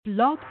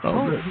Blog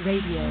Talk Okay.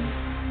 Radio.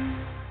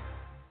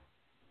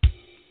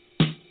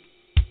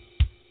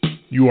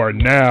 You are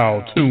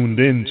now tuned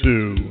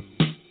into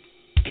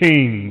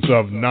Kings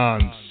of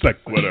Non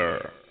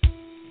Sequitur.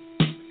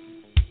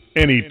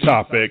 Any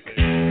topic,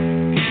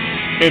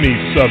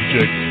 any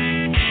subject,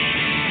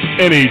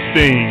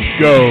 anything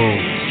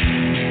goes.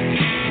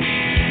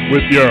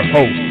 With your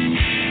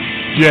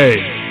hosts, Jay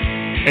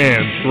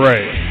and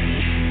Trey.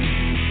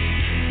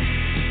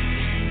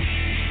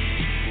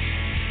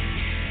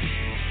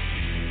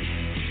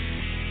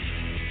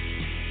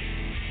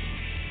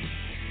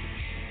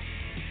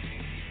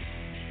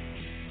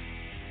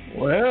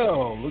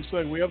 Well, looks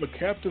like we have a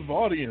captive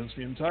audience.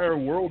 The entire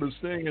world is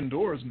staying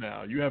indoors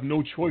now. You have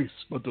no choice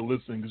but to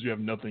listen because you have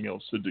nothing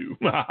else to do.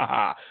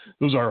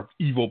 Those are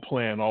evil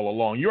plan all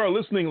along. You are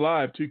listening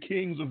live to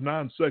Kings of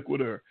Non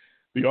Sequitur,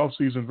 the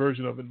off-season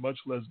version of In Much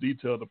Less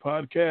Detail, the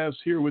podcast,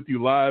 here with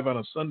you live on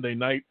a Sunday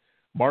night,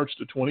 March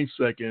the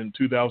 22nd,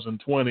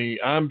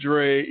 2020. I'm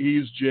Dre,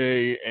 he's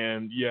Jay,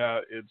 and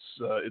yeah, it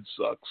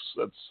sucks.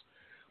 That's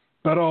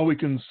about all we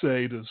can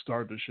say to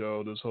start the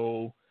show. This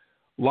whole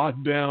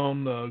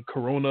lockdown,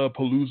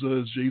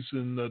 Coronapalooza, as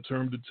Jason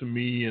termed it to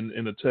me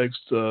in a text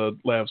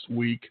last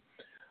week.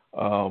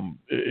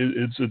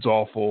 It's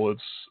awful.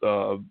 It's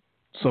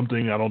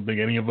something I don't think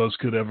any of us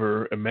could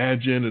ever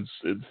imagine.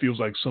 It feels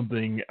like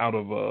something out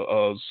of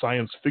a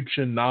science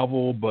fiction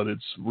novel, but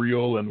it's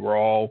real, and we're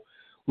all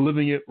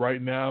living it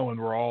right now, and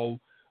we're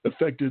all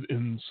affected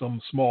in some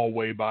small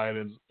way by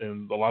it,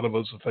 and a lot of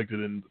us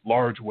affected in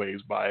large ways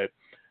by it.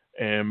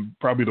 And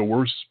probably the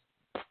worst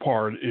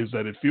part is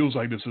that it feels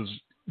like this is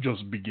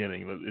just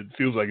beginning. It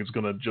feels like it's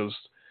going to just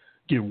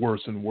get worse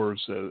and worse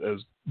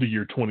as the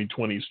year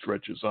 2020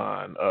 stretches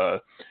on.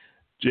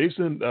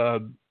 Jason,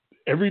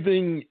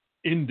 everything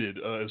ended,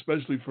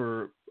 especially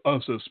for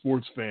us as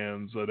sports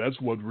fans. That's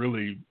what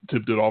really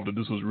tipped it off that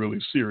this was really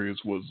serious,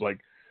 was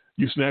like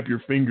you snap your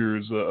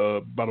fingers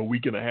about a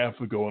week and a half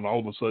ago, and all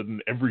of a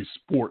sudden every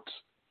sport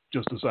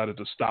just decided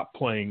to stop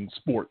playing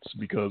sports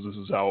because this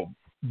is how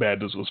bad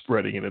this was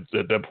spreading. And at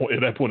that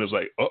point, it's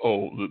like,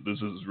 this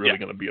is really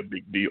going to be a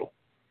big deal.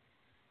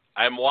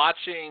 I'm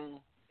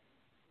watching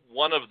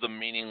one of the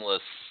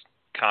meaningless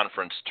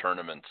conference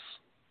tournaments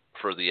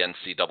for the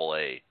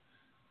NCAA.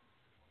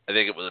 I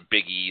think it was a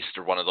Big East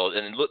or one of those,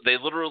 and they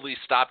literally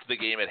stopped the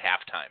game at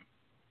halftime.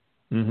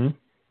 Mm-hmm.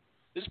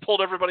 They just pulled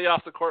everybody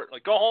off the court.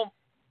 Like, go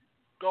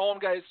home,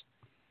 guys.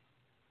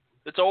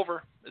 It's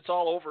over. It's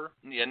all over.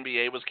 And the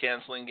NBA was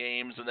canceling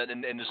games, and then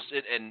and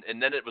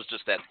then it was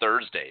just that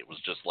Thursday. It was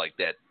just like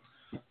that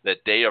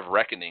day of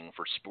reckoning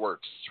for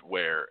sports,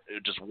 where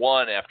it just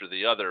one after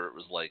the other. It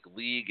was like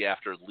league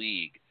after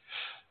league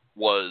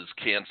was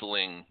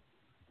canceling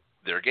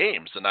their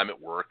games, and I'm at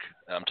work,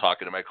 and I'm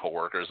talking to my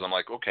coworkers, and I'm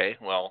like, okay,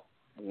 well,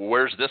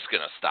 where's this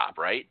going to stop,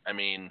 right? I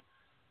mean,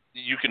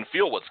 you can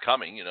feel what's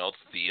coming, it's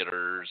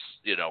theaters,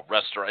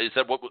 restaurants.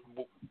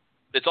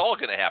 It's all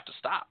going to have to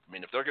stop. I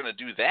mean, if they're going to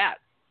do that,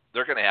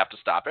 they're going to have to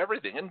stop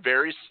everything. And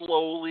very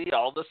slowly,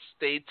 all the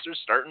states are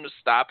starting to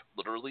stop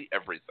literally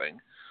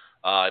everything.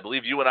 I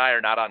believe you and I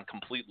are not on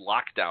complete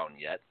lockdown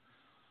yet.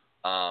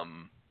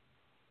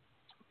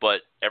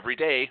 But every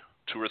day,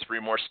 2 or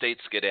 3 more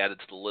states get added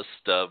to the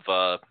list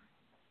of,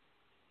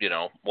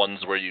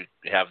 ones where you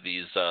have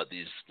these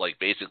like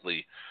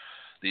basically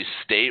these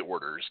stay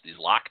orders, these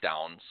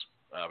lockdowns.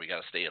 We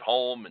got to stay at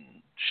home and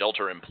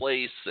shelter in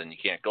place, and you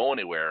can't go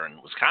anywhere.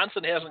 And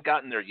Wisconsin hasn't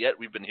gotten there yet.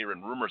 We've been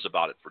hearing rumors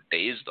about it for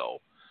days,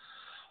 though.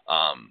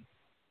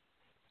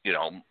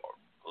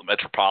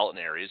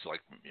 Metropolitan areas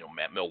like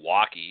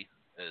Milwaukee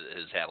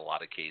has had a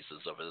lot of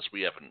cases of this.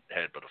 We haven't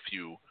had but a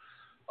few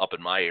up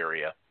in my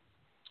area,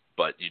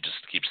 but you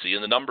just keep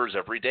seeing the numbers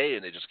every day,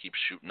 and they just keep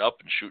shooting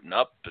up,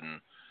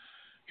 and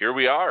here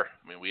we are.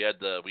 I mean, we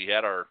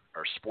had our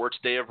sports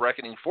day of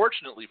reckoning.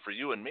 Fortunately for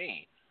you and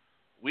me,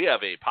 we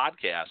have a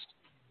podcast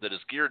that is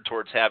geared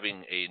towards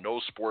having a no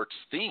sports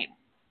theme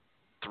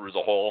through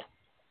the whole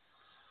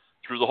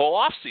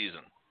off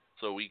season.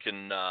 So we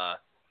can. I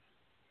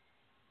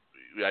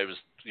was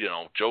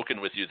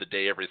joking with you the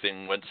day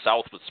everything went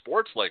south with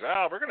sports. Like,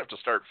 we're gonna have to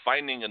start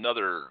finding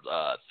another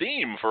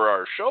theme for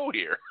our show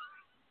here.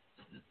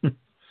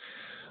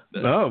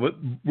 No, but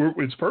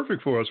it's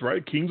perfect for us,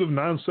 right? Kings of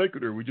Non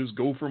Sequitur. We just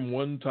go from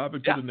one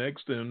topic to the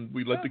next, and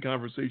we let the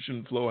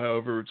conversation flow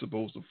however it's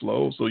supposed to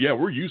flow. So yeah,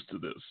 we're used to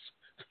this.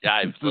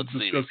 Yeah, let's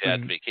see. We've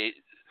had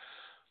vacation.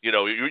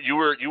 You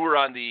were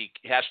on the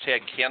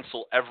hashtag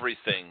cancel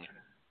everything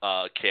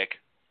kick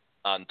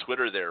on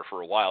Twitter there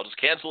for a while. Just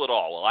cancel it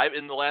all. Well,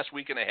 in the last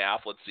week and a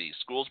half, let's see.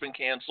 School's been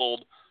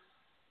canceled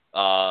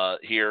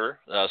here,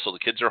 so the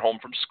kids are home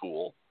from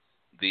school.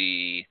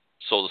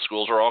 So the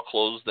schools are all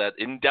closed. That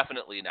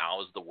indefinitely now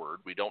is the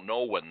word. We don't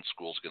know when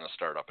school's going to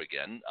start up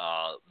again.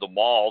 The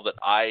mall that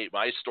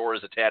my store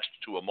is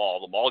attached to a mall.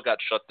 The mall got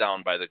shut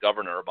down by the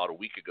governor about a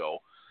week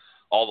ago.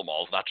 All the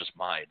malls, not just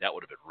mine. That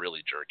would have been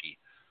really jerky.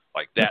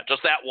 Like that,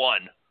 just that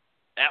one.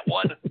 That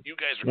one. You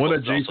guys are one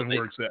that Jason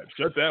works at.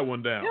 Shut that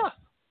one down. Yeah.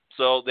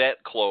 So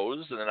that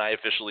closed, and then I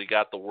officially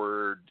got the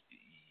word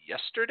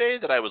yesterday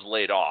that I was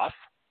laid off,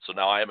 so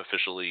now I am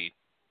officially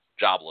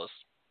jobless.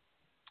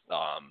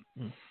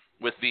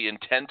 With the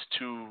intent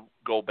to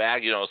go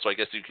back, so I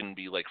guess you can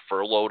be like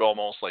furloughed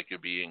almost, like you're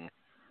being,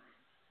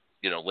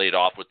 laid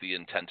off with the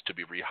intent to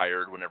be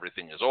rehired when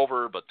everything is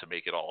over, but to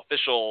make it all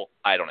official,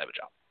 I don't have a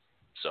job.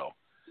 So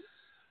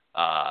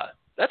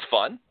that's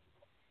fun.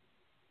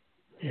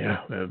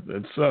 Yeah,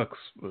 it sucks.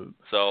 But,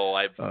 so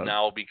I've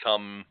now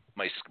become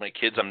my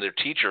kids. I'm their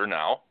teacher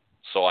now,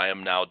 so I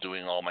am now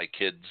doing all my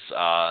kids'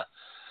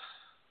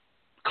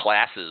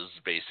 classes.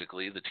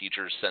 Basically, the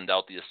teachers send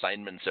out the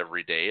assignments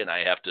every day, and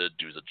I have to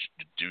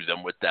do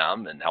them with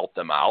them and help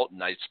them out.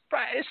 And I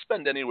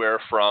spend anywhere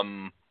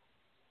from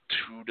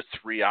 2 to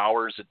 3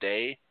 hours a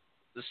day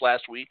this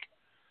last week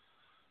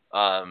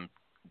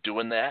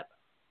doing that.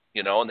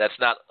 And that's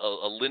not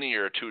a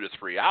linear 2 to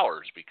 3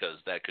 hours, because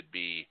that could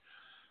be,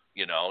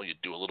 you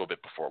do a little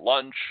bit before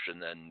lunch,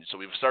 and then, so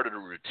we've started a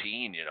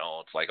routine,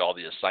 it's like all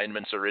the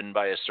assignments are in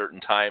by a certain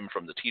time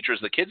from the teachers.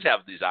 The kids have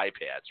these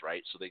iPads,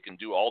 right? So they can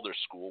do all their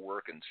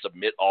schoolwork and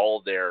submit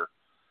all their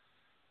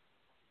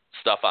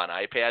stuff on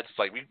iPads. It's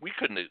like, we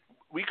couldn't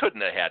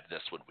have had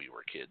this when we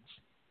were kids.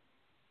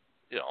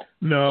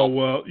 No,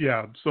 well,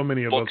 yeah, so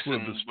many of us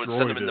would have destroyed would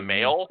send them in the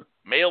mail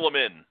them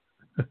in.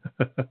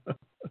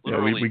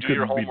 Literally, we do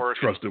your couldn't homework.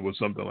 Be trusted with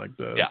something like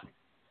that. Yeah.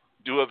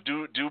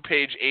 Do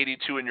page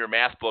 82 in your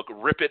math book,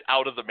 rip it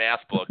out of the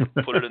math book,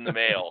 put it in the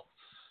mail,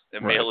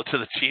 and mail it to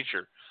the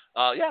teacher.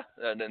 Yeah,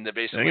 and then they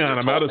basically. Hang on,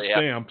 I'm out of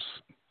stamps.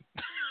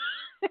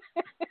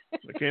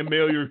 I can't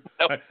mail your.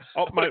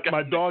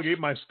 My dog ate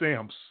my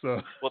stamps.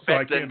 Well, so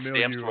back then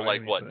stamps were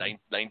like what,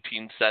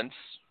 19 cents?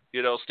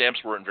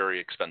 Stamps weren't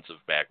very expensive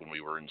back when we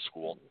were in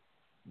school.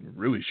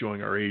 Really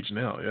showing our age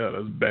now. Yeah,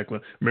 that was back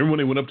when. Remember when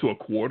they went up to a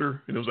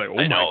quarter? And it was like, oh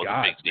my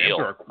God, big deal.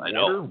 After a quarter? I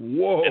know.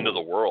 Whoa. End of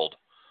the world.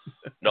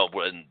 No,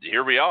 but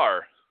here we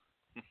are.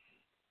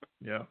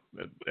 Yeah,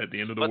 at the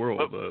end of the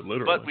world,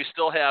 literally. But we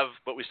still have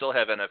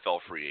NFL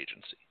free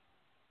agency.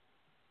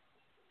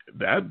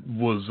 That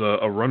was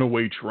a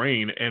runaway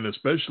train, and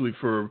especially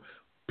for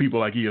people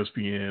like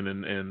ESPN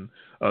and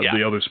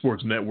the other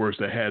sports networks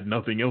that had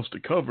nothing else to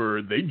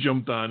cover, they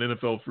jumped on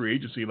NFL free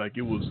agency like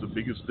it was the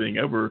biggest thing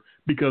ever,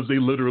 because they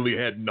literally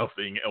had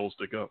nothing else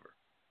to cover.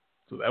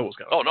 So that was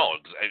kind of. Oh no,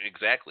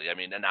 exactly. I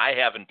mean, and I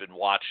haven't been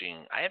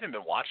watching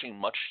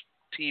much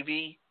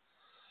TV.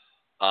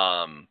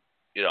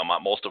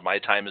 Most of my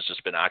time has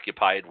just been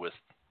occupied with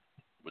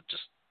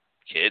just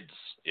kids.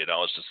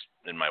 It's just,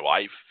 and my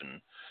wife,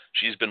 and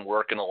she's been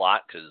working a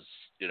lot because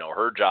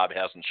her job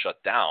hasn't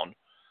shut down,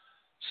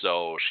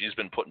 so she's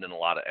been putting in a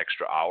lot of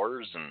extra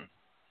hours. And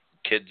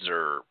kids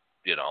are,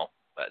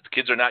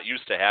 kids are not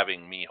used to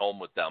having me home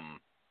with them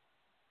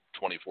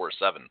 24/7.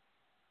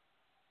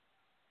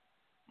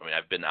 I mean,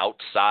 I've been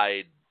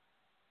outside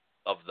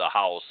of the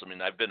house. I mean,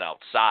 I've been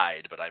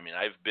outside, but I mean,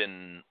 I've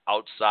been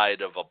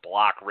outside of a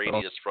block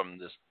radius from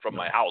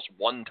my house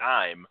one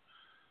time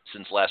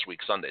since last week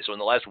Sunday. So in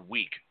the last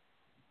week,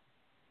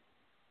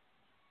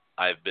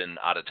 I've been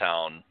out of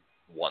town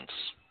once.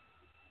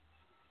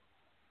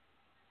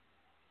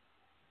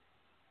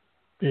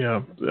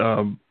 Yeah,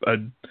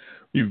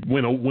 you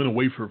went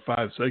away for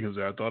 5 seconds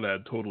there. I thought I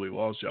had totally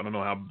lost you. I don't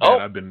know how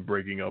bad I've been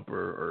breaking up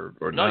or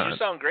not. No, you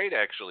sound great,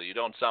 actually. You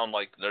don't sound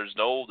like there's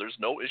no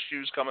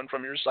issues coming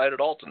from your side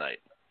at all tonight,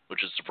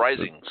 which is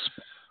surprising.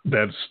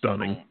 That's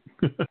stunning.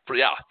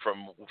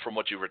 From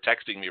what you were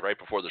texting me right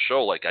before the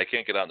show, like, I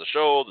can't get on the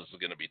show. This is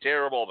going to be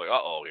terrible. I'm like,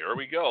 uh-oh, here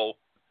we go.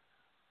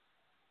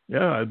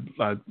 Yeah,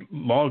 I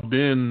logged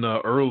in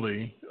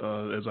early,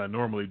 as I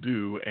normally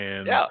do,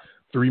 and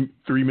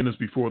 3 minutes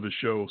before the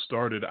show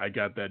started, I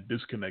got that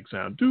disconnect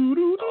sound,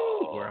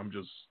 where I'm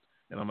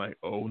like,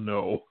 oh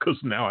no,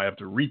 because now I have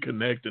to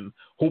reconnect and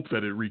hope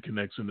that it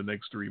reconnects in the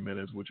next 3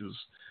 minutes, which is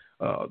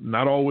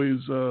not always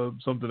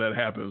something that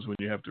happens when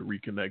you have to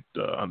reconnect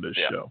on this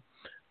show.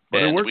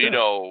 But and we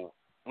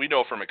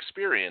know from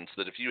experience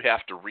that if you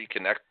have to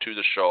reconnect to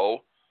the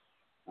show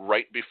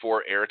right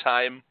before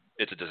airtime,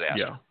 it's a disaster.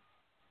 Yeah.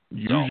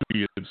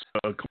 Usually it's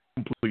a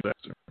complete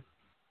disaster.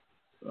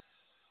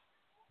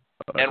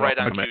 And right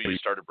on cue, you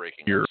started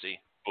breaking. See?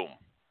 Boom.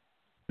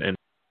 And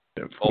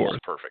of course.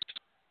 Almost perfect.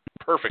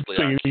 Perfectly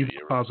on cue.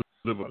 Positive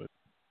about it.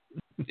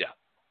 Yeah.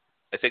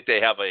 I think they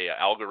have a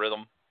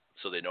algorithm,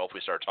 so they know if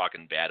we start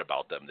talking bad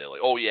about them, they're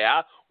like, oh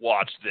yeah?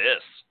 Watch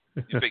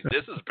this. You think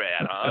this is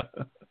bad, huh?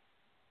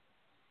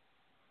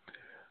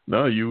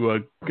 No,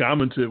 you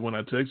commented when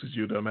I texted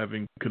you that I'm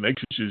having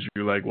connection issues.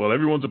 You're like, well,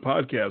 everyone's a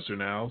podcaster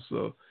now,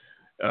 so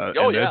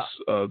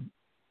that's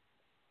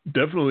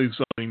definitely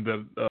something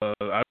that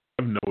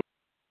I've noticed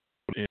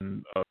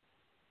in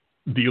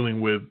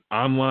dealing with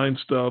online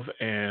stuff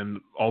and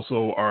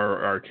also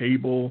our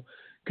cable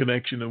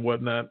connection and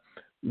whatnot.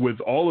 With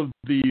all of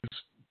these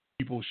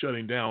people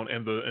shutting down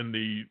and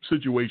the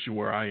situation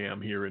where I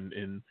am here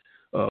in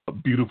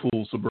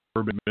beautiful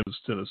suburban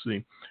Memphis,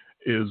 Tennessee,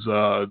 is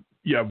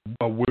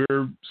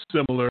we're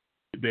similar.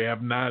 They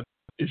have not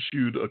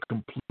issued a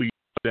complete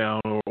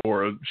down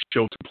or a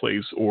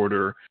shelter-in-place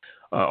order,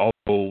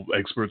 although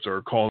experts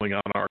are calling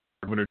on our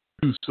governor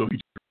do so. He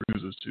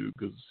refuses to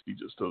because he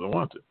just doesn't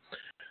want to.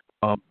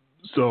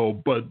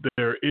 But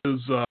there is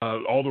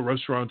all the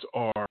restaurants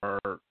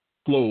are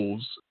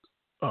closed.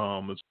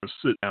 As for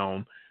sit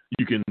down,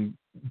 you can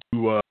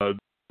do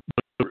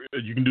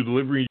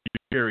delivery, you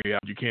can carry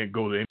out. You can't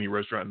go to any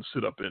restaurant and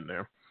sit up in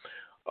there.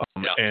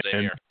 Same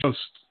here.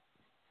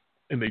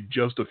 They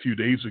just a few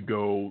days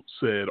ago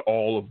said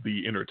all of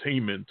the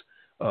entertainment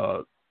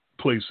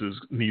places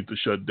need to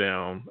shut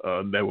down.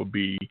 That would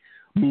be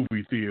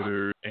movie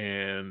theaters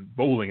and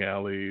bowling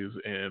alleys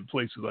and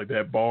places like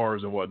that,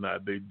 bars and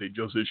whatnot. They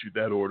just issued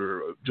that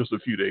order just a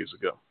few days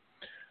ago.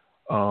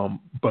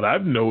 But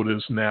I've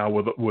noticed now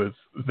with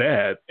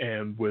that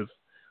and with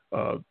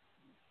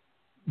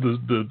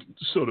the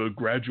sort of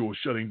gradual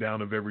shutting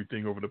down of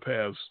everything over the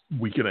past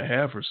week and a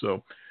half or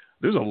so,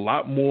 there's a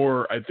lot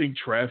more, I think,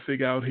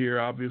 traffic out here,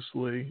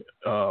 obviously.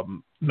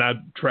 Not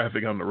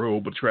traffic on the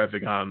road, but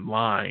traffic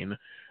online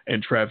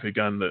and traffic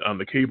on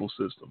the cable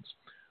systems.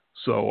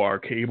 So our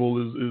cable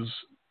is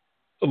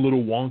a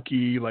little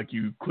wonky. Like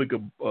you click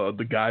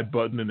the guide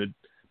button and it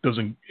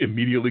doesn't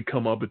immediately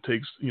come up. It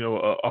takes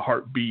a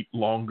heartbeat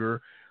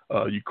longer.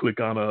 You click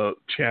on a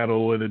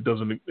channel and it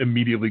doesn't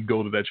immediately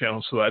go to that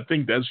channel. So I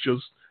think that's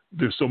just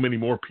there's so many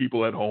more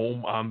people at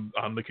home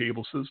on the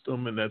cable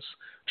system, and that's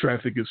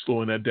traffic is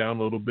slowing that down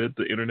a little bit.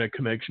 The internet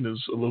connection is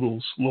a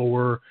little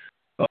slower.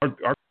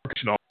 Our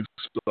connection always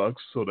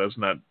sucks, so that's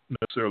not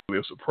necessarily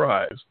a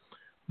surprise.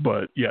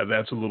 But yeah,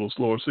 that's a little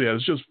slower. So yeah,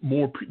 it's just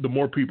the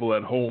more people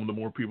at home, the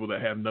more people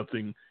that have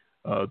nothing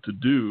to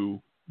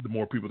do, the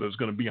more people that's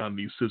going to be on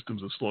these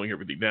systems and slowing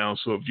everything down.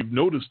 So if you've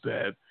noticed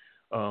that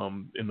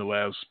in the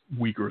last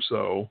week or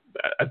so,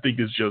 I think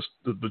it's just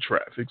the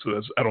traffic.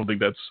 So I don't think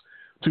that's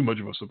too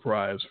much of a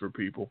surprise for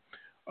people.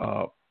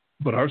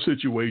 But our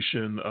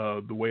situation,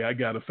 the way I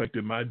got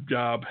affected, my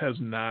job has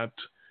not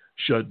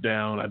shut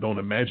down. I don't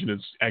imagine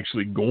it's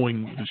actually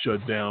going to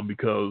shut down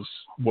because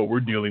what we're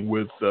dealing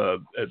with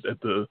at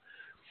the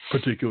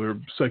particular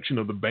section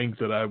of the bank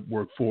that I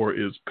work for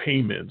is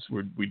payments.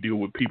 We deal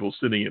with people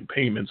sitting in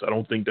payments. I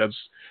don't think that's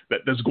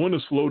going to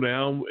slow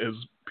down as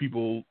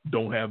people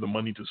don't have the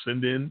money to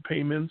send in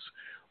payments,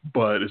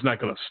 but it's not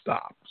going to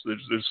stop. So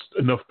there's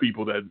enough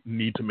people that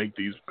need to make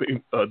these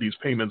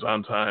payments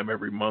on time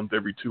every month,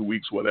 every 2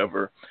 weeks,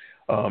 whatever.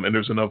 And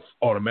there's enough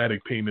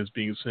automatic payments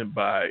being sent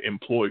by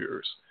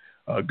employers,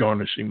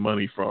 garnishing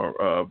money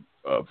from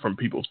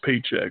people's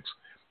paychecks.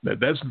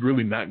 That's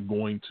really not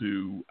going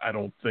to, I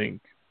don't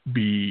think,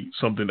 be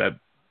something that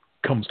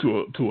comes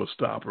to a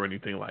stop or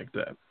anything like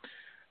that.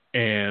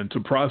 And to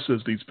process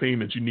these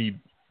payments, you need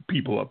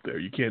people up there.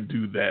 You can't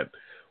do that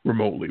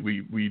remotely.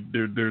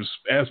 There's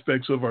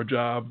aspects of our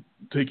job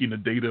taking the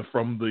data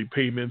from the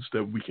payments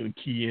that we can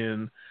key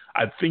in.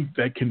 I think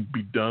that can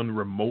be done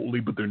remotely,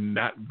 but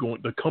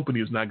the company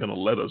is not going to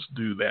let us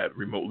do that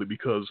remotely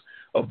because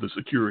of the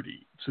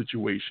security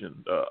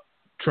situation.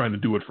 Trying to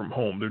do it from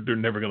home, they're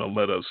never going to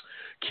let us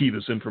key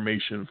this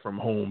information from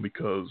home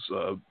because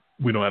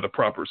we don't have the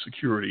proper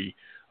security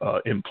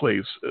in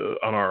place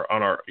on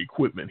our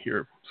equipment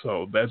here.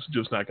 So that's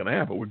just not going to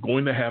happen. We're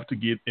going to have to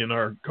get in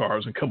our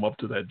cars and come up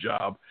to that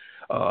job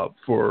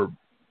for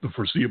the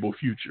foreseeable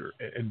future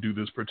and do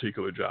this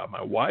particular job.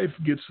 My wife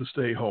gets to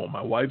stay home.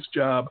 My wife's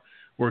job,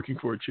 working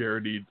for a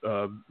charity,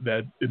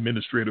 that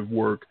administrative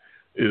work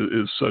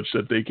is such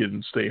that they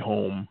can stay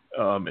home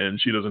and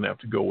she doesn't have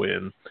to go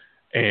in.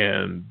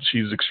 And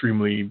she's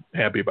extremely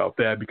happy about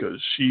that because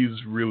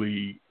she's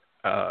really,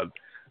 I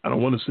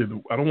don't want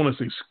to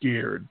say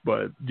scared,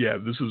 but yeah,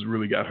 this has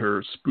really got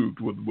her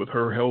spooked with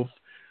her health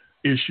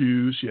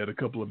issues. She had a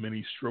couple of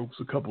mini strokes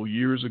a couple of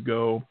years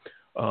ago.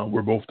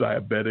 We're both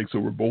diabetic, so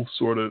we're both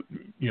sort of,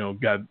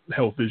 got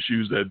health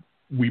issues that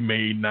we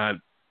may not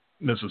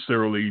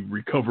necessarily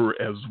recover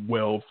as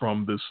well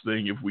from this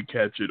thing if we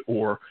catch it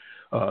or,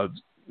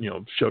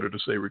 shudder to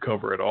say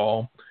recover at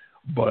all.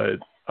 But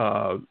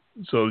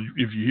so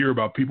if you hear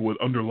about people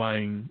with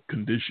underlying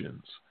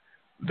conditions,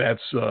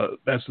 that's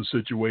the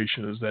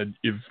situation, is that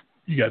if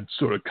you got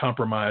sort of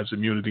compromised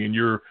immunity, and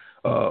you're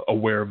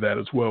aware of that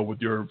as well with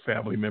your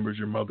family members,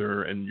 your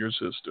mother and your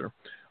sister,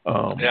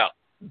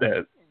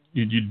 that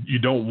you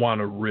don't want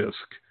to risk,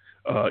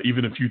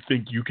 even if you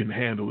think you can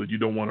handle it, you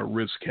don't want to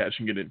risk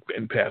catching it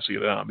and passing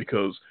it on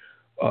because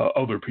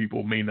other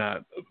people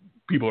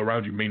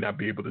around you may not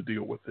be able to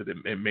deal with it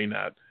and may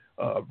not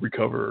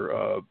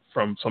recover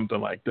from something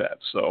like that.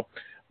 So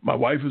my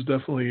wife is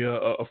definitely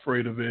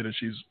afraid of it, and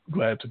she's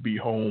glad to be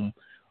home.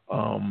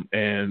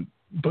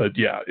 But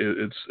yeah,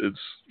 it's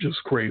just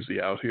crazy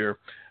out here.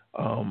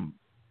 Are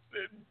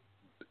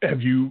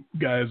you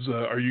guys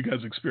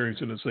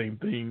experiencing the same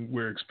thing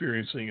we're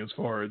experiencing as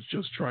far as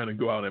just trying to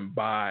go out and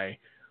buy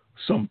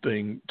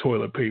something,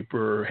 toilet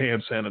paper,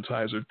 hand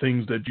sanitizer,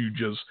 things that you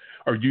just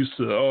are used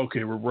to? Oh,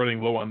 okay, we're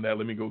running low on that,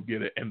 let me go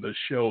get it. And the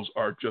shelves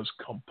are just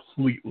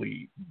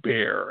completely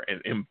bare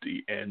and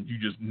empty, and you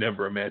just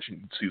never imagined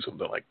you'd see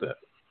something like that.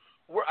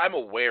 I'm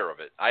aware of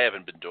it. I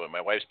haven't been doing,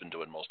 my wife's been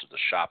doing most of the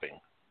shopping.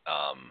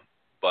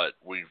 But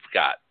we've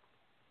got,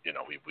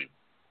 we've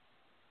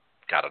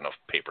got enough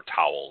paper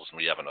towels and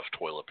we have enough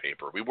toilet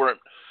paper. We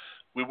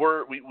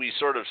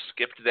sort of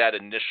skipped that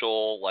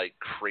initial like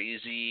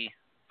crazy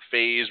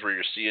phase where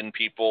you're seeing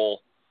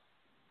people,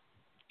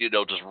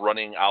 just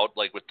running out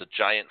like with the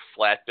giant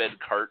flatbed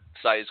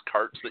size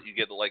carts that you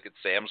get like at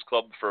Sam's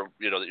Club for,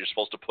 that you're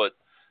supposed to put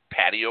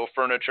patio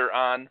furniture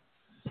on.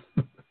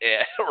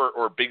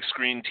 Or big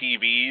screen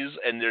TVs,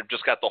 and they've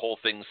just got the whole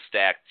thing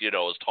stacked,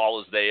 as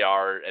tall as they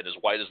are and as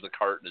wide as the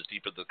cart and as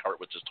deep as the cart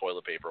with just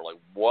toilet paper. Like,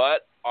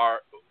 what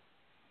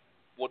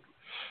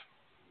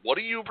are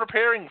you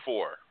preparing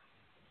for?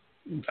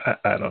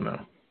 I don't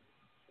know.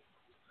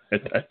 I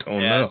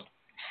don't know.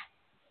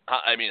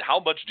 I mean,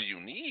 how much do you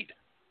need?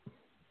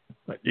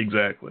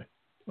 Exactly.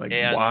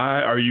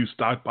 Why are you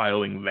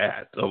stockpiling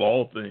that of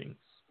all things?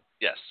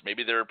 Yes,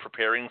 maybe they're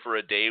preparing for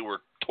a day where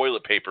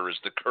toilet paper is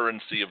the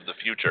currency of the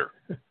future.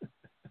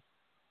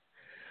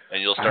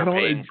 And you'll start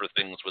paying for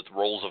things with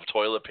rolls of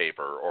toilet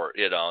paper, or,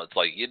 it's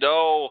like,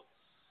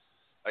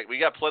 like we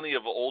got plenty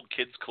of old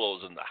kids'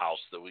 clothes in the house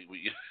that we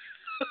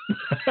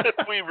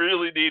we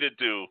really needed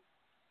to.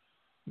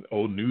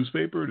 Old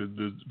newspaper?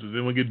 Does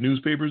anyone get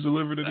newspapers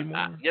delivered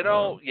anymore?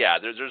 Yeah,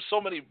 there's so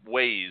many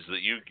ways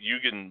that you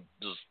can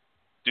just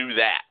do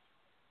that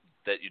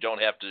you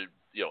don't have to,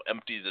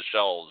 empty the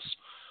shelves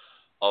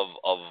of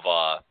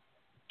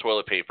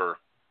toilet paper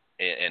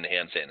and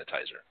hand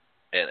sanitizer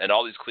and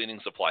all these cleaning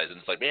supplies. And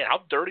it's like, man,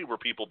 how dirty were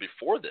people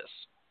before this?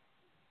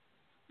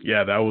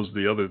 Yeah, that was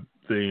the other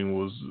thing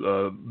was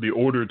the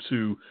order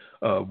to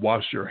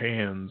wash your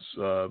hands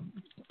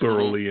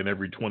thoroughly and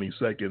every 20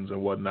 seconds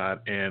and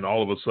whatnot. And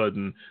all of a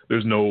sudden,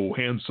 there's no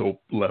hand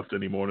soap left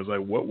anymore. And it's like,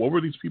 what were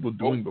these people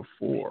doing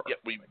before? Yeah,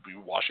 were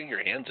you washing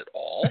your hands at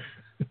all?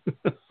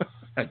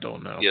 I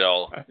don't know.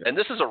 And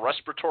this is a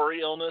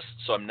respiratory illness,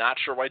 so I'm not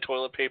sure why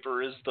toilet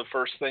paper is the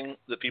first thing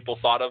that people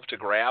thought of to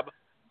grab.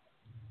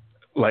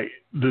 Like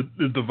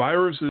the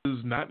virus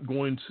is not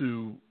going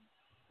to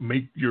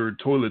make your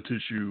toilet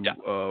tissue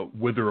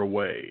wither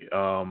away.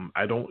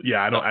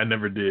 I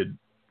never did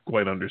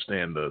quite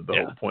understand the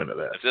whole point of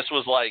that. If this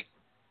was like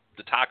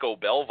the Taco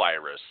Bell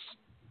virus,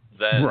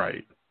 then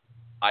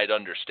I'd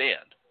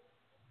understand.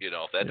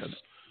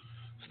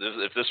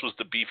 If this was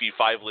the beefy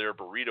 5-layer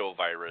burrito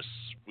virus,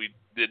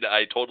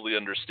 I totally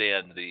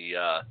understand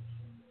the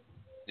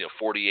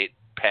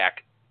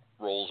 48-pack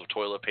rolls of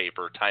toilet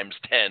paper times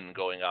 10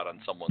 going out on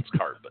someone's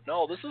cart. But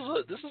no, this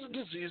is a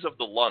disease of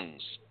the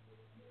lungs.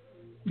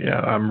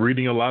 Yeah, I'm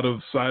reading a lot of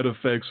side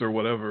effects or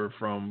whatever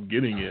from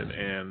getting it,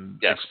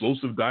 and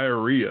explosive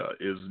diarrhea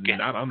is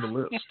not on the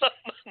list.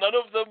 None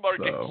of them are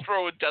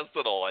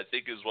gastrointestinal, I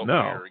think is what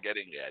we're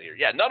getting at here.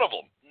 Yeah, none of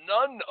them.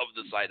 None of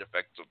the side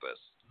effects of this.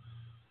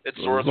 It's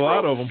sore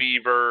throat,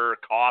 fever,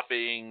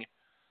 coughing,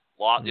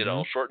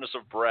 shortness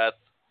of breath,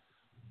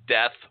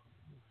 death.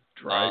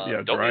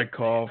 Dry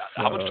cough.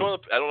 I don't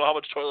know how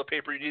much toilet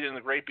paper you need in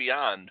the great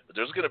beyond. But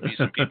there's going to be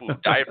some people who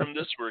die from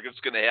this who are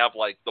just going to have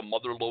like the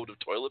mother load of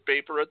toilet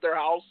paper at their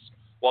house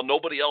while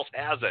nobody else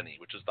has any,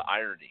 which is the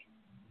irony.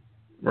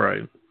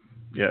 Right.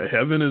 Yeah,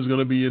 heaven is going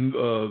to be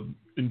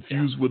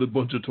infused with a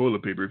bunch of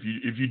toilet paper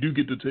if you do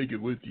get to take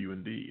it with you,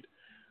 indeed.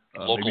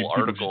 Local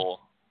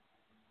article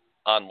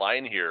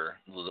online here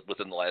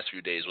within the last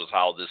few days was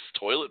how this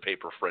toilet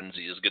paper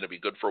frenzy is going to be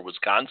good for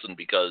Wisconsin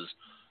because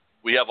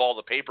we have all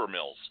the paper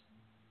mills.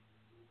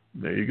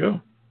 There you go.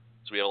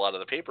 So we have a lot of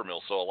the paper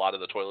mills, so a lot of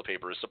the toilet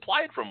paper is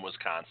supplied from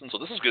Wisconsin. So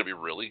this is going to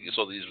be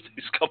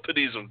these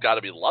companies have got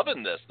to be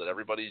loving this, that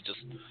everybody just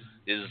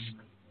is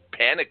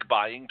panic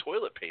buying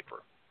toilet paper.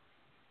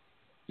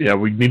 Yeah,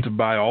 we need to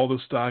buy all the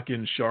stock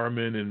in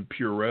Charmin and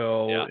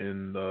Purell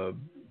and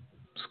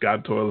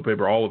Scott toilet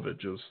paper, all of it.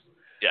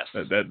 Yes.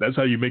 That's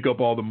how you make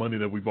up all the money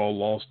that we've all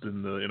lost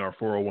in our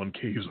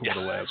 401ks over the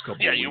last couple of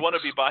weeks. Yeah, you want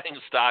to be buying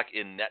stock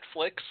in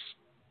Netflix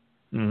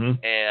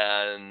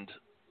and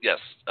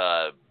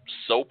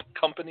soap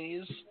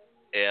companies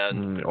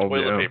and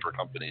toilet paper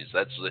companies.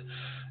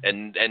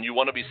 And you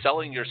want to be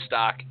selling your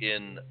stock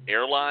in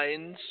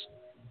airlines,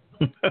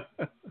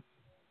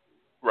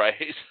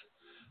 right?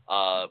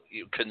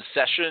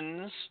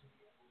 Concessions,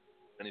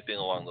 anything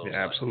along those lines.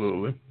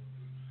 Absolutely.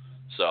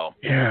 So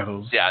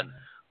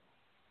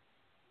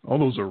all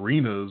those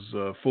arenas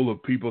full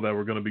of people that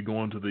were going to be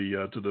going to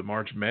the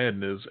March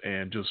Madness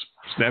and just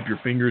snap your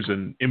fingers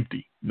and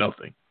empty,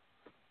 nothing.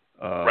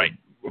 Right.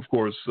 Of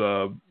course,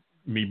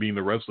 me being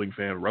the wrestling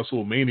fan,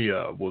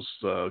 WrestleMania was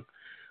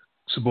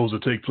supposed to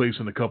take place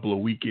in a couple of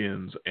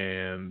weekends,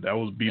 and that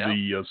would be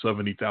the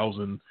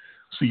 70,000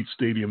 seat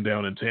stadium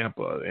down in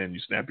Tampa. And you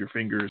snap your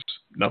fingers,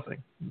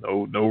 nothing.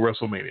 No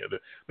WrestleMania.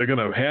 They're going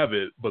to have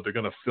it, but they're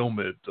going to film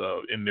it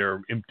in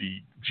their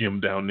empty gym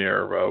down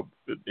there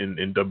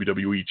in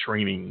WWE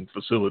training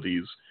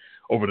facilities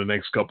over the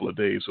next couple of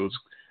days. So it's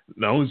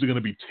not only is it going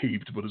to be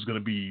taped, but it's going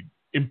to be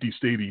empty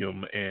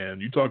stadium, and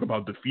you talk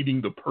about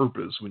defeating the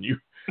purpose when you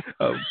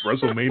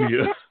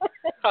WrestleMania.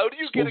 How do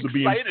you get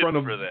excited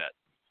for that?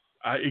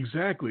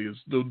 Exactly. It's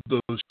the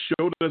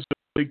show that's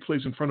going to take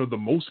place in front of the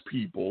most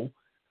people.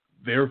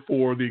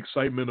 Therefore, the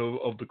excitement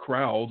of the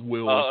crowd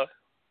will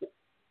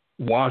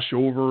wash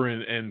over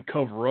and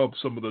cover up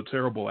some of the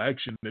terrible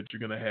action that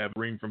you're going to have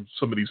bring from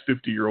some of these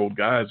 50-year-old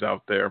guys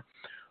out there.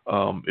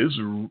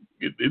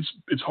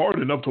 It's hard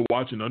enough to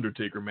watch an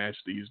Undertaker match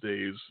these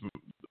days.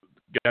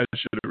 Guys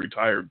should have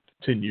retired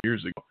 10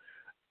 years ago,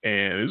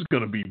 and it's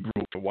going to be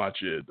brutal to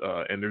watch it.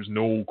 And there's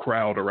no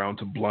crowd around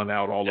to blunt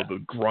out all of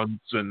the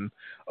grunts and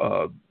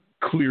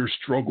clear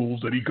struggles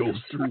that he goes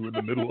through in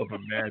the middle of a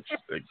match.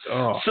 Like,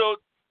 oh. So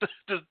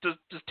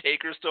does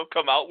Taker still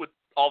come out with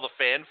all the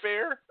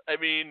fanfare? I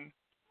mean,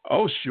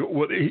 oh sure.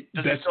 Well,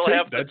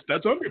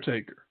 that's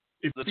Undertaker.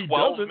 If the he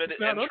 12-minute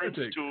doesn't,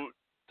 entrance to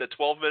the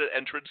 12-minute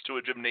entrance to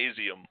a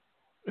gymnasium.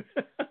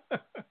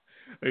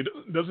 It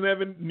doesn't have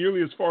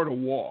nearly as far to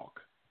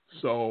walk,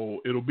 so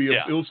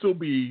it'll still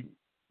be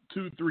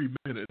 2-3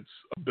 minutes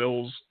of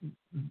bells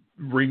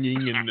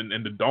ringing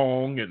and the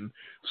dong and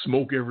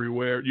smoke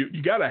everywhere.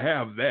 You got to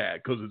have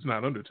that because it's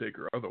not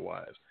Undertaker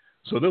otherwise.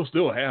 So they'll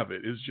still have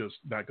it. It's just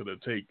not going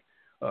to take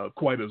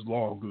quite as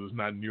long because it's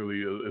not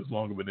nearly as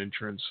long of an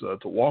entrance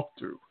to walk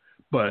through.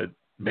 But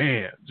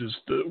man, just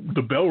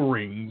the bell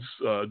rings.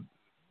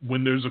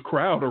 When there's a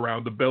crowd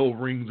around, the bell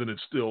rings and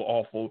it's still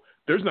awful.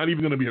 There's not even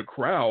going to be a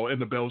crowd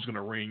and the bell's going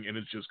to ring and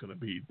it's just going to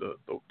be the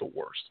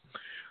worst.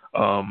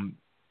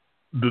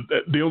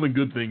 The only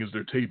good thing is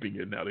they're taping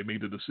it now. They made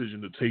the decision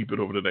to tape it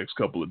over the next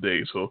couple of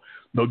days, so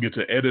they'll get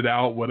to edit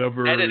out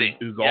whatever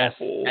is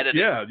awful.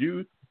 Editing. Yeah,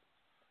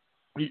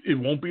 it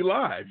won't be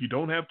live. You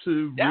don't have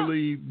to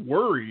really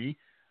worry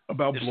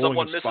about if blowing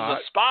someone a misses spot.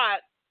 a spot,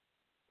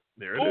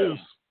 There boom, it is.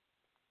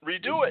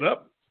 Redo it.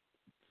 Up.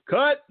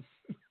 Cut.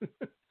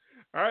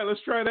 All right,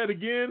 let's try that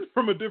again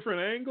from a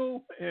different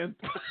angle and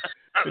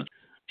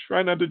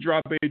try not to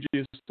drop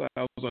AJ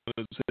Styles on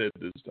his head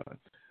this time.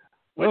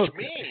 Which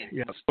means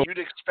you'd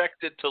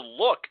expect it to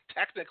look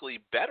technically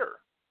better.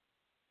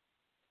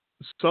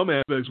 Some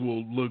aspects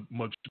will look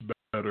much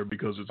better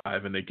because it's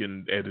live and they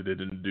can edit it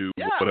and do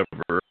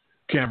whatever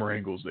camera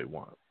angles they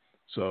want.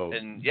 So,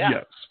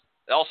 yes.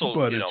 Also,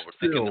 but we're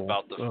thinking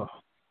about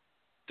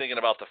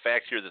the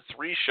fact here that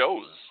 3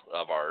 shows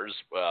of ours,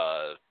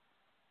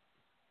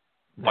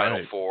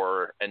 Final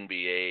Four,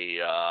 NBA,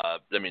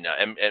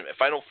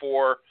 Final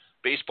Four,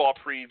 baseball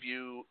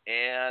preview,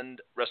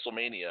 and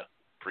WrestleMania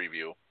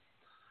preview,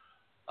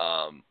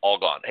 all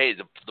gone. Hey,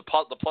 the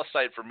plus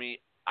side for me,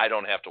 I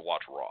don't have to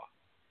watch Raw.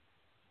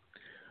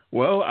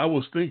 Well, I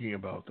was thinking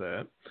about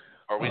that.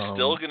 Are we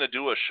still going to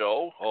do a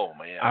show? Oh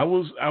man, I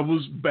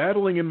was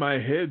battling in my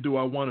head. Do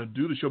I want to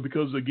do the show?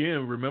 Because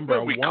again, remember,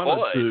 I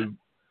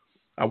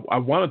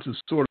wanted to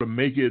sort of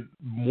make it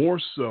more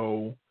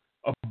so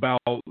about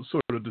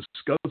sort of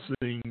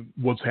discussing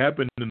what's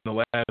happened in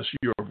the last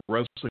year of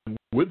wrestling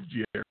with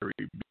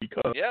Jerry,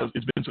 because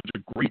it's been such a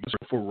great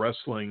year for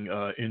wrestling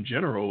in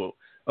general,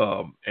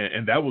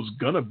 and that was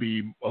gonna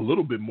be a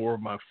little bit more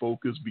of my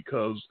focus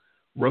because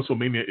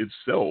WrestleMania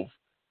itself,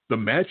 the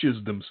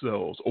matches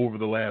themselves over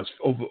the last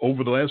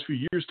few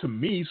years, to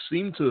me,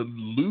 seem to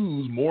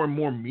lose more and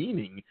more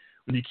meaning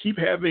when you keep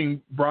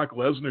having Brock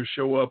Lesnar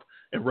show up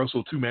and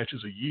wrestle 2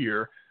 matches a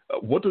year.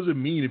 What does it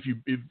mean if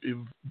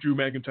Drew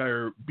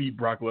McIntyre beat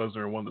Brock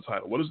Lesnar and won the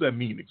title? What does that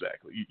mean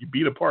exactly? You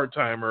beat a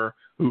part-timer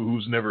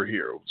who's never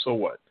here. So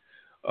what?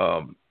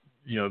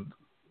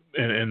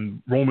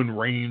 And Roman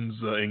Reigns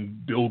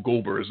and Bill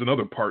Goldberg is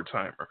another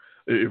part-timer.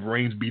 If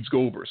Reigns beats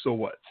Goldberg, so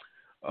what?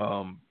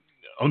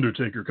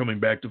 Undertaker coming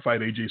back to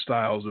fight AJ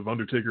Styles. If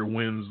Undertaker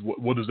wins,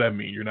 what does that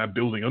mean? You're not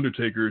building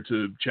Undertaker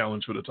to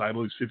challenge for the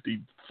title. He's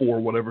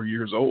 54 whatever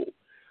years old.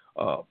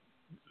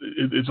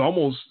 It's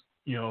almost,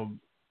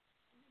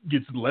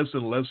 gets less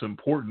and less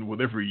important with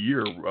every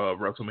year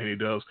WrestleMania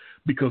does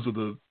because of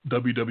the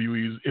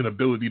WWE's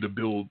inability to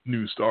build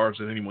new stars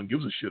that anyone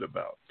gives a shit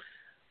about.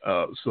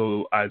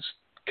 So I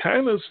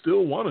kind of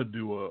still want to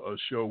do a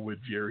show with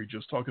Jerry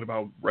just talking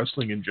about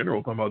wrestling in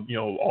general, talking about,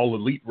 all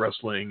elite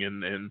wrestling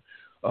and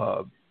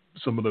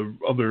some of the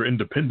other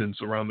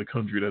independents around the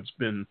country that's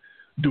been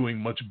doing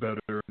much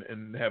better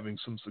and having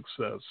some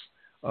success.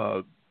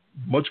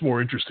 Much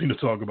more interesting to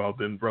talk about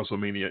than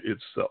WrestleMania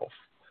itself.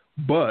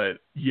 But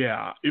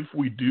yeah, if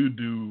we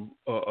do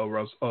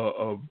a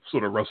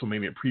sort of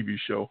WrestleMania preview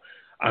show,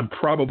 I'm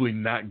probably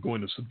not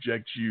going to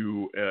subject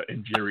you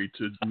and Jerry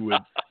to do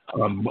it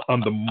on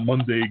the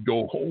Monday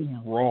Go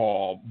Home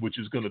Raw, which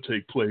is going to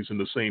take place in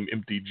the same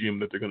empty gym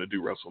that they're going to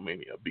do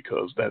WrestleMania,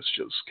 because that's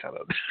just kind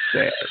of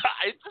sad.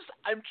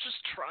 I'm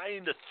just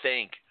trying to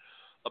think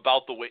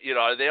about the way,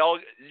 are they all,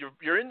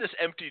 you're in this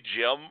empty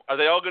gym, are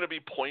they all going to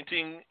be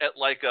pointing at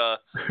like a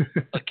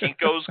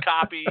Kinko's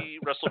copy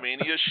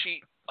WrestleMania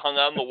sheet hung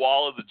on the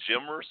wall of the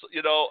gym, or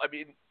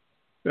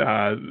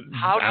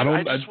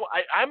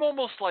I'm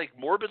almost like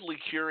morbidly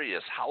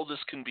curious how this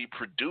can be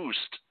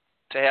produced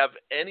to have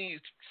any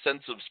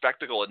sense of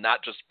spectacle and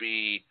not just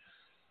be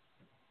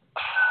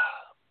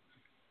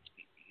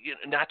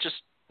not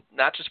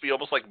just be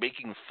almost like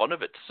making fun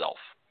of itself.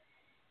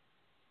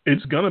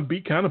 It's going to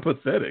be kind of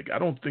pathetic. I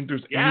don't think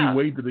there's any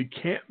way that it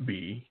can't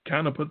be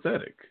kind of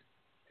pathetic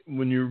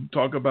when you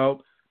talk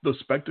about the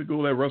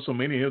spectacle that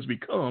WrestleMania has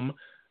become,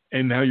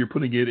 and now you're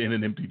putting it in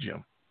an empty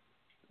gym.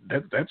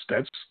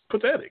 that's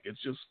pathetic.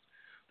 It's just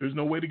there's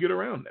no way to get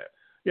around that.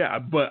 Yeah,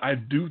 but I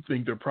do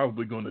think they're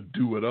probably going to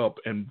do it up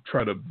and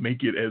try to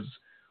make it as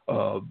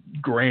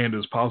grand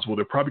as possible.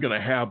 They're probably going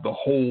to have the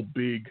whole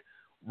big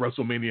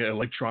WrestleMania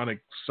electronic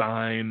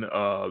sign.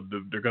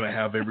 They're going to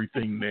have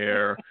everything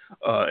there,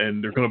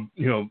 and they're going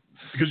to,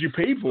 because you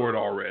paid for it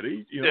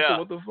already. So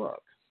what the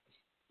fuck?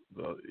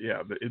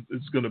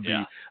 It's going to be.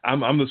 Yeah.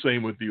 I'm the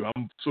same with you.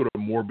 I'm sort of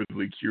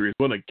morbidly curious.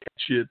 I'm going to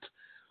catch it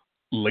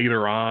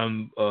later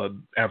on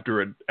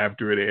after it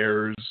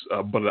airs,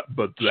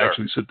 but to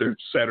actually sit there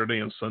Saturday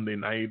and Sunday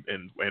night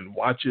and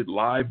watch it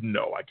live,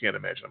 no, I can't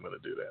imagine I'm going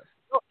to do that.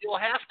 You'll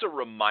have to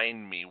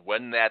remind me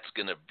when that's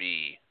going to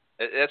be.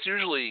 That's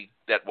usually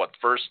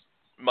first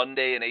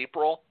Monday in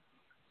April.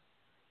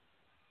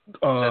 Does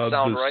that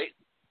sound right?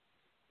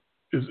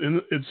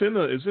 It's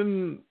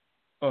in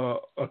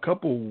a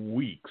couple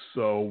weeks,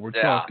 so we're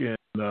talking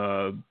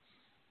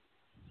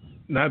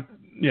not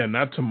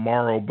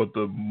tomorrow, but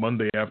the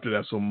Monday after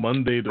that. So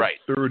Monday the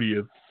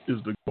 30th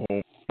is the go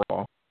home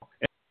Raw.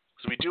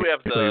 So we do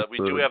have the Hulu. April 4th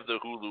we do have the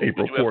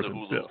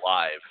Hulu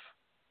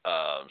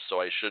live,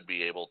 so I should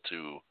be able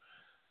to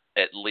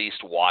at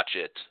least watch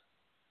it.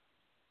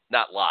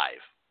 Not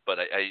live, but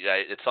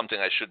it's something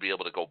I should be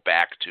able to go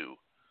back to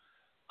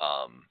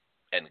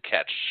and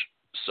catch.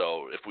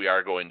 So if we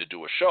are going to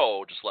do a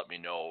show, just let me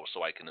know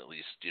so I can at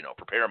least,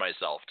 prepare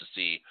myself to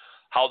see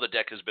how the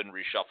deck has been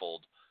reshuffled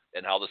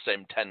and how the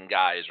same 10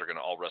 guys are going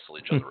to all wrestle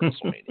each other at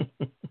WrestleMania.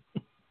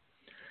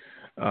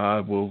 I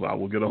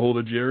will get a hold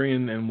of Jerry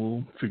and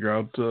we'll figure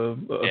out a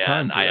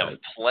time for I that. have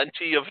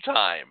plenty of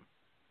time.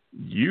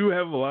 You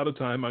have a lot of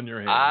time on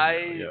your hands.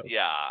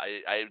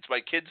 It's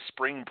my kids'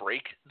 spring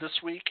break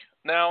this week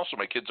now, so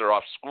my kids are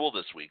off school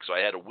this week. So I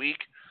had a week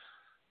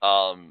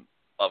of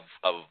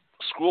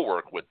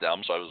schoolwork with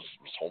them, so I was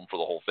home for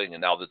the whole thing.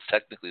 And now that's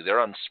technically they're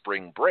on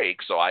spring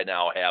break, so I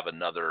now have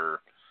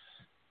another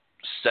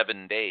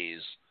 7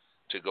 days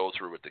to go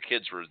through with the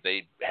kids where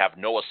they have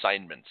no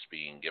assignments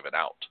being given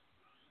out.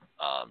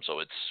 So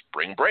it's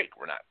spring break.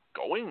 We're not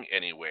going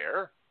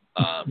anywhere.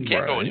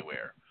 Can't go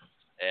anywhere.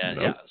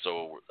 And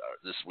so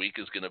this week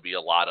is going to be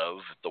a lot of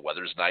the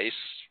weather's nice,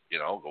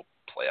 go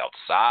play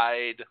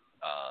outside,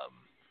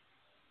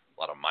 a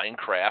lot of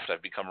Minecraft.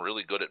 I've become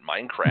really good at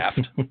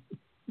Minecraft.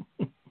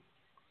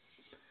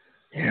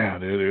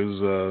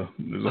 There's a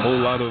whole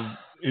lot of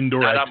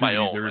indoor Not activities. on my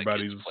own.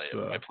 Everybody's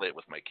I play it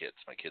with my kids.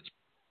 My kids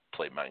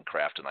play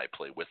Minecraft and I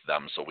play with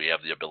them, so we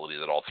have the ability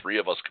that all three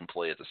of us can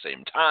play at the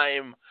same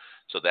time.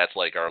 So that's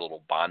like our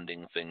little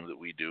bonding thing that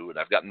we do.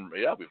 And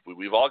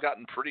we've all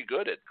gotten pretty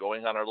good at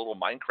going on our little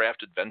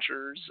Minecraft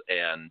adventures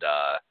and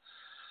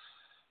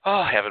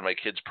having my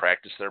kids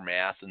practice their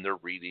math and their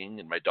reading.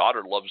 And my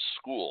daughter loves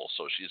school,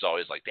 so she's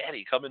always like,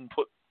 "Daddy, come and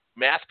put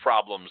math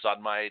problems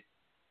on my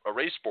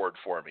erase board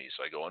for me."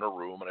 So I go in a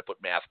room and I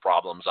put math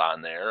problems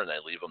on there and I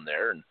leave them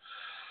there, and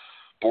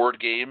board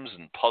games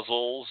and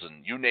puzzles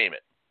and you name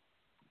it.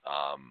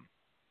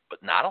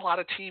 But not a lot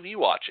of TV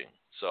watching.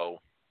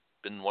 So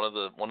been one of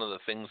the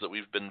things that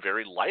we've been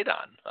very light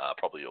on.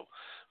 Probably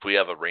if we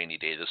have a rainy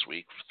day this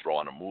week, throw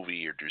on a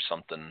movie or do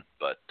something.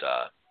 But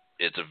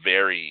it's a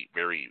very,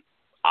 very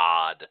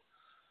odd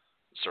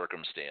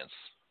circumstance,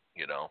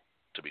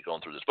 to be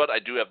going through this. But I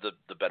do have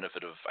the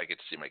benefit of I get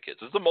to see my kids.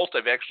 It's the most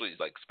I've actually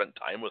spent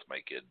time with my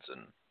kids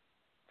in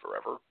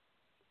forever.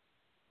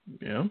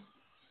 Yeah.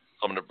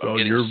 I'm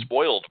getting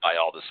spoiled by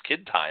all this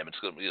kid time. It's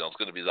going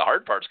to be the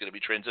hard part's going to be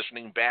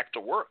transitioning back to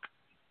work.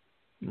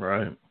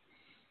 Right.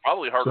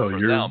 Probably harder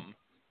for them,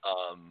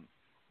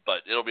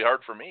 but it'll be hard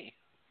for me.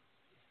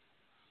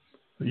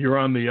 You're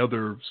on the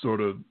other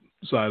sort of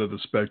side of the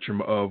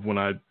spectrum of when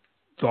I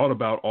thought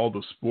about all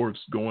the sports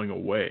going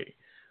away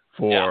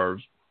for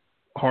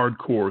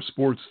hardcore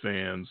sports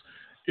fans.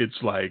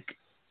 It's like,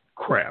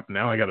 crap,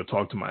 now I got to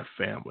talk to my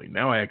family.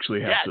 Now I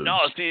actually have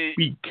to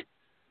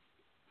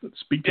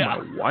speak to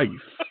my wife.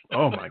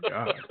 Oh my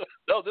God.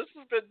 No, this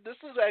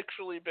has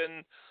actually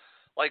been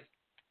like,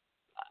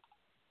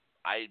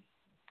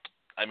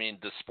 I mean,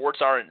 the sports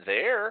aren't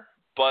there,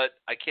 but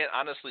I can't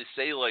honestly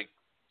say like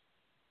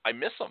I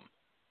miss them.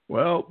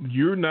 Well,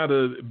 you're not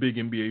a big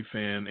NBA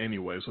fan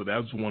anyway, so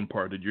that's one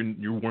part that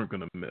you weren't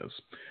going to miss.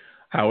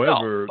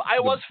 However, I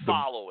was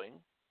following.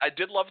 I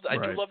do love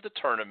the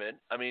tournament.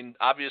 I mean,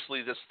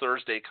 obviously this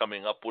Thursday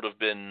coming up would have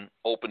been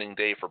opening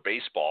day for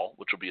baseball,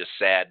 which would be a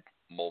sad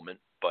moment,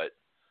 but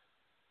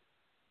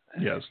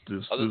yes,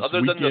 other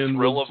than the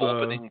thrill of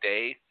opening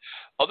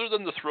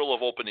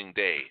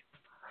day,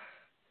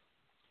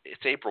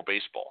 it's April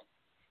baseball.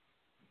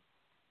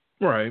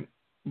 Right,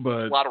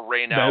 but a lot of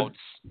rainouts,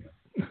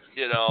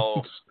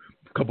 a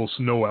couple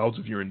snow outs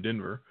if you're in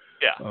Denver.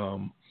 Yeah.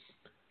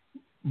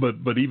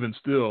 But even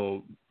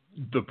still,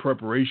 the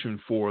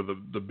preparation for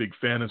the big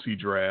fantasy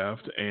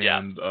draft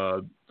and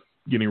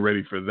getting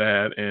ready for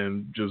that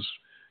and just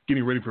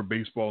getting ready for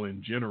baseball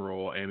in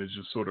general, and it's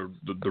just sort of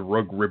the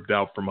rug ripped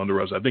out from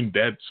under us. I think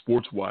that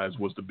sports-wise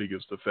was the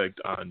biggest effect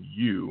on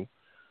you.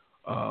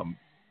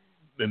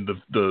 And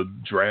the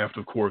draft,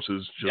 of course,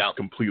 is just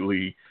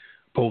completely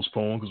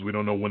postponed because we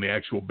don't know when the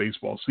actual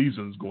baseball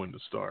season is going to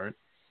start.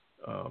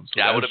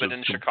 So I would have been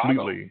in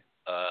Chicago this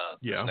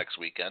yeah. next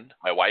weekend.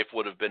 My wife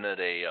would have been at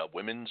a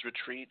women's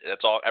retreat.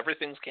 That's all.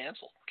 Everything's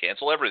canceled.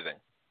 Cancel everything.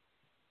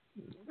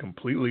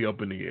 Completely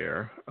up in the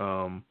air.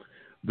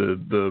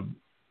 The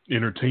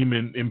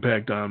entertainment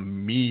impact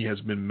on me has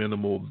been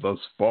minimal thus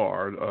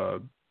far.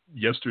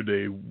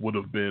 Yesterday would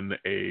have been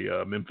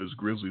a Memphis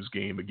Grizzlies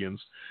game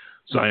against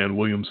Zion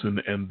Williamson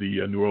and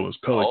the New Orleans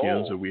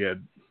Pelicans, and we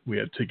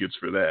had tickets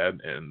for that,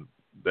 and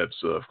that's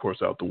of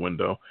course out the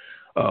window.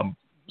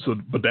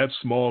 But that's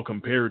small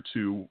compared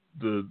to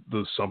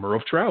the summer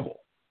of travel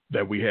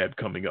that we had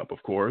coming up.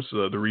 Of course,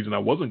 the reason I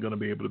wasn't going to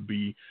be able to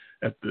be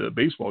at the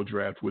baseball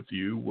draft with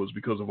you was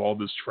because of all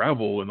this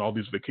travel and all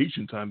this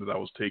vacation time that I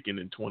was taking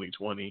in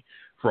 2020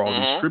 for all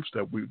these trips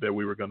that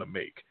we were going to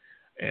make.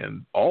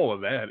 And all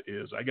of that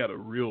is, I got a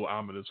real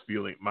ominous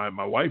feeling. My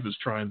wife is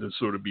trying to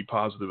sort of be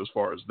positive as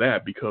far as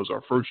that, because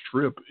our first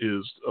trip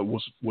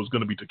was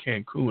going to be to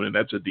Cancun, and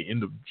that's at the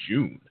end of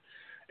June.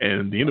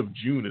 And the end of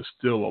June is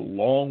still a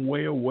long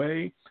way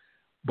away.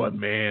 But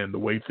man, the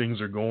way things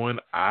are going,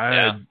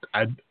 I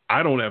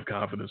don't have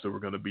confidence that we're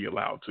going to be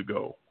allowed to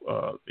go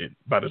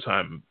by the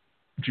time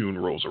June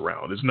rolls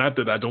around. It's not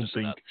that I don't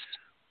think.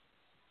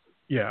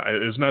 Yeah,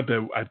 it's not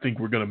that I think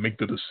we're going to make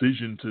the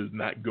decision to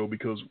not go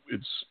because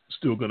it's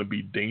still going to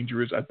be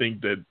dangerous. I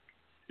think that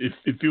it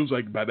feels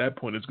like by that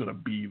point it's going to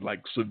be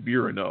like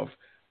severe enough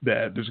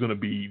that there's going to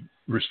be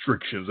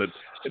restrictions. That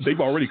they've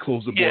already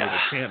closed the border to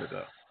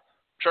Canada.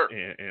 Sure.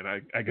 And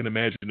I can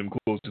imagine them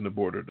closing the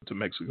border to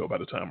Mexico by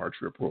the time our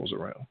trip rolls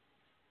around.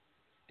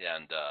 Yeah,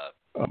 and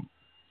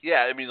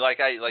I mean, like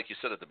you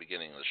said at the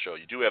beginning of the show,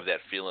 you do have that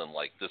feeling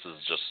like this is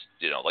just,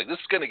 like this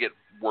is going to get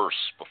worse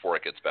before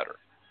it gets better.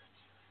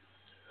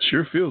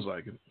 Sure feels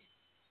like it.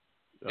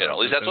 At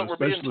least that's what we're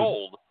being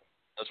told.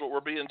 That's what we're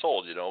being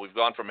told. We've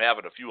gone from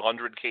having a few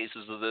hundred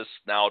cases of this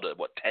now to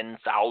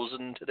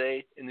 10,000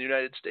 today in the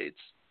United States.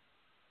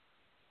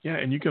 Yeah,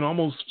 and you can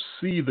almost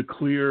see the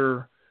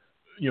clear,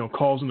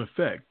 cause and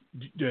effect.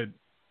 That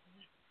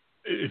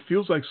it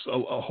feels like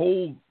a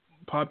whole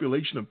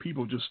population of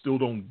people just still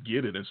don't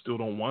get it and still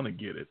don't want to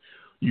get it.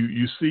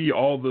 You see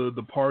all the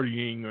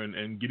partying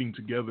and getting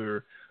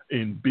together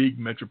in big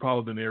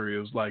metropolitan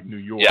areas like New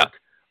York. Yeah.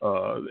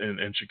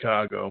 And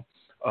Chicago,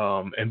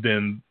 and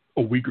then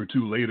a week or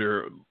two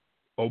later,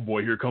 oh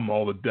boy, here come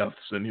all the deaths,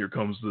 and here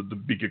comes the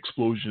big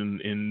explosion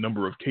in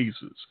number of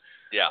cases.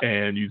 Yeah,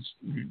 and you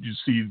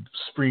see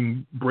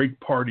spring break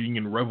partying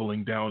and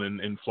reveling down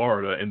in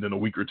Florida, and then a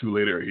week or two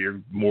later, here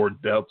more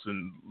deaths,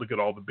 and look at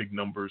all the big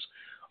numbers.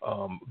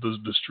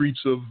 The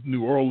streets of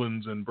New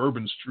Orleans and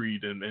Bourbon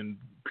Street, and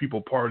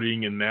people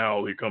partying, and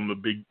now here come the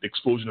big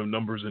explosion of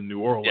numbers in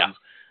New Orleans.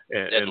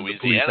 Yeah, and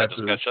Louisiana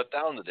just got shut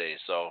down today,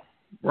 so.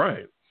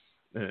 Right.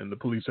 And the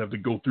police have to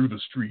go through the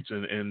streets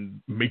and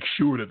make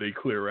sure that they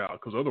clear out,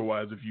 because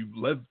otherwise, if you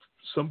let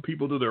some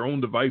people to their own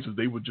devices,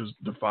 they would just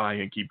defy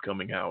and keep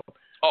coming out.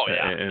 Oh,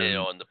 yeah.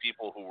 And the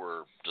people who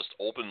were just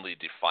openly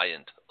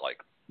defiant,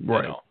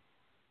 right.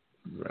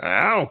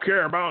 I don't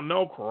care about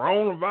no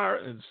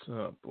coronavirus.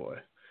 Oh, boy.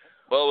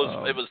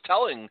 Well, it was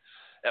telling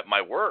at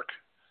my work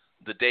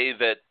the day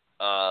that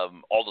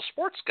all the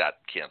sports got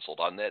canceled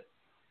on that.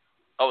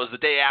 Oh, it was the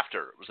day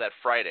after. It was that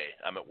Friday.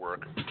 I'm at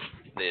work.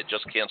 They had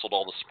just canceled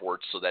all the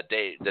sports, so that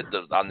day,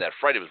 on that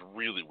Friday, was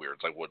really weird.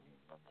 It's like, what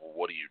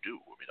do you do?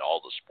 I mean,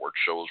 all the sports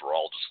shows were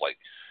all just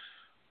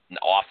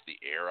off the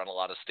air on a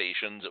lot of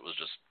stations. It was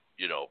just,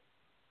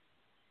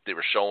 they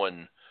were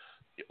showing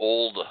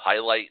old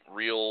highlight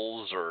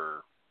reels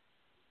or,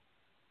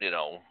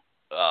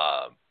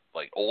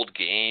 old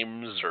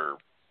games or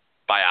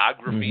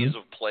biographies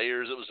of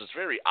players. It was just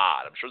very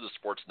odd. I'm sure the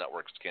sports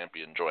networks can't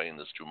be enjoying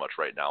this too much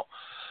right now.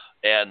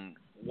 And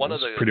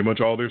that's pretty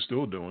much all they're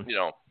still doing.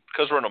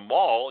 Because we're in a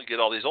mall, you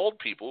get all these old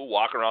people who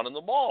walk around in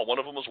the mall. One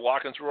of them was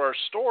walking through our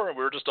store, and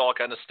we were just all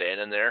kind of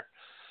standing there,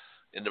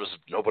 and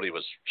nobody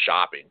was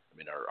shopping. I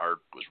mean,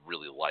 our was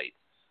really light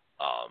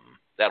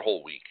that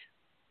whole week,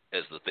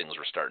 as the things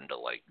were starting to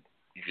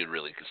you could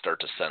really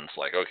start to sense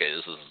okay,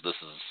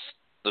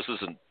 this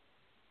isn't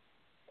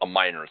a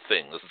minor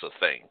thing. This is a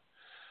thing.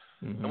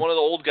 Mm-hmm. And one of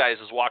the old guys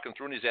is walking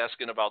through, and he's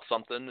asking about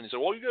something, and he said,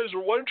 "Well,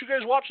 why aren't you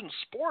guys watching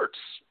sports?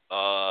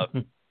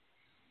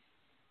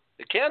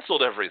 They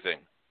canceled everything."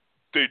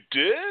 They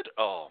did?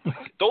 Oh, my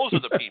God. Those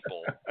are the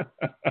people.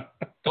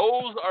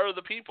 Those are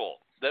the people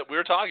that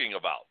we're talking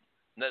about.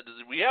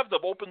 We have the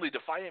openly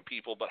defiant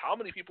people, but how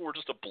many people were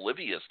just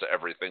oblivious to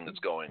everything that's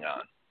going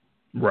on?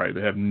 Right.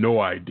 They have no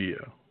idea.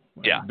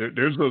 Yeah.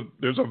 There's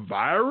a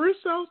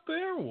virus out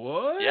there?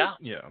 What? Yeah.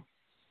 Yeah.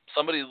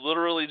 Somebody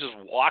literally just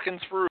walking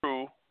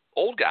through,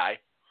 old guy,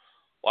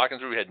 walking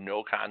through, had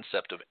no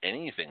concept of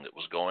anything that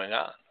was going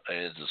on.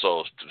 And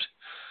so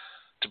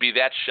to be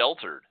that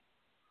sheltered,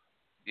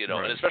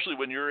 right. And especially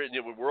when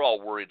we're all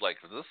worried,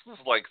 this is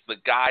the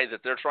guy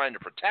that they're trying to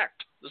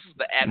protect. This is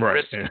the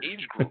at-risk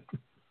age group.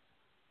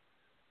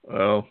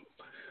 Well,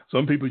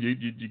 some people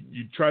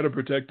you try to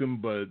protect them,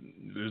 but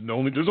there's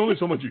only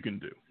so much you can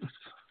do.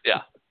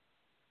 Yeah.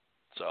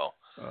 So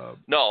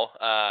No,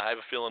 I have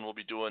a feeling we'll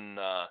be doing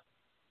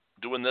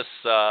this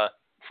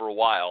for a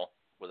while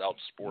without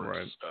sports.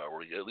 Right.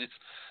 Or at least,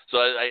 so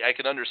I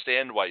can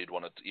understand why you'd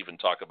want to even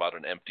talk about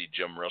an empty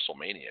gym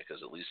WrestleMania,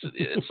 because at least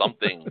it's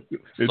something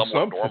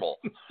somewhat normal.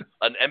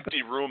 An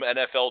empty room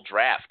NFL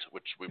draft,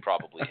 which we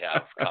probably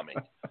have coming.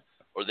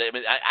 Or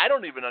I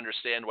don't even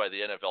understand why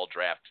the NFL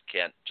draft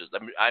can't just.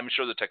 I'm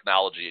sure the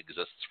technology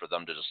exists for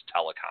them to just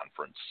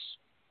teleconference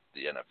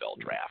the NFL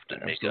draft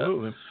and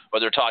Absolutely. but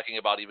they're talking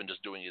about even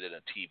just doing it in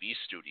a TV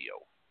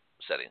studio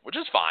setting, which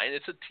is fine.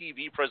 It's a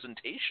TV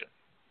presentation.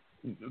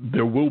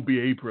 There will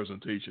be a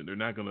presentation. They're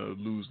not going to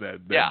lose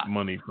that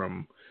money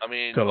from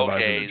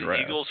televising the draft.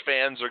 The Eagles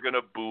fans are going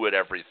to boo at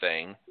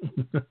everything.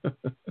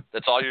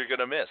 That's all you're going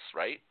to miss,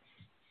 right?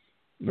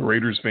 The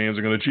Raiders fans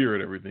are going to cheer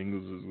at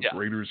everything. The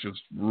Raiders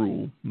just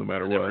rule no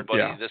matter what.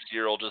 Everybody this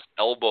year will just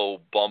elbow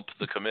bump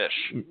the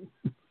commish.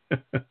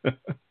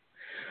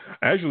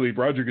 Actually,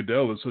 Roger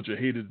Goodell is such a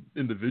hated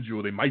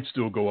individual, they might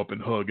still go up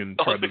and hug and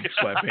try to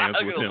slap hands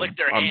with him lick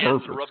their on hands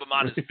purpose. And rub him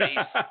on his face.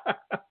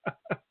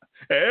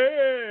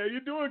 Hey, how you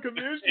doing,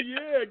 Commissioner?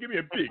 Yeah, give me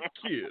a big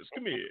kiss.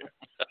 Come here.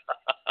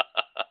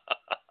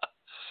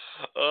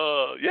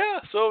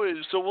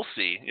 So we'll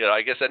see.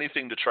 I guess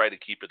anything to try to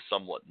keep it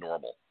somewhat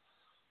normal.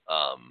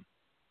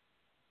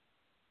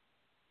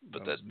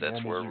 But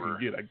that's where we're.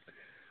 I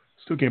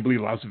still can't believe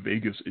Las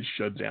Vegas is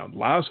shut down.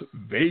 Las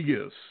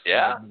Vegas.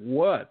 Yeah.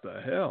 What the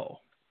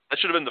hell? That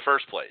should have been the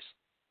first place.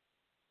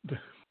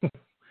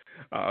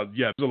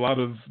 There's a lot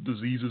of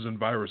diseases and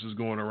viruses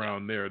going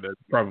around there that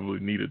probably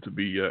needed to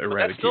be eradicated.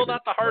 But that's still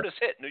not the hardest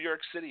hit. New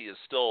York City is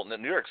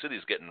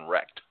getting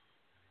wrecked.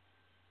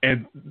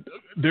 And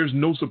there's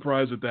no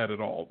surprise at that at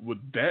all. With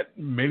that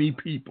many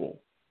people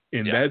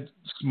in that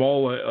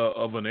small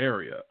of an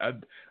area.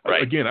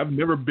 Again, I've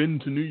never been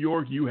to New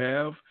York. You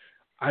have.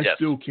 I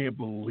still can't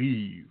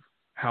believe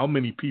how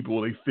many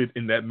people they fit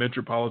in that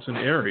metropolitan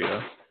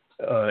area.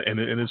 And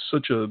it's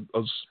such a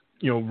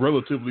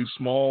relatively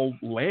small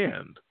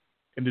land.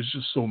 And there's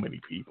just so many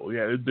people.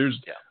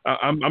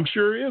 I'm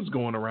sure it is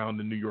going around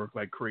in New York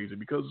like crazy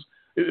because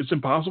it's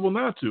impossible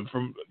not to.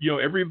 From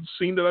every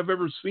scene that I've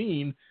ever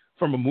seen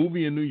from a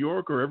movie in New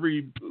York or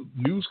every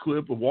news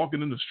clip of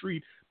walking in the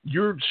street,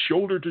 you're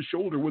shoulder to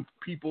shoulder with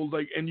people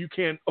and you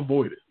can't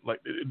avoid it. Like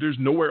there's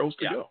nowhere else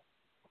to go.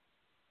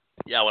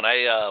 Yeah, when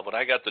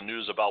I got the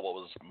news about what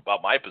was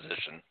about my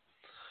position,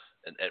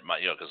 and at my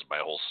because my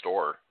whole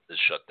store is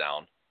shut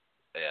down,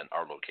 and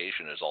our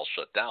location is all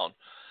shut down.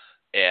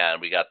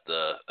 And we got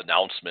the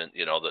announcement,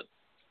 that,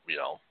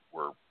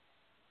 we're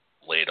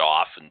laid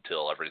off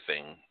until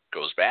everything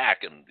goes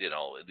back. And,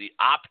 the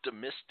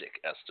optimistic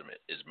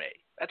estimate is May.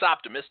 That's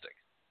optimistic.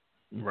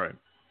 Right.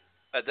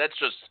 I think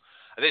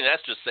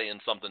that's just saying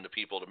something to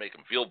people to make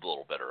them feel a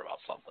little better about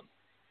something.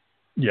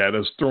 Yeah,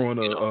 that's throwing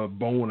a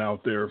bone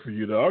out there for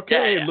you to,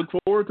 look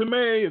forward to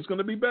May. It's going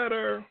to be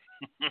better.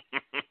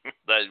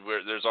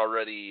 There's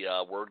already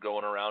word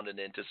going around in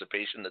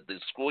anticipation that the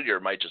school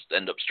year might just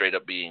end up straight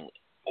up being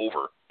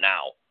over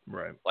now.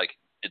 Right. Like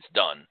it's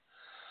done.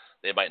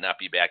 They might not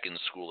be back in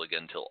school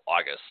again until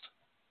August.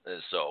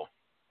 And so,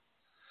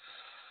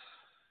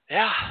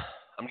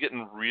 I'm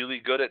getting really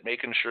good at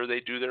making sure they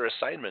do their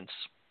assignments.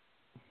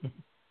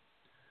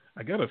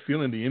 I got a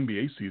feeling the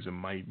NBA season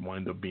might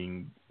wind up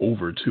being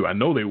over too. I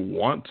know they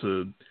want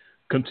to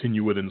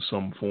continue it in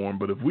some form,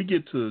 but if we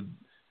get to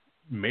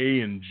May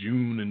and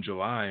June and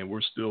July and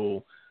we're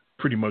still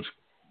pretty much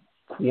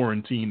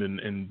quarantine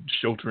and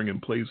sheltering in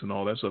place and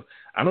all that stuff.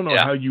 I don't know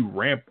how you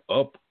ramp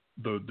up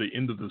the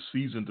end of the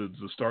season to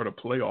start a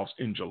playoffs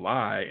in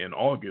July and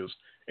August,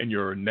 and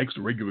your next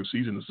regular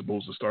season is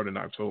supposed to start in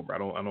October. I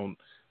don't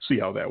see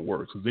how that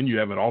works. Because then you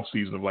have an off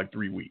season of like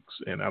 3 weeks,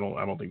 and I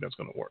don't think that's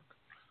going to work.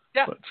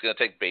 Yeah, it's going to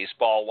take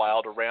baseball a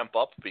while to ramp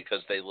up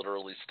because they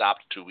literally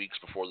stopped 2 weeks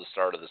before the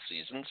start of the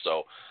season.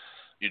 So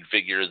you'd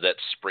figure that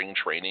spring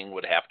training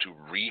would have to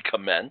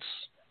recommence.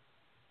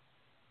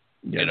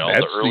 Yeah,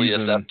 the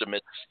earliest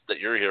estimates that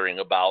you're hearing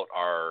about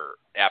are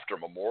after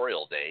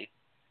Memorial Day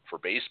for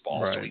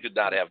baseball. Right. So we could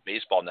not have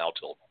baseball now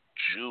till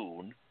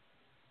June.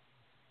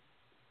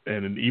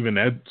 And even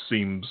that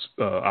seems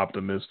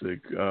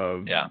optimistic.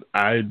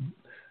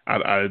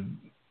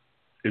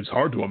 It's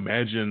hard to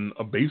imagine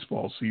a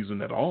baseball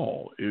season at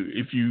all.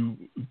 If you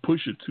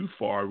push it too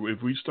far, if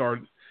you start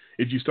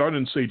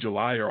in say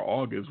July or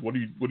August, what are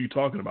you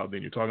talking about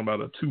then? You're talking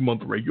about a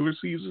 2-month regular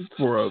season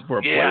for a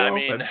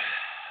playoff?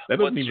 I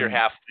mean, your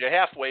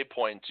halfway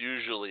point's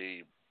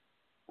usually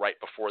right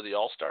before the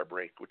All-Star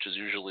break, which is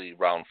usually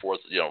around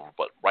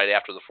but right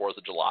after the 4th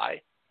of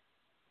July.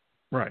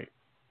 Right.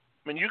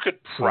 I mean, you could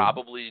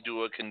probably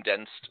do a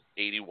condensed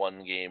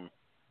 81-game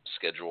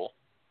schedule.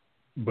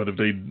 But if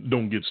they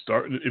don't get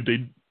started, if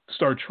they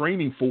start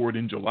training for it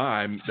in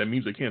July, that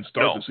means they can't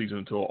start the season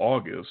until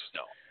August.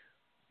 No.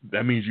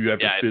 That means you have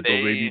to fit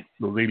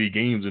those 80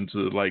 games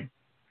into like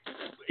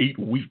 8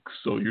 weeks.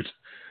 So you're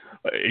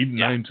 8,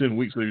 9, 10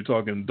 weeks. So you're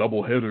talking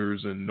double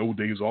headers and no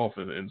days off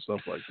and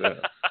stuff like that.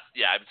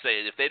 Yeah, I would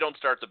say if they don't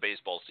start the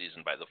baseball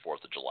season by the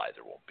 4th of July,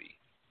 there won't be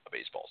a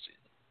baseball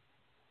season.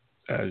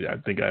 I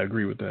think I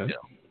agree with that. Yeah.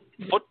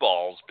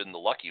 Football's been the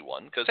lucky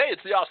one because, hey,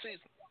 it's the off season.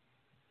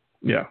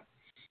 Yeah.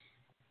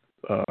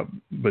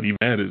 But even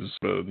that is,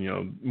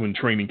 when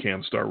training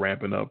camps start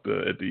ramping up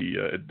at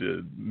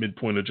the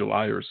midpoint of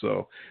July or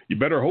so, you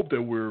better hope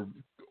that we're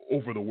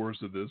over the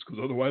worst of this,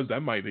 because otherwise that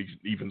might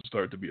even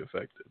start to be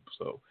effective.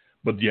 So,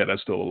 but yeah,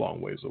 that's still a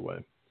long ways away.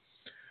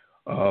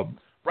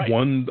 Right.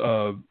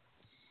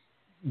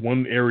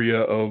 One area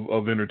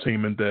of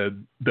entertainment that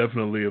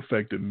definitely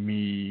affected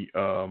me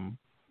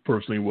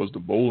personally was the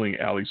bowling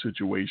alley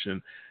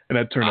situation, and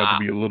that turned out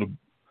to be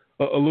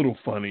a little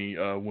funny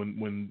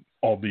when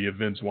all the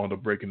events wound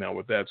up breaking down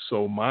with that.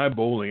 So my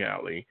bowling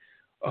alley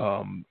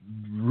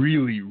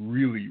really,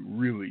 really,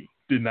 really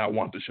did not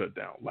want to shut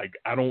down. Like,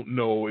 I don't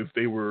know if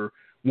they were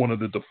one of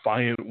the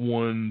defiant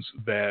ones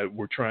that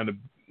were trying to,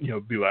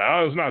 be like,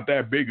 oh, it's not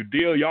that big a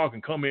deal. Y'all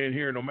can come in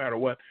here no matter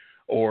what.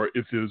 Or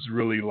if it was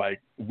really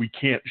like, we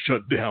can't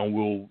shut down.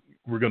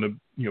 We're going to,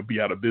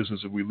 be out of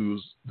business if we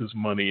lose this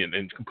money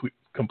and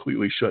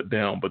completely shut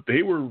down. But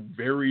they were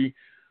very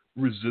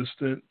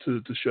resistant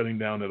to shutting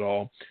down at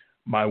all.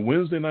 My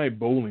Wednesday night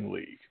bowling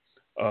league,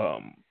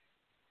 the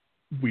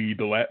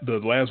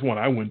last one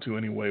I went to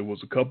anyway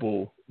was a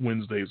couple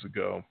Wednesdays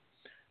ago,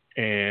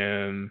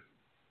 and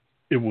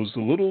it was a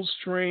little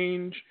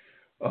strange.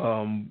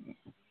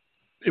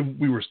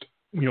 We were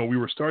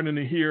starting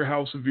to hear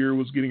how severe it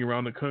was getting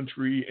around the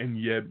country,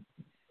 and yet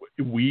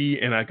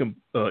and I can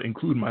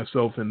include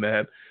myself in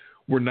that,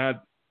 we're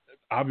not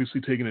obviously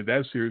taking it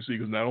that seriously,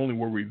 because not only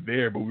were we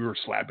there, but we were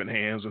slapping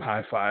hands and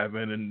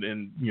high-fiving and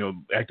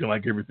acting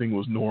like everything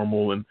was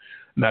normal, and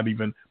not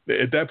even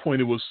at that point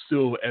it was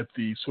still at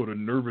the sort of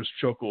nervous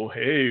chuckle,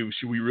 hey,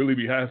 should we really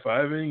be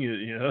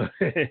high-fiving?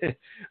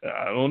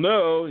 I don't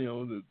know,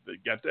 they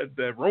got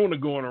that Rona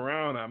going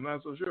around, I'm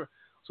not so sure.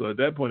 So at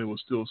that point it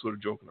was still sort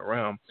of joking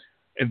around.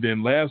 And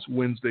then last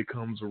Wednesday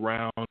comes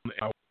around, and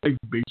my wife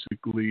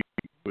basically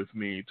with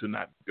me to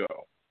not go.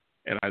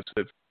 And I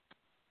said,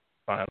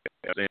 finally,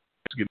 it's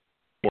getting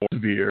more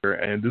severe.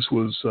 And this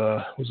was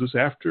this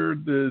after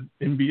the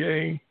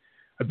NBA?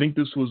 I think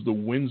this was the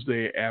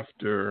Wednesday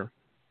after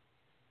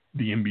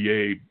the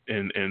NBA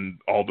and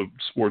all the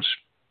sports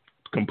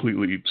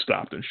completely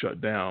stopped and shut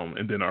down.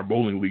 And then our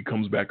bowling league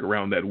comes back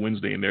around that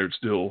Wednesday, and they're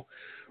still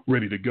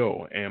ready to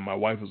go. And my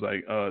wife was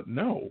like,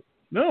 no,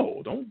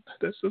 don't.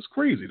 That's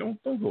crazy. Don't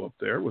go up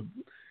there with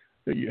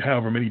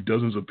however many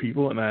dozens of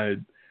people. And I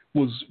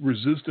was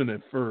resistant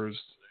at first,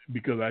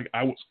 because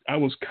I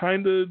was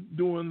kind of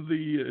doing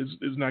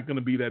it's not going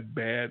to be that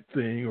bad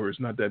thing, or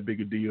it's not that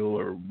big a deal,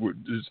 or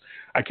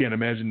I can't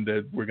imagine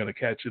that we're going to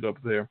catch it up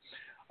there.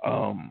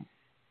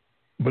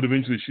 But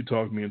eventually she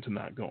talked me into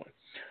not going.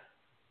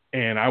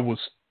 And I was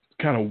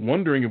kind of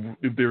wondering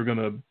if they were going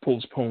to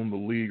postpone the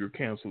league or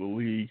cancel the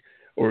league,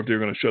 or if they're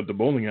going to shut the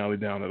bowling alley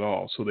down at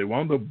all. So they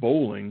wound up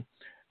bowling,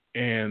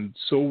 and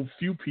so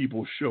few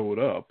people showed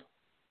up,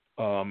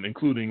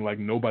 including like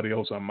nobody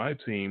else on my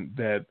team,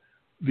 that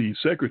the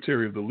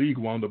secretary of the league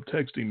wound up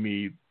texting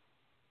me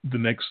the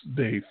next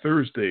day,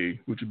 Thursday,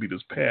 which would be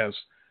this past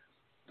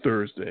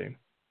Thursday.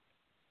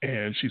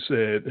 And she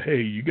said,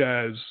 hey, you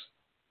guys,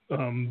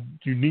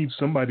 you need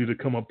somebody to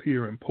come up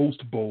here and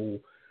post bowl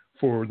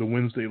for the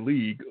Wednesday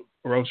league,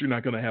 or else you're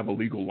not going to have a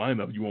legal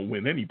lineup. You won't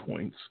win any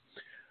points.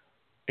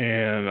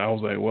 And I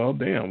was like, well,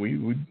 damn,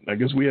 I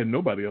guess we had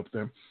nobody up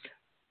there.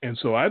 And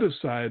so I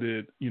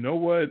decided, you know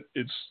what?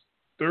 It's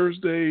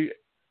Thursday.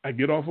 I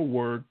get off of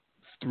work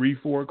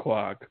 3-4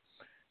 o'clock.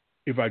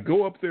 If I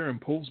go up there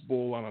and post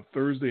bowl on a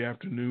Thursday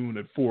afternoon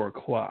at 4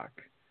 o'clock,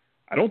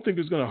 I don't think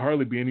there's going to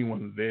hardly be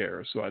anyone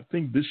there. So I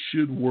think this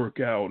should work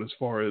out, as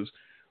far as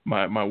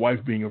my wife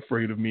being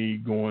afraid of me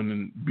going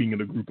and being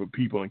in a group of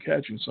people and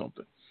catching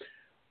something.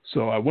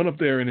 So I went up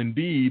there, and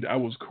indeed, I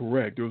was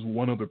correct. There was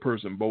one other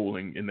person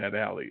bowling in that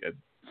alley at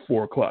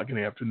 4 o'clock in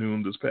the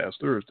afternoon this past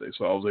Thursday.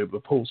 So I was able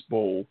to post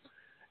bowl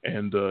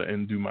and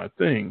do my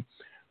thing.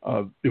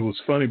 It was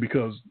funny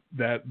because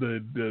that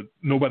the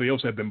nobody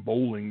else had been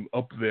bowling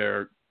up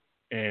there,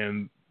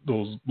 and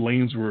those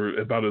lanes were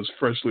about as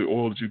freshly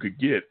oiled as you could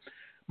get.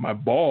 My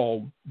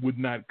ball would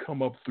not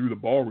come up through the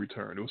ball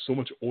return. There was so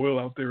much oil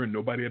out there, and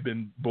nobody had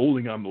been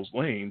bowling on those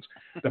lanes,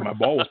 that my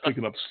ball was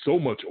picking up so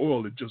much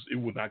oil it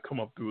would not come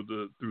up through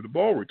the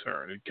ball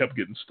return. It kept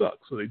getting stuck.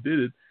 So they did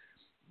it.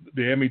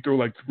 They had me throw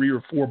like 3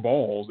 or 4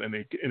 balls, and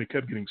it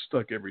kept getting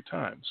stuck every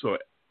time. So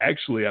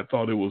actually, I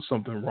thought it was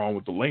something wrong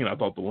with the lane. I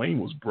thought the lane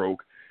was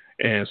broke,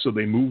 and so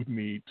they moved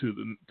me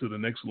to the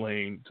next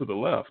lane to the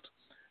left,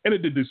 and it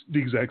did the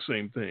exact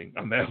same thing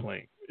on that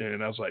lane.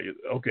 And I was like,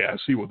 okay, I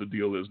see what the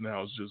deal is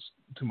now. It's just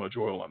too much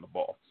oil on the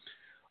ball.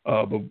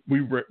 But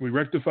we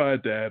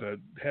rectified that.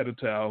 I had a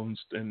towel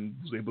and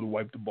was able to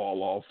wipe the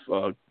ball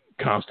off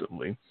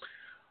constantly.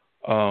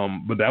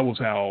 But that was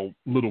how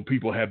little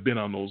people had been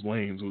on those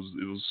lanes.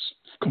 It was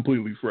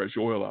completely fresh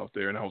oil out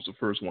there, and I was the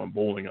first one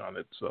bowling on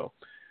it. So,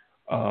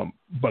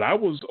 but I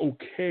was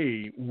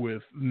okay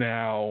with,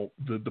 now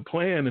the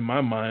plan in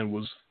my mind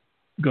was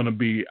going to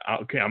be,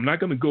 okay, I'm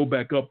not going to go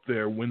back up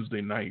there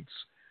Wednesday nights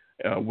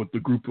with the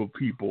group of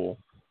people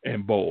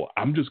and bowl.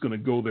 I'm just going to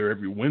go there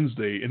every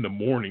Wednesday in the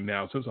morning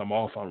now since I'm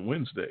off on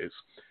Wednesdays.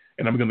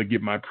 And I'm going to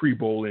get my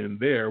pre-bowl in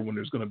there when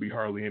there's going to be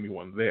hardly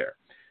anyone there.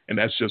 And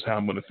that's just how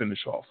I'm going to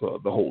finish off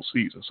the whole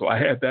season. So I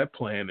had that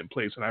plan in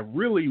place, and I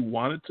really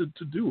wanted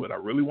to do it. I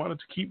really wanted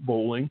to keep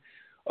bowling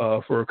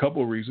for a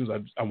couple of reasons.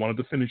 I wanted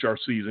to finish our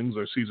season because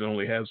our season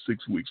only has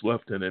 6 weeks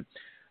left in it.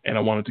 And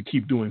I wanted to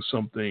keep doing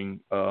something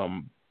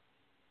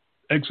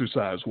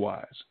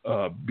exercise-wise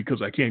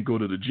because I can't go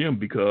to the gym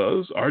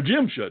because our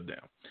gym shut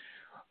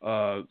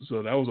down.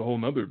 So that was a whole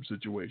nother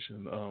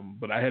situation.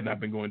 But I had not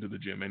been going to the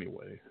gym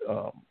anyway.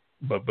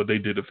 But they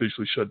did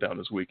officially shut down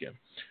this weekend.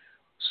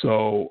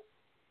 So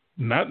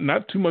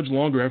not too much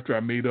longer after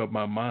I made up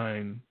my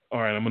mind,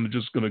 all right, I'm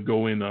just going to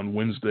go in on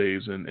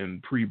Wednesdays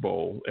and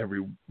pre-bowl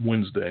every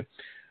Wednesday.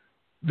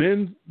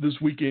 Then this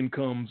weekend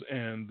comes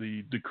and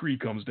the decree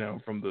comes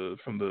down from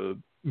the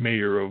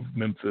mayor of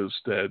Memphis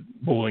that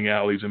bowling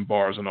alleys and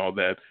bars and all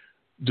that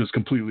just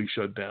completely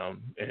shut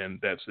down, and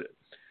that's it.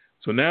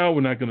 So now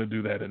we're not going to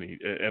do that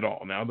at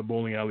all. Now the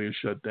bowling alley is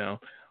shut down.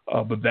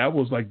 But that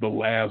was like the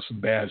last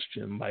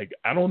bastion. Like,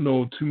 I don't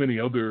know too many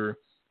other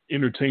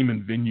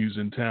entertainment venues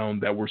in town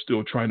that were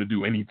still trying to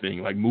do anything,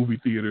 like movie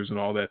theaters and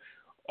all that.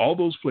 All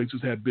those places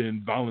have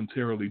been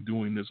voluntarily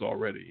doing this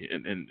already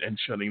and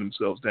shutting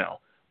themselves down.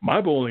 My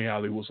bowling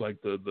alley was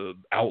like the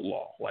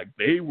outlaw. Like,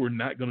 they were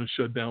not going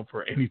to shut down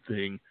for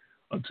anything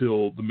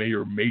until the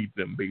mayor made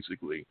them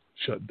basically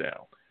shut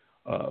down.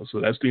 So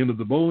that's the end of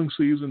the bowling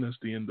season. That's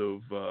the end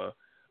of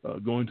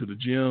going to the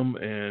gym.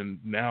 And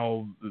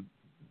now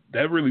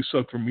that really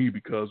sucked for me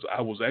because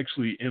I was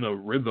actually in a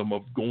rhythm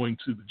of going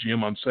to the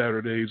gym on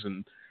Saturdays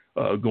and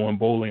going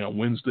bowling on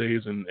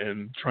Wednesdays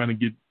and trying to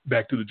get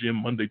back to the gym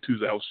Monday,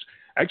 Tuesday. I was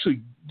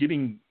actually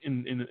getting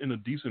in a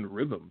decent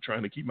rhythm,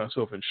 trying to keep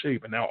myself in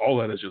shape. And now all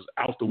that is just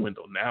out the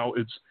window. Now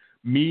it's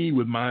me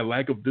with my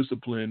lack of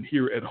discipline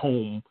here at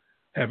home,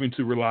 having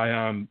to rely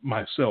on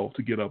myself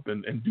to get up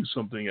and do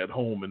something at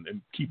home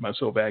and keep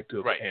myself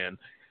active. Right. And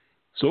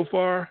so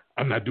far,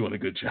 I'm not doing a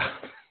good job.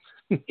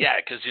 Yeah,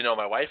 because,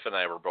 my wife and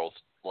I were both,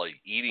 like,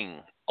 eating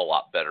a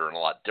lot better and a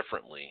lot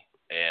differently.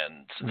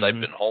 And since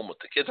I've been home with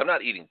the kids, I'm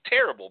not eating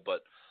terrible,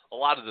 but a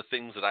lot of the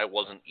things that I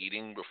wasn't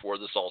eating before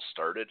this all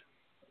started,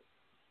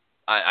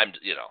 I'm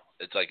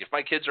it's like if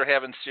my kids are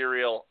having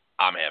cereal,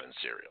 I'm having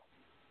cereal.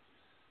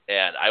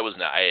 And I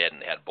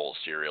hadn't had bowl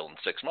cereal in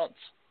 6 months,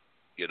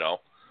 Yeah.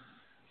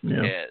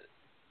 And,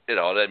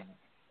 then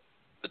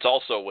it's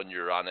also when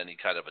you're on any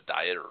kind of a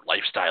diet or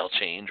lifestyle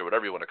change or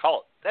whatever you want to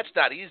call it, that's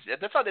not easy.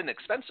 That's not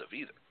inexpensive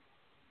either.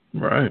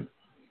 Right.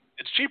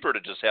 It's cheaper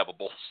to just have a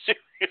bowl of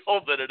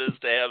cereal than it is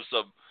to have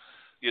some,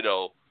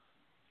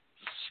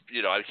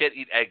 I can't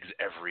eat eggs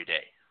every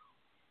day.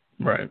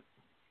 Right.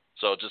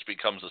 So it just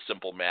becomes a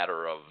simple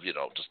matter of,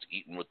 just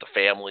eating with the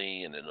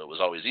family. And then it was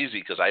always easy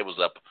because I was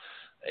up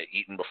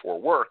eating before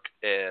work,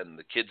 and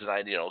the kids and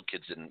I,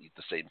 kids didn't eat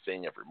the same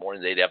thing every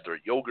morning. They'd have their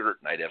yogurt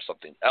and I'd have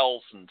something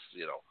else. And,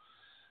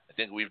 I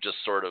think we've just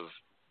sort of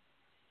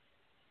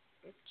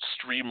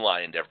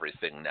streamlined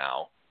everything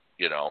now,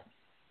 So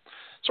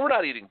we're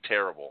not eating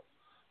terrible,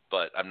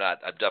 but I'm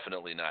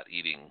definitely not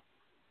eating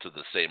to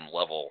the same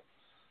level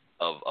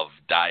of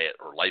diet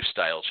or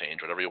lifestyle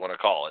change, whatever you want to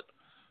call it,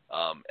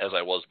 as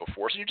I was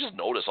before. So you just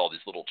notice all these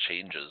little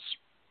changes,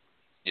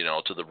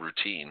 to the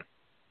routine.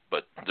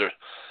 But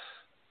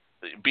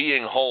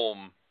being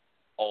home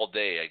all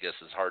day, I guess,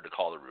 is hard to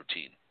call a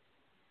routine.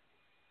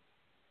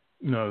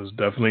 No, there's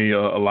definitely a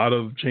lot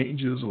of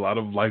changes, a lot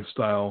of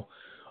lifestyle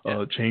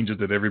changes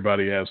that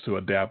everybody has to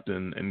adapt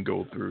and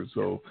go through.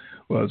 So,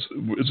 well,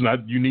 it's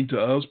not unique to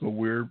us, but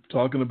we're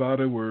talking about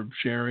it, we're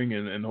sharing,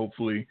 and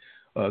hopefully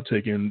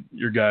taking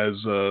your guys'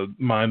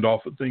 mind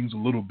off of things a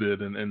little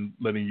bit and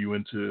letting you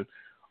into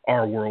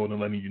our world and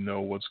letting you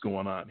know what's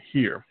going on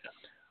here.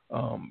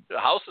 The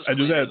house is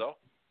cleaner, though.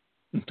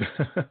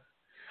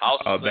 House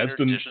is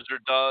cleaner, dishes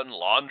are done,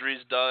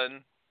 laundry's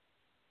done.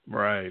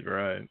 Right.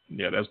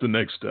 Yeah, that's the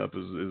next step.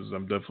 Is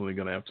I'm definitely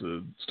gonna have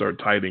to start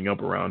tidying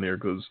up around here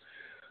because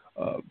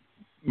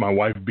my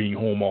wife being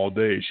home all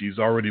day, she's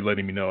already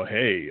letting me know,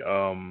 hey,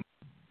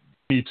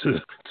 need to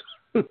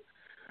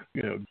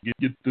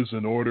get this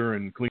in order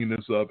and clean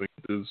this up and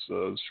get this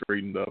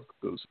straightened up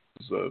because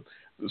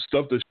the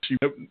stuff that she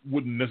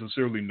wouldn't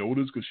necessarily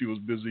notice because she was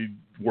busy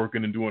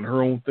working and doing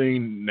her own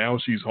thing. Now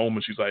she's home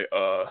and she's like,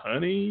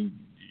 honey,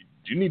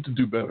 you need to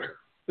do better.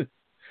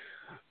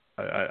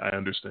 I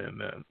understand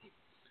that.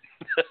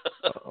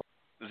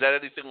 Is that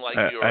anything like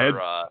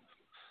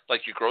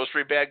your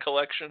grocery bag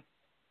collection?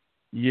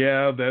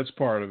 Yeah, that's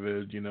part of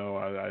it.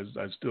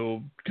 I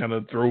still kind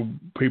of throw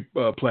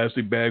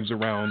plastic bags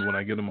around when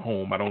I get them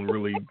home. I don't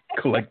really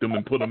collect them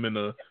and put them in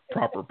a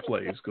proper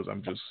place because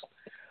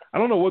I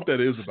don't know what that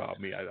is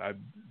about me. I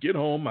get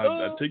home,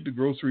 I take the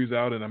groceries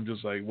out, and I'm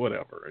just like,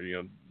 whatever.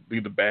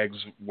 Leave the bags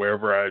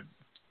wherever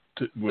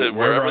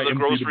wherever the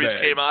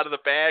groceries came out of the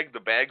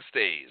bag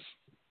stays.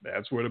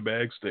 That's where the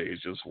bag stays,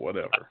 just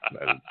whatever.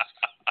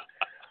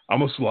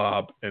 I'm a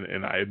slob,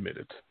 and I admit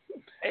it.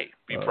 Hey,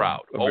 be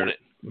proud. Own it.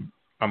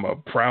 I'm a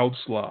proud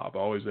slob.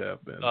 Always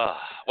have been.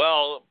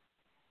 Well,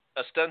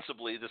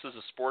 ostensibly, this is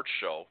a sports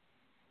show.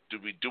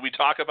 Do we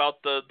talk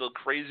about the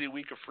crazy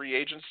week of free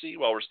agency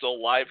while we're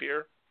still live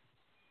here?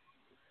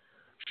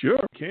 Sure,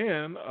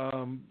 can.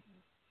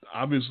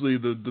 Obviously,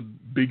 the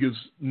biggest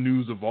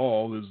news of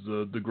all is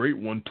the great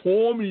one,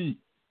 Tommy.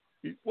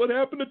 What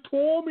happened to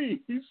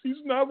Tommy?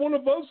 He's not one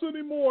of us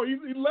anymore. He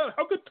left.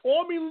 How could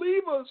Tommy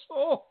leave us?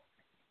 Oh,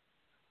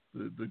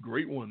 the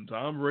great one,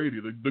 Tom Brady,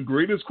 the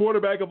greatest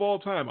quarterback of all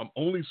time. I'm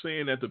only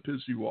saying that to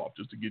piss you off,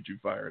 just to get you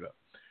fired up.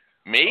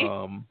 Me?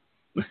 No,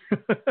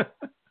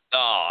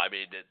 I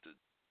mean,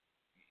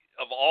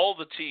 of all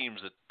the teams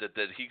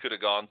that he could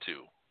have gone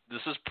to,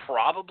 this is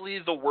probably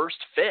the worst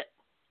fit.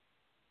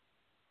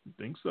 You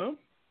think so?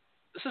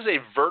 This is a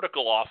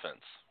vertical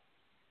offense.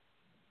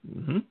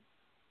 Mm-hmm.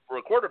 For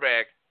a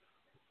quarterback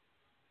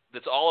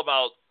that's all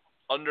about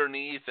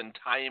underneath and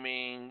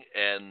timing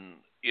and,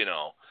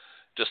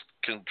 just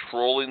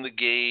controlling the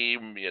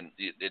game and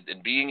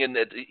being in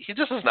it. He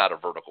just is not a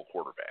vertical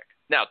quarterback.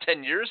 Now,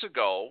 10 years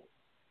ago,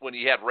 when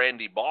he had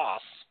Randy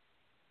Moss,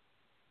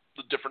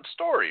 a different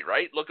story,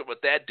 right? Look at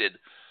what that did.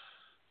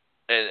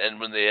 And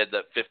when they had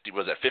that 50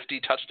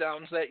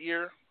 touchdowns that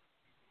year?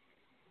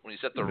 When he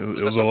set the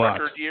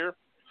record year?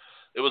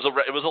 It was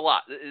a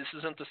lot. This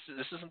isn't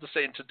the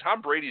same. To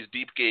Tom Brady's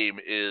deep game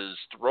is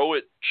throw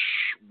it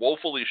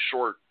woefully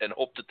short and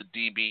hope that the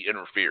DB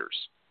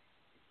interferes.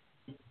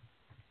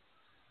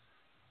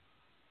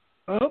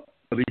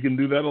 But he can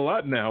do that a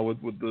lot now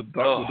with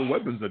the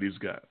weapons that he's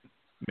got.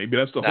 Maybe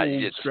that's the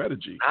whole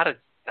strategy.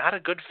 Not a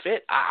good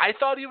fit. I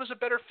thought he was a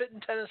better fit in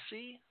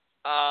Tennessee.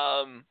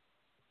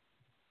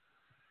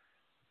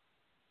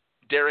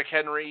 Derrick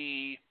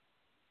Henry,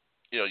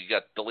 you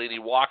got Delaney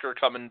Walker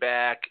coming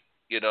back.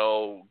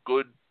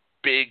 Good,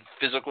 big,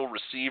 physical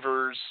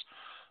receivers.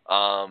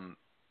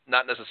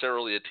 Not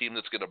necessarily a team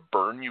that's going to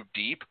burn you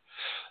deep.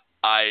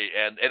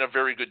 And a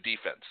very good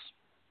defense.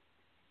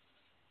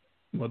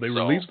 Well, they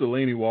released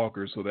Delaney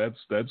Walker, so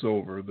that's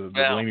over. The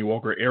Delaney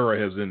Walker era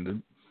has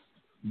ended.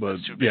 But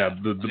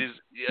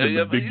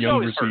the big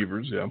young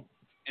receivers, hurt.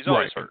 He's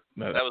always hurt.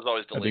 That was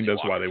always Delaney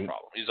Walker's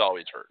problem. He's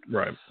always hurt.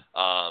 Right.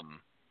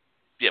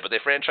 But they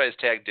franchise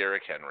tagged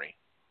Derrick Henry.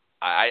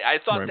 I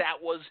thought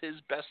that was his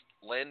best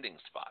landing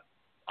spot.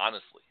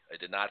 Honestly, I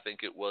did not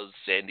think it was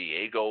San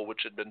Diego,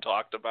 which had been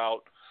talked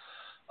about.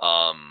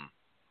 I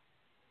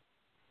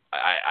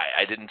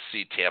didn't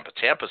see Tampa.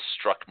 Tampa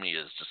struck me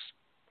as just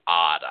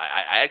odd.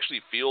 I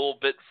actually feel a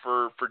bit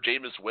for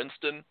Jameis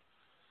Winston,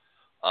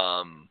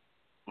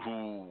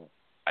 who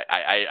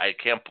I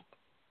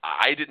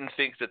didn't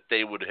think that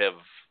they would have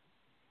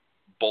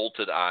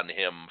bolted on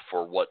him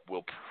for what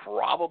will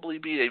probably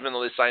be, even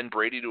though they signed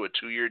Brady to a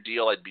 2-year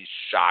deal, I'd be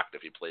shocked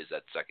if he plays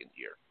that second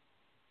year.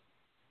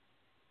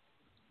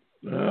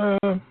 He's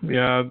going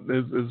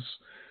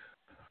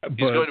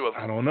to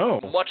I don't know.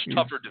 Much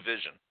tougher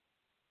division.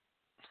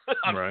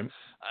 Right.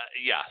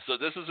 So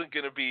this isn't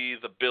going to be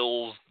the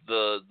Bills,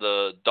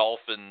 the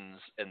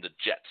Dolphins, and the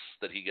Jets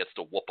that he gets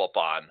to whoop up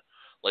on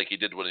like he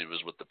did when he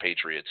was with the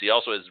Patriots. He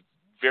also has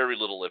very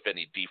little, if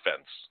any,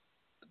 defense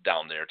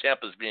down there.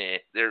 Tampa's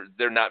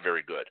they're not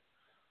very good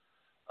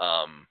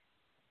on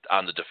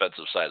the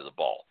defensive side of the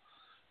ball.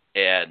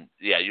 And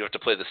you have to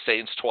play the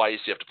Saints twice.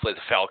 You have to play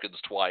the Falcons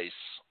twice.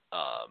 You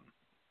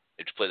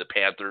have to play the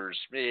Panthers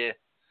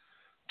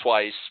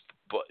twice.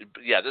 But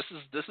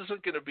this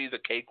isn't going to be the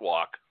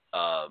cakewalk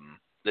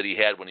that he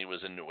had when he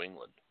was in New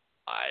England.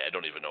 I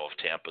don't even know if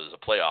Tampa is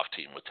a playoff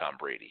team with Tom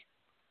Brady.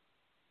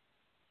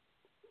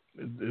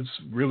 It's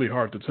really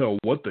hard to tell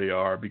what they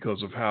are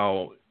because of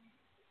how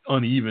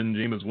uneven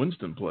Jameis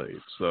Winston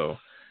played. So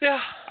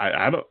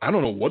I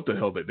don't know what the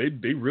hell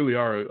they really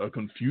are a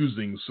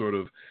confusing sort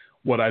of.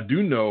 What I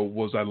do know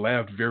was I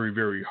laughed very,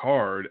 very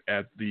hard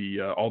at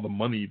the all the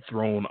money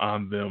thrown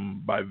on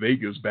them by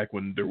Vegas back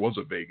when there was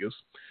a Vegas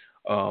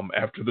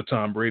after the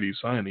Tom Brady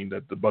signing,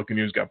 that the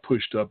Buccaneers got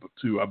pushed up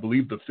to, I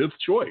believe, the 5th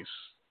choice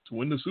to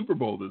win the Super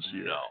Bowl this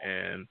year.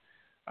 And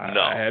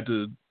I had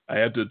to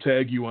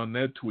tag you on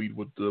that tweet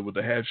with the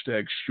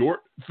hashtag short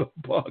the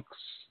Bucks.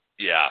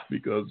 Yeah.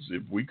 Because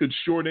if we could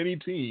short any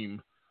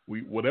team,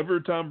 whatever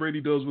Tom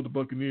Brady does with the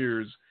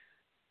Buccaneers,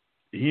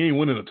 he ain't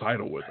winning a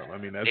title with them. I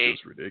mean, that's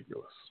just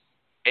ridiculous.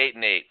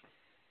 8-8.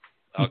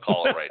 I'll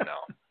call it right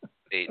now.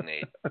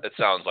 8-8. That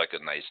sounds like a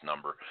nice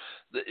number.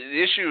 The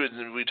issue is,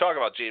 when we talk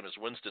about Jameis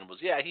Winston, was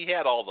he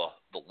had all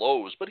the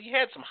lows, but he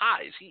had some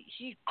highs.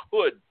 He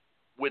could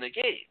win a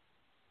game.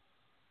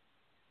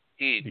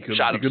 He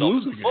shot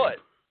himself in the foot.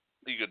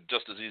 He could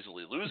just as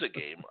easily lose a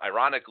game.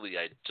 Ironically,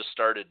 I just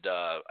started.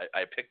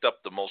 I picked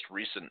up the most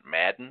recent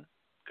Madden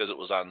because it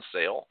was on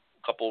sale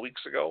a couple of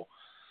weeks ago.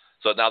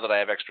 So now that I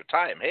have extra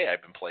time,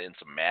 I've been playing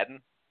some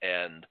Madden,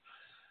 and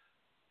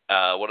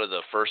one of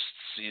the first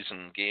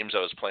season games I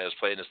was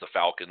playing as the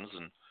Falcons,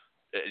 and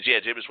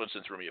Jameis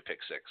Winston threw me a pick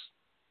 6.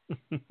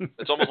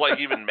 It's almost like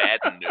even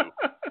Madden knew.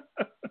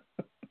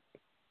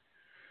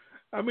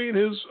 I mean,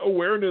 his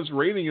awareness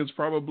rating is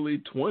probably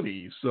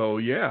 20. So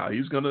yeah,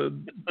 he's gonna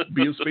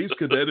be a space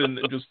cadet and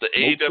just the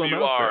smoke some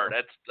out AWR.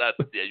 there. That's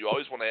yeah. You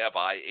always want to have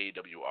high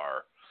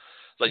AWR.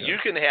 Like Yeah. you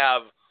can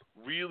have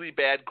really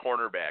bad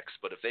cornerbacks,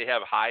 but if they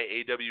have high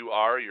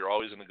AWR, you're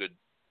always in a good.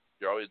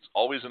 You're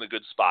always in a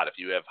good spot if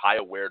you have high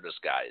awareness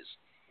guys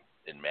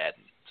in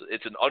Madden.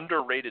 It's an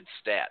underrated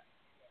stat.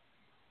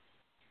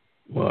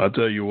 Well, I'll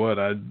tell you what,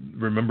 I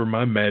remember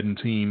my Madden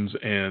teams,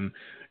 and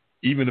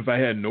even if I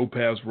had no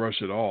pass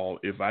rush at all,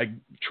 if I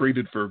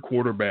traded for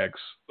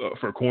cornerbacks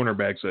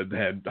that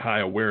had high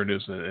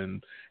awareness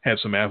and had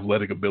some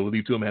athletic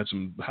ability to them, had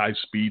some high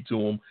speed to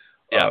them,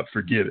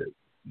 forget it.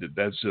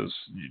 That's just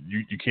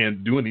you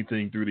can't do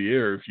anything through the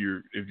air if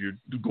you're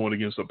going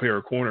against a pair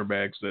of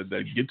cornerbacks that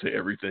get to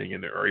everything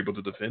and are able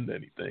to defend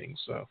anything.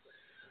 So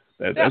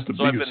that's the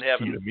biggest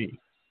key to me.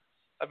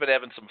 I've been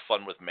having some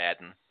fun with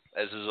Madden.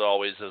 As is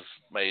always, is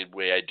my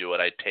way I do it.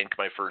 I tank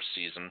my first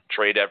season,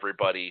 trade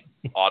everybody,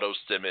 auto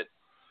sim it,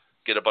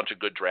 get a bunch of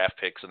good draft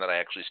picks, and then I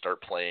actually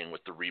start playing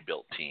with the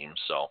rebuilt team.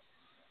 So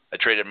I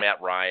traded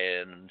Matt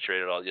Ryan,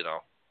 traded all, did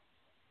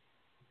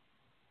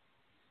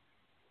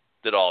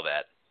all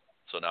that.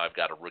 So now I've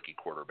got a rookie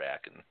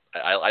quarterback, and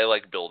I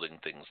like building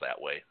things that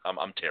way.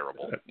 I'm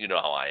terrible. You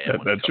know how I am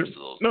when it comes to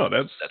those. No,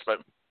 that's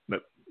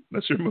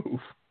your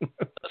move.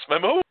 That's my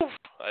move.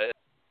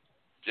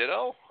 It's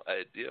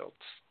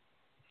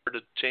hard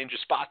to change your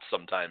spots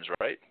sometimes,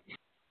 right?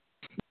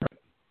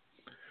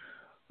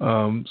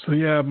 So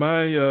yeah,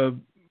 my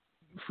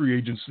free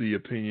agency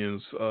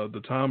opinions.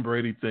 The Tom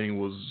Brady thing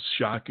was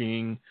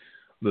shocking.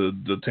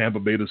 The Tampa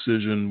Bay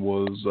decision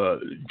was.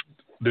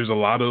 There's a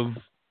lot of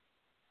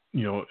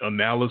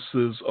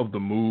analysis of the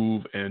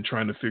move and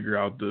trying to figure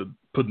out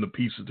putting the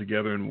pieces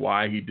together and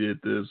why he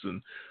did this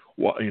and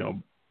what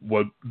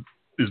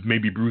is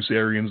maybe Bruce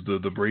Arians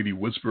the Brady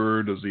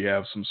whisperer? Does he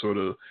have some sort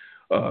of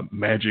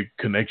magic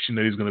connection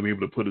that he's going to be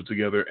able to put it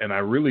together? And I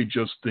really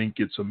just think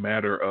it's a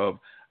matter of,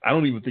 I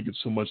don't even think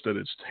it's so much that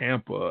it's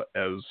Tampa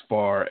as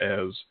far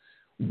as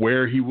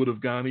where he would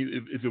have gone.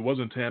 If it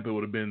wasn't Tampa, it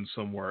would have been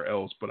somewhere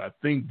else. But I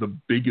think the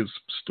biggest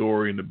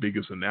story and the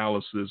biggest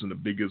analysis and the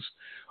biggest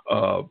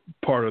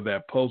part of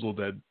that puzzle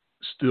that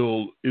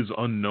still is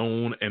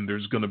unknown, and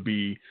there's going to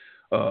be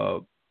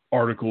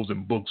articles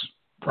and books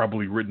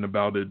probably written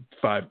about it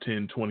 5,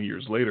 10, 20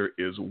 years later,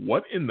 is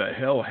what in the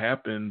hell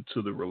happened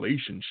to the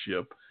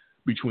relationship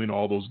between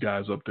all those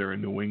guys up there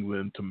in New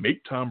England to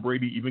make Tom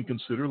Brady even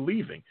consider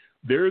leaving.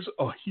 There's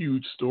a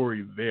huge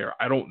story there.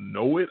 I don't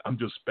know it. I'm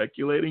just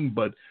speculating,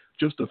 but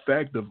just the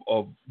fact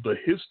of the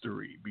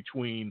history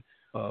between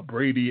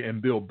Brady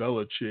and Bill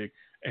Belichick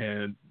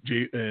and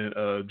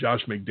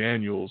Josh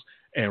McDaniels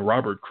and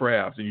Robert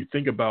Kraft, and you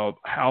think about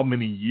how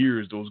many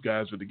years those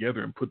guys were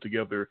together and put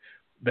together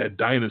that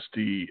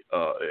dynasty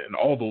and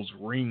all those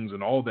rings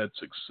and all that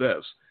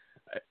success,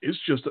 it's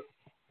just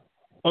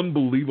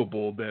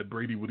unbelievable that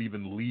Brady would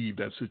even leave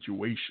that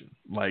situation.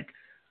 Like,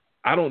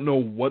 I don't know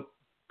what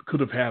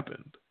could have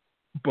happened,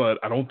 but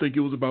I don't think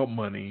it was about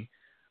money.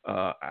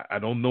 I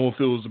don't know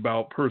if it was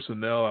about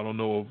personnel. I don't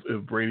know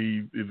if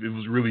Brady, if it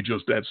was really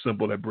just that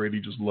simple that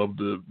Brady just loved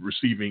the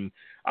receiving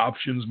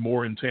options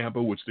more in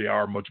Tampa, which they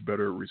are much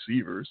better at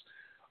receivers.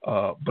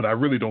 But I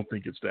really don't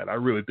think it's that. I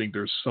really think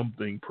there's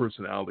something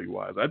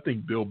personality-wise. I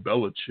think Bill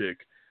Belichick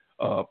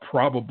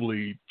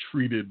probably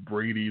treated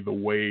Brady the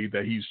way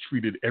that he's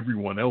treated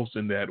everyone else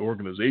in that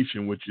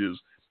organization, which is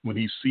when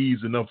he sees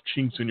enough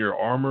chinks in your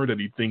armor that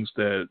he thinks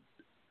that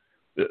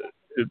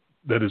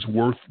that is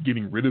worth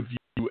getting rid of you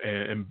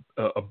and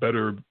a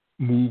better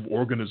move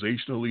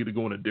organizationally to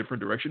go in a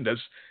different direction.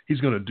 He's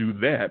going to do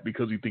that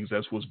because he thinks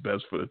that's what's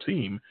best for the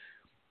team.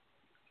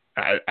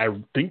 I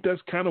think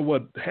that's kind of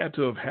what had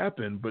to have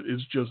happened, but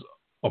it's just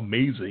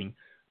amazing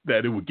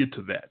that it would get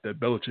to that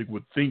Belichick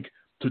would think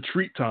to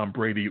treat Tom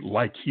Brady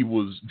like he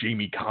was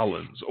Jamie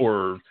Collins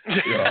or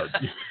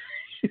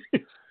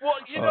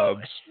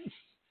well,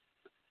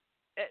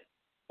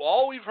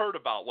 all we've heard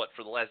about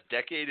for the last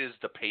decade is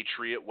the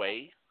Patriot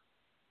way.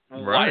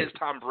 Right. Why is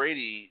Tom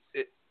Brady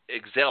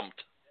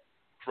exempt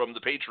from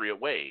the Patriot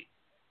way?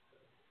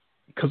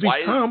 Because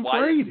he's Tom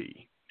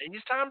Brady. And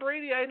he's Tom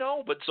Brady, I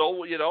know, but so,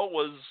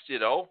 was,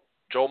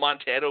 Joe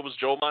Montana was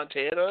Joe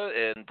Montana,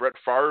 and Brett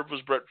Favre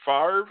was Brett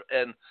Favre,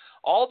 and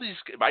all these,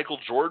 Michael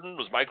Jordan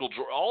was Michael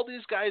Jordan, all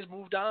these guys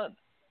moved on.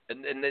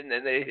 And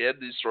then they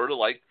had these sort of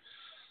like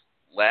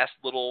last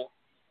little,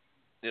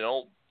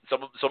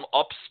 some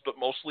ups, but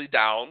mostly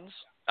downs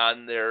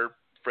on their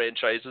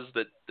franchises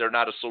that they're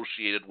not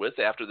associated with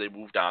after they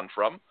moved on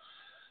from.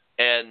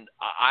 And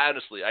I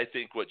honestly, I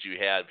think what you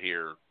have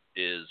here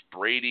is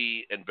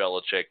Brady and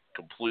Belichick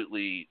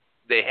completely,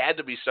 they had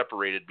to be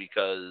separated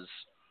because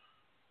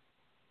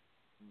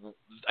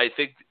I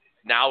think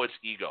now it's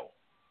ego.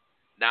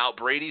 Now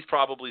Brady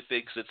probably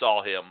thinks it's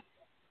all him.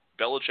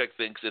 Belichick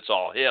thinks it's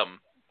all him.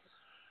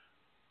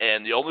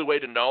 And the only way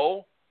to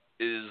know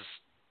is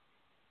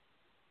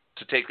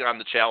to take on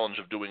the challenge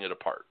of doing it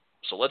apart.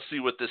 So let's see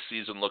what this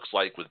season looks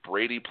like with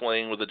Brady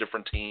playing with a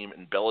different team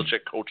and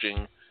Belichick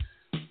coaching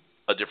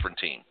a different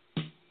team.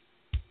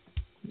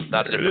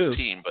 Not a There it different is.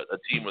 team, but a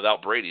team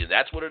without Brady. And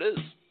that's what it is.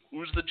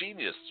 Who's the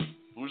genius?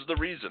 Who's the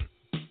reason?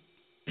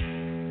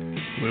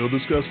 We'll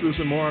discuss this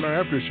and more on our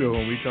after show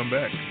when we come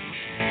back.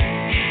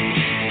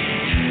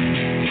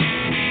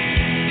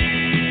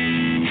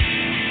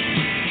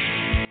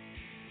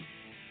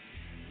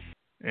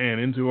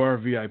 And into our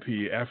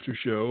VIP after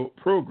show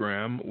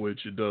program,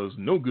 which it does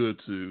no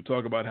good to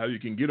talk about how you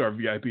can get our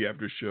VIP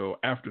after show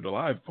after the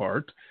live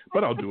part,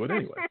 but I'll do it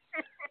anyway.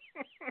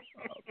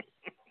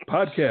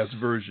 Podcast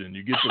version,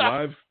 you get the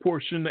live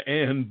portion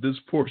and this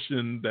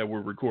portion that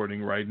we're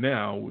recording right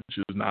now, which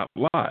is not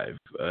live.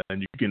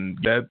 And you can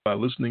get that by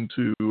listening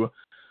to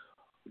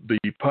the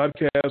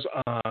podcast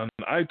on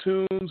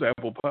iTunes,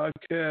 Apple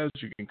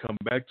Podcasts. You can come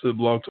back to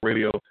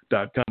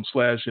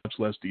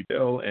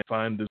blogtalkradio.com/detail and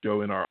find the show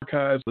in our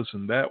archives.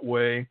 Listen that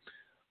way.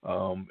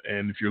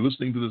 And if you're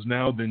listening to this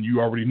now, then you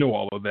already know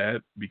all of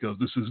that because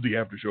this is the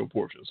after show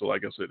portion. So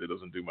like I said, it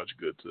doesn't do much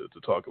good to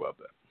talk about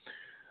that.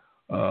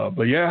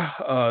 But yeah,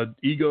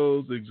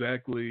 egos,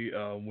 exactly.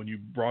 When you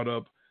brought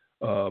up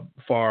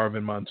Favre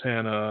in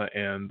Montana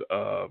and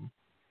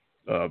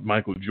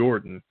Michael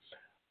Jordan,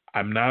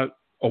 I'm not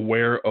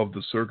aware of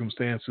the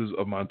circumstances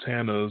of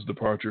Montana's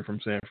departure from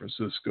San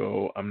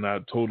Francisco. I'm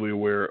not totally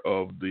aware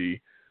of the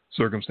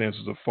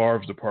circumstances of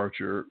Favre's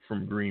departure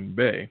from Green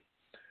Bay.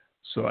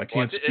 So I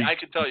can't speak. I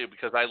can tell you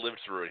because I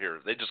lived through it here.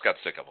 They just got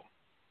sick of him.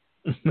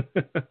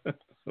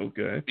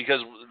 Okay.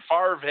 Because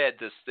Favre had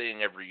this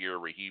thing every year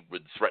where he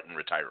would threaten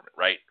retirement,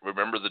 right?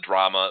 Remember the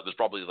drama? It was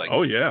probably like...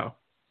 Oh, yeah.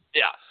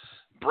 Yeah.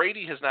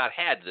 Brady has not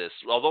had this,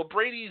 although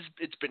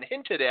it's been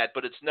hinted at,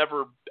 but it's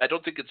never, I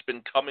don't think it's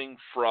been coming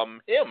from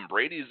him.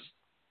 Brady's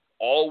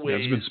always...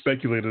 Yeah, it's been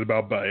speculated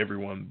about by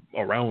everyone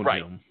around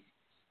him.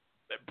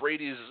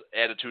 Brady's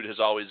attitude has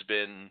always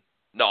been,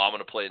 no, I'm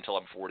going to play until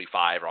I'm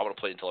 45, or I'm going to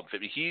play until I'm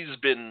 50. He's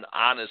been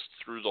honest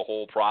through the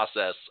whole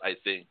process, I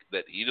think,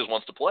 that he just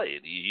wants to play.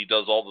 And he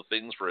does all the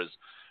things for his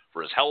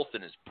health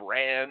and his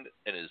brand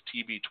and his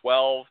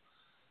TB12.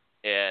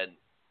 And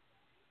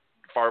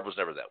Favre was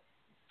never that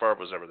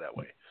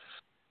way.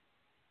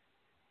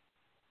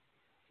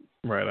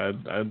 Right,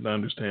 I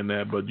understand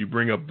that, but you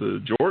bring up the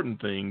Jordan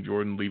thing,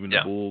 Jordan leaving the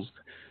Bulls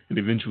and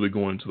eventually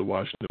going to the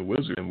Washington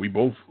Wizards, and we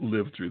both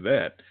lived through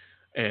that.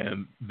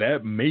 And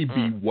that may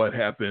be what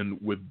happened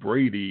with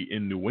Brady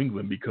in New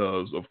England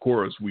because, of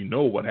course, we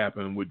know what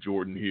happened with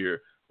Jordan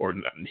here, or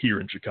not here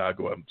in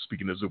Chicago. I'm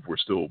speaking as if we're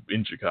still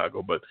in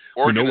Chicago, but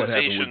we know what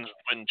happened with... Organizations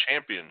win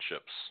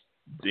championships.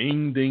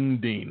 Ding,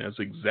 ding, ding. That's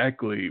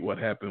exactly what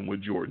happened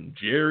with Jordan.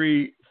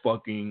 Jerry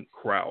fucking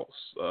Krause.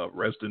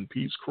 Rest in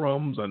peace,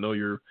 Crumbs. I know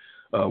you're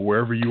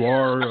wherever you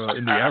are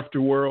in the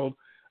afterworld,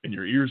 and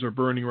your ears are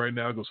burning right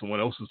now because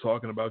someone else is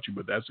talking about you,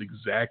 but that's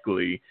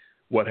exactly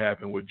what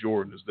happened with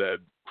Jordan, is that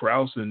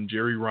Krause and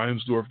Jerry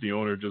Reinsdorf, the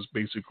owner, just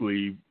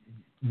basically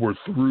were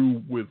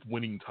through with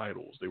winning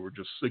titles. They were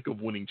just sick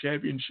of winning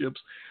championships.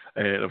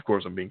 And of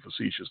course, I'm being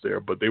facetious there,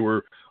 but they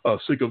were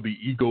sick of the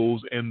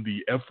egos and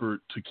the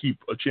effort to keep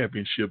a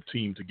championship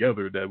team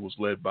together that was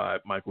led by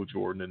Michael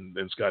Jordan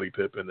and Scottie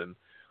Pippen and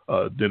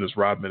Dennis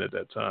Rodman at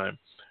that time.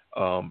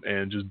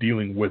 And just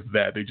dealing with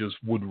that, they just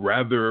would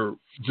rather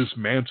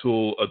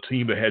dismantle a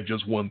team that had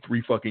just won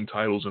 3 fucking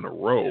titles in a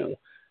row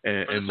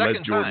and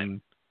let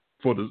Jordan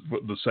for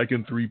the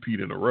second three-peat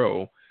in a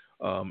row,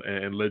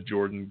 and let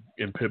Jordan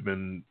and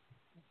Pippen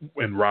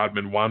and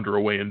Rodman wander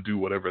away and do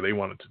whatever they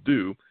wanted to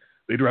do.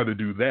 They'd rather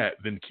do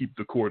that than keep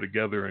the core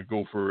together and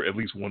go for at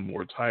least one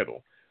more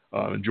title.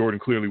 And Jordan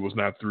clearly was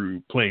not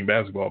through playing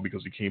basketball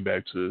because he came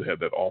back to have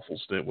that awful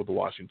stint with the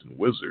Washington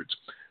Wizards.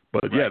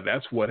 But yeah,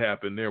 that's what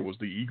happened there was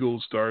the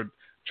Eagles start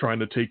trying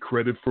to take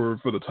credit for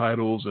the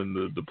titles,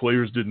 and the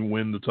players didn't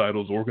win the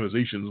titles,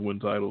 organizations win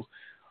titles.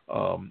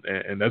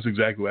 And that's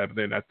exactly what happened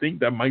there. And I think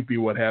that might be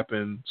what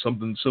happened.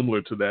 Something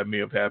similar to that may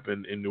have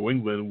happened in New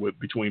England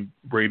between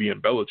Brady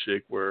and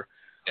Belichick, where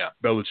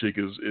Belichick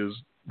is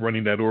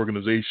running that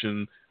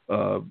organization,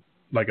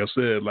 like I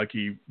said, like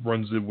he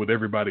runs it with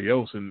everybody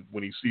else. And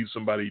when he sees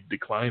somebody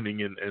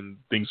declining and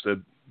thinks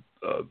that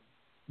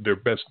their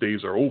best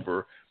days are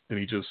over, then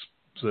he just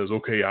says,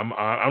 okay,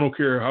 I don't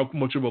care how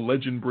much of a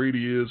legend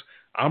Brady is.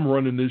 I'm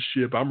running this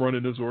ship. I'm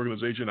running this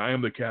organization. I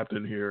am the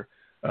captain here.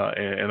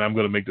 And I'm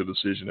going to make the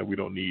decision that we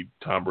don't need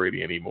Tom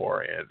Brady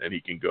anymore, and he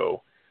can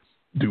go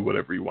do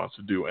whatever he wants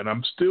to do. And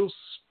I'm still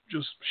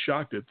just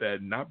shocked at that,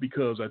 not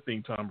because I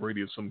think Tom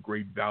Brady is some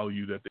great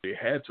value that they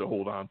had to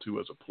hold on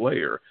to as a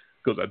player,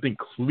 because I think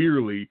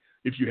clearly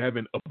if you have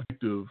an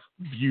objective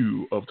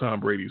view of Tom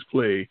Brady's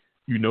play,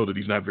 you know that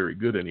he's not very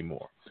good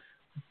anymore.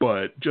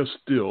 But just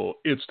still,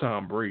 it's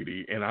Tom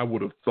Brady, and I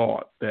would have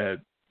thought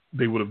that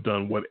they would have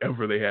done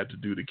whatever they had to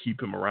do to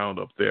keep him around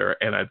up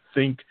there. And I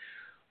think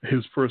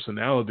his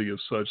personality is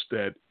such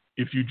that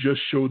if you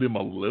just showed him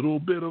a little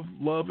bit of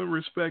love and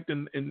respect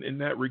in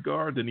that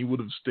regard, then he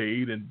would have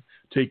stayed and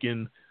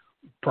taken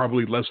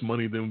probably less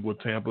money than what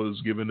Tampa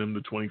is giving him, the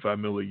 $25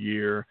 million a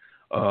year.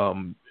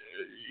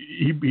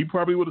 He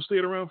probably would have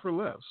stayed around for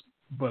less.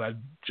 but I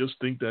just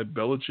think that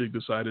Belichick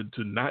decided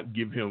to not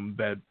give him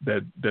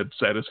that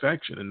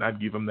satisfaction and not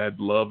give him that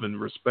love and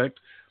respect,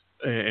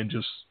 and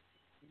just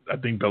I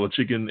think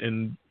Belichick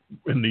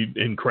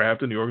and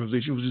Kraft and the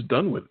organization was just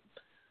done with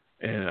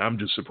it, and I'm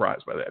just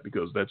surprised by that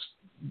because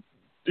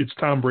it's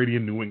Tom Brady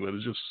in New England.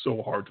 It's just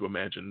so hard to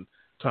imagine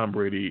Tom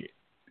Brady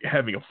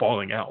having a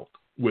falling out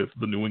with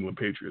the New England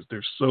Patriots.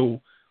 They're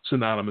so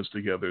synonymous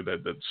together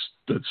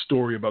that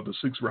story about the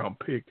 6th round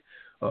pick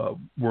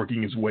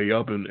working his way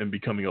up and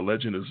becoming a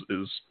legend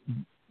is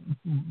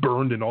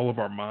burned in all of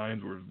our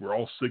minds. We're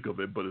all sick of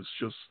it, but it's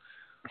just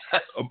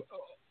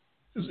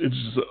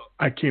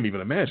I can't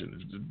even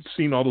imagine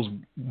seeing all those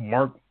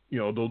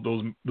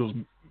those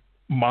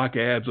mock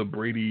ads of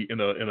Brady in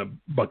a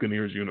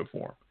Buccaneers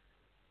uniform.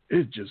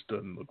 It just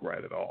doesn't look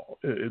right at all.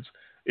 It's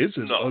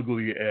as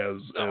ugly as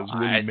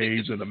Willie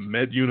Mays in a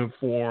Met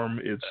uniform.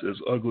 It's as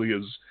ugly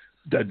as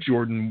that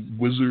Jordan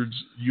Wizards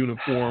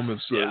uniform.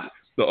 It's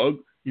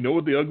you know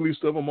what the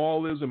ugliest of them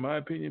all is, in my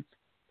opinion?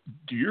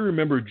 Do you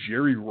remember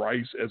Jerry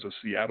Rice as a I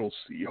Seattle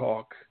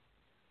Seahawk?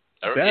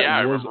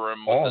 remember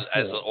him awful.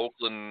 as an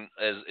Oakland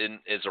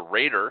as a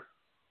Raider.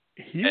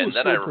 He was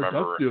so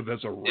productive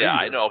as a Raider. Yeah,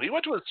 I know. He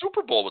went to a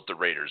Super Bowl with the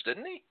Raiders,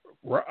 didn't he?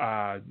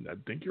 I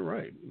think you're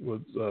right.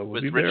 Was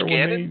with he Rich there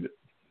Gannon?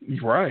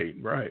 Right.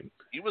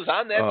 He was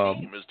on that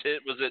team.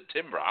 Was it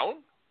Tim Brown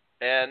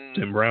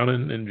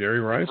and Jerry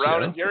Rice?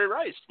 And Jerry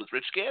Rice with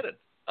Rich Gannon.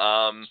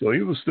 So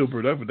he was still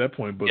productive at that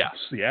point, but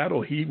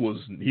Seattle, he was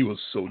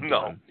so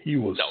done. He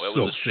was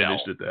so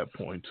finished at that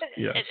point.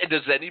 Yeah. And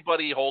does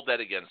anybody hold that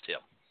against him?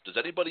 Does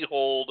anybody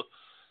hold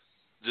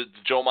the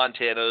Joe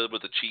Montana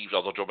with the Chiefs?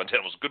 Although Joe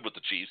Montana was good with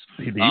the Chiefs,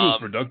 he was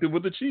productive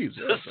with the Chiefs.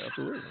 Yes,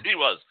 absolutely. He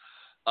was.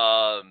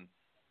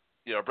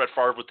 Brett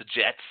Favre with the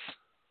Jets,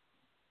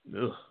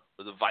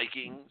 with the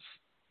Vikings.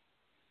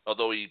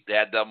 Although he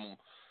had them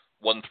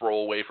one throw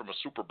away from a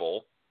Super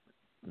Bowl.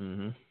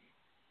 Mm-hmm.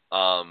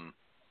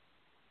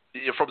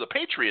 From the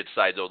Patriots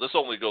side, though, this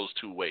only goes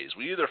two ways.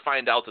 We either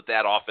find out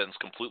that offense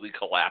completely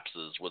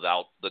collapses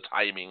without the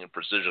timing and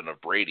precision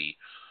of Brady,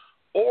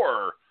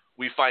 or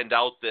we find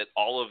out that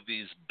all of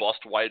these bust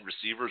wide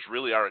receivers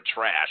really aren't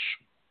trash,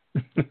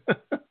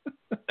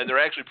 and they're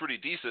actually pretty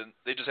decent.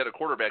 They just had a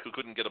quarterback who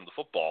couldn't get them the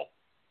football.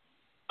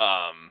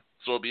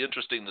 So it'll be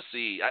interesting to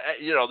see.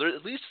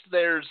 At least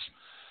there's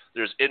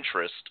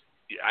interest.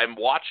 I'm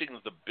watching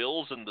the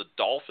Bills and the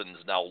Dolphins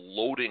now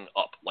loading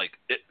up. Like,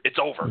 it's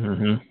over.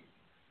 Mm-hmm.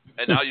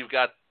 And now you've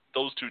got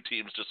those two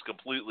teams just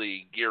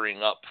completely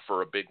gearing up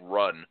for a big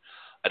run.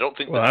 I don't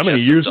think. Well, how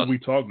many years have we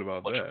talked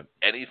about that?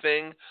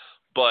 Anything,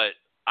 but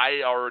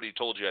I already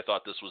told you I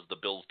thought this was the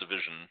Bills'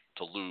 division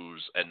to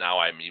lose, and now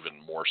I'm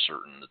even more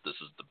certain that this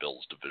is the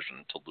Bills'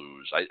 division to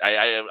lose.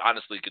 I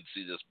honestly could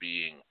see this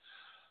being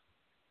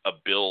a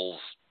Bills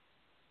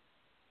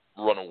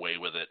run away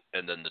with it,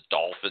 and then the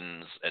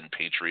Dolphins and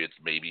Patriots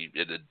maybe.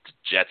 The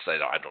Jets,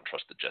 I don't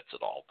trust the Jets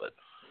at all, but.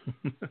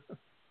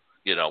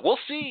 We'll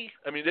see.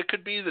 I mean, it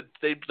could be that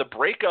the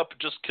breakup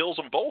just kills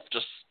them both,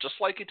 just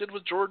like it did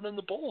with Jordan and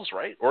the Bulls,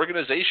 right?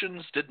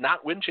 Organizations did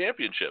not win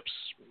championships.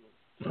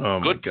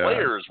 Good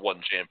players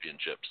won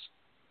championships.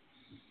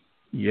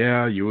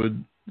 Yeah, you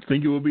would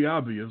think it would be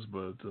obvious,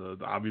 but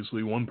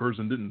obviously one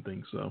person didn't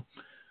think so.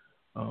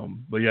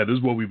 But yeah, this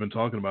is what we've been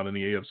talking about in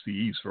the AFC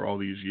East for all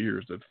these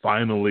years, that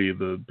finally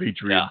the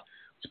Patriot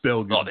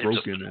spell gets broken.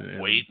 Just been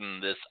waiting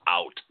this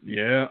out.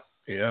 Yeah.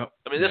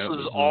 I mean, this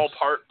was all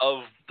part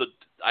of the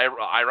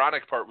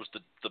ironic part was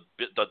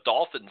the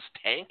Dolphins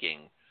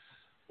tanking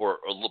or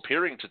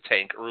appearing to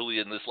tank early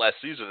in this last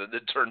season, and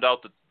it turned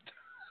out that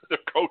their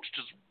coach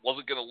just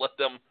wasn't going to let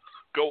them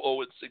go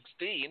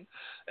 0-16,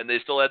 and they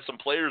still had some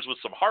players with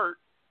some heart,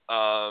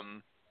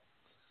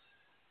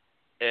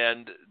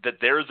 and that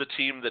they're the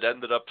team that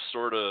ended up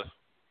sort of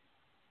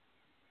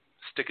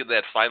sticking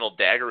that final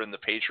dagger in the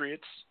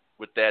Patriots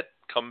with that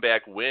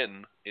comeback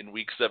win in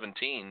Week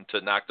 17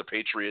 to knock the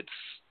Patriots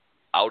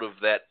out of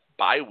that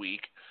bye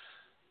week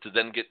to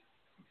then get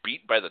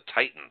beat by the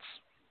Titans.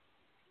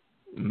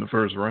 In the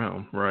first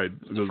round, right.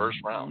 In the first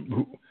round.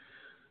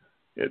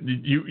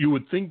 You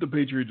would think the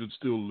Patriots would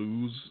still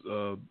lose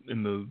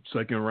in the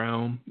second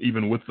round,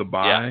 even with the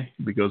bye,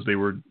 because they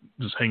were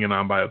just hanging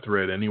on by a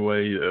thread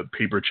anyway,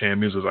 paper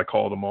champions, as I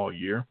called them all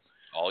year.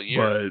 All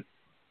year.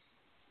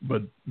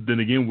 But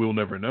then again, we'll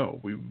never know.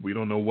 We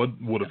don't know what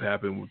would have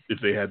happened if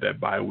they had that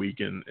bye week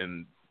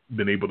and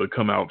been able to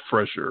come out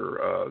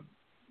fresher.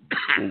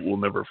 We'll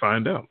never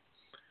find out.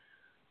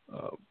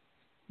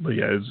 But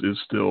yeah, it's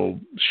still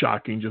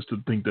shocking just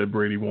to think that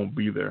Brady won't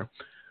be there.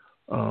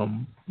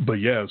 But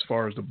yeah, as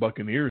far as the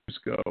Buccaneers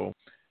go,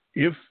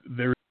 if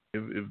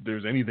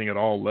there's anything at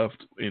all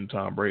left in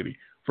Tom Brady,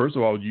 first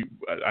of all,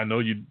 I know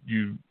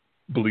you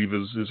believe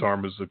his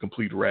arm is a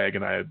complete rag,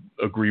 and I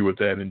agree with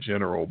that in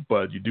general,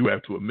 but you do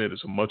have to admit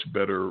it's a much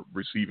better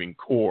receiving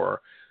core,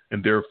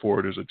 and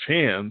therefore there's a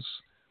chance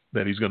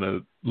that he's going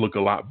to look a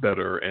lot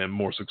better and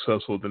more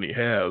successful than he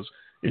has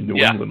in New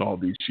England all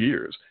these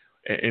years.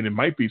 And it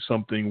might be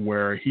something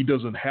where he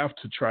doesn't have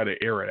to try to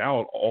air it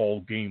out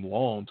all game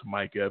long to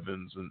Mike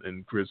Evans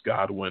and Chris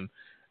Godwin.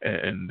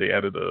 And they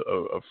added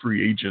a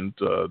free agent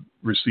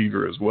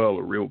receiver as well,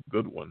 a real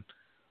good one.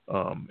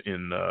 Who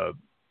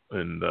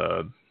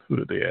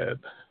did they add?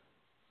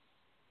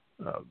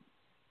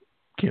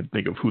 Can't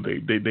think of who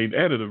they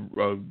added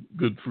a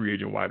good free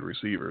agent wide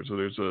receiver. So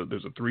there's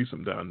a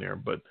threesome down there,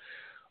 but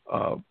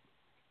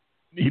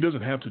he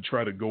doesn't have to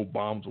try to go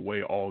bombs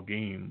away all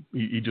game.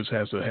 He just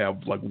has to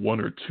have like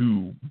one or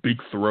two big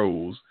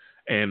throws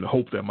and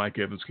hope that Mike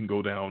Evans can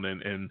go down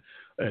and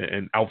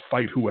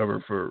outfight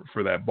whoever for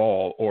that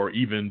ball, or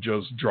even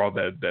just draw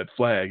that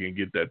flag and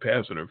get that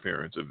pass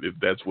interference if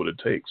that's what it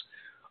takes.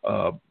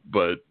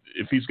 But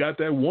if he's got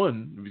that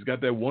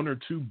one or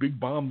two big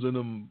bombs in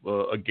him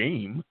a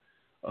game,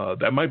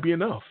 that might be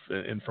enough.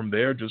 And from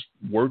there, just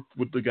work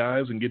with the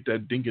guys and get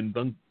that dink and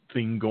dunk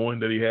thing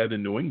going that he had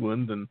in New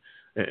England,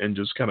 and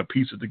just kind of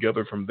piece it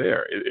together from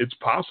there. It's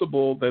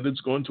possible that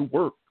it's going to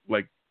work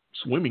like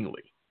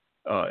swimmingly.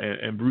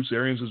 And Bruce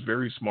Arians is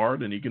very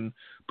smart, and he can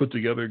put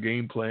together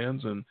game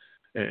plans and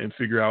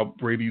figure out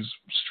Brady's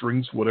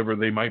strengths, whatever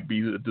they might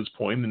be at this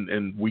point,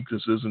 and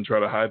weaknesses, and try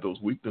to hide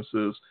those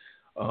weaknesses.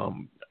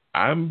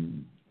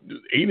 I'm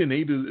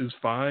 8-8 is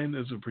fine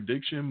as a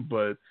prediction,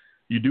 but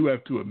you do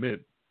have to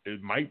admit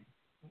it might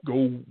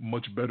go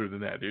much better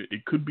than that.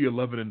 It could be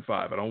 11-5.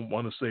 I don't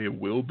want to say it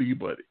will be,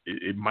 but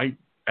it might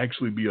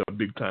actually be a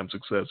big time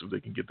success if they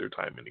can get their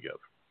timing together.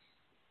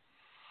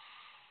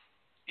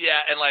 Yeah,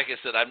 and like I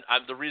said,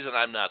 I'm the reason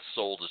I'm not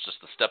sold is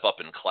just the step up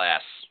in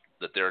class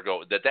that they're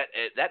going.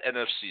 That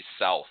NFC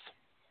South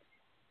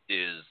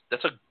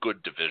that's a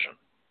good division.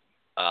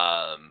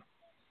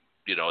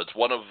 It's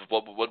one of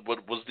what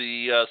was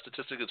the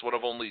statistic? It's one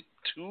of only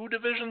 2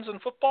 divisions in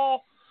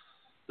football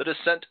that has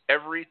sent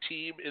every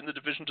team in the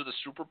division to the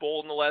Super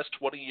Bowl in the last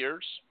 20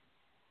 years.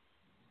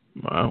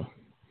 Wow.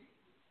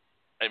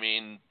 I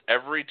mean,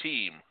 every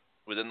team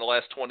within the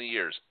last 20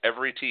 years,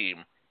 every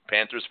team,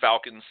 Panthers,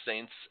 Falcons,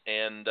 Saints,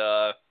 and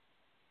who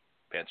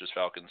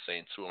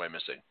am I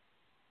missing?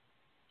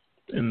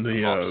 In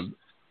the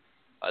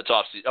it's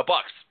offseason.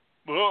 Bucks.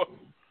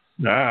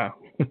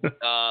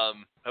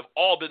 Have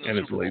all been to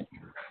the Super Bowl.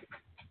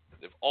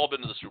 They've all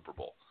been to the Super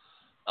Bowl.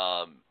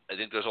 I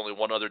think there's only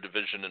one other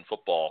division in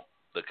football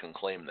that can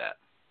claim that.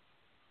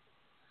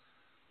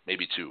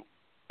 Maybe 2.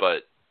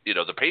 But,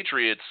 the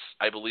Patriots,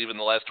 I believe in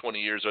the last 20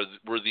 years,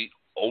 were the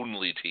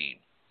only team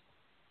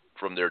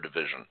from their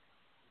division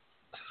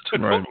to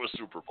go to a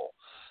Super Bowl.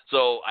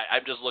 So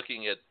I'm just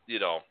looking at,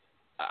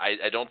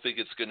 I don't think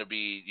it's going to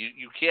be –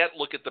 you can't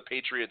look at the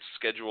Patriots'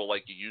 schedule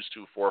like you used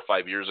to 4 or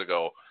 5 years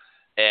ago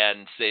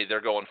and say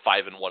they're going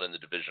 5-1 in the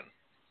division.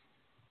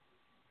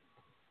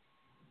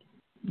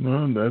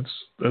 No,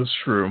 that's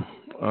true.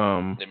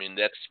 I mean,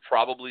 that's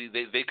probably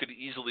they could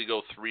easily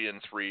go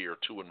 3-3 or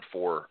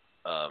 2-4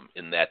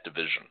 in that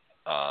division.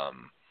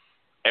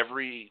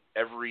 Every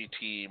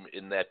team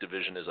in that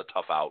division is a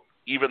tough out.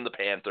 Even the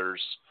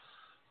Panthers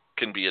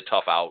can be a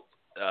tough out.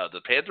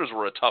 The Panthers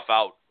were a tough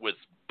out with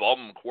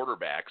bum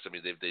quarterbacks. I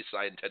mean, they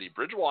signed Teddy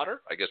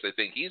Bridgewater. I guess they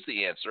think he's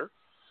the answer.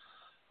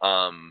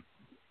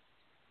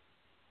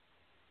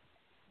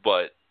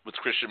 But with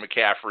Christian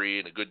McCaffrey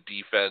and a good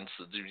defense,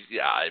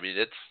 yeah, I mean,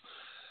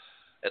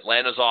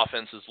 Atlanta's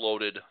offense is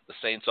loaded. The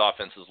Saints'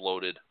 offense is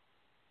loaded.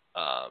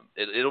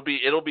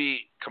 It'll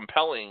be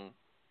compelling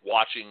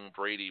watching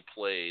Brady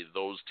play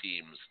those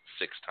teams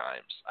 6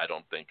 times. I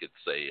don't think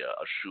it's a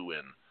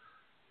shoo-in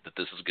that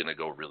this is going to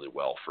go really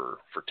well for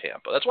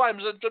Tampa. That's why I'm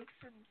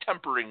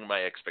tempering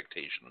my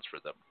expectations for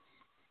them.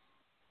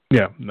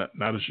 Yeah,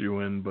 not a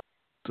shoo-in, but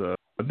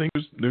I think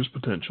there's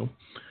potential.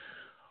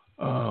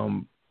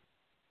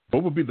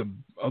 What would be the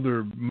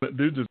other?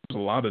 There's just a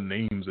lot of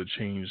names that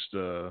changed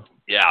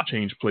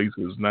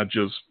places, not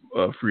just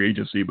free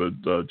agency, but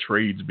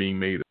trades being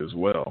made as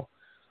well.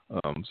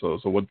 So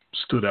what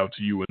stood out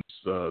to you in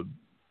this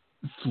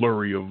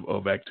flurry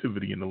of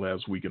activity in the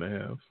last week and a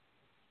half?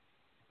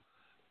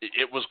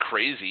 It was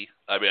crazy.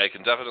 I mean, I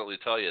can definitely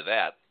tell you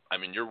that. I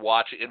mean, you're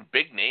watching, and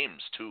big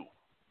names too.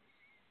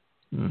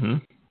 Mm-hmm.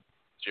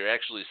 So you're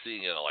actually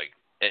seeing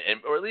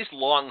or at least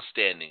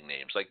long-standing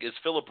names. Like, is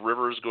Phillip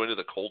Rivers going to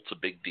the Colts a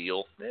big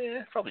deal?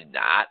 Probably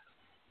not.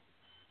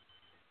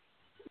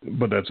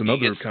 But that's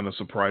another kind of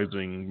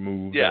surprising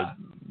move. Yeah.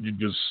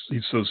 That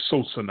he's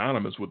so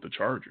synonymous with the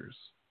Chargers.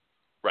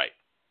 Right.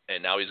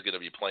 And now he's going to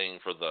be playing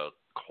for the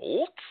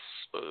Colts?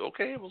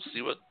 Okay, we'll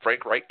see what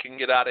Frank Reich can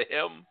get out of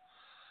him.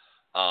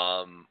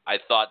 I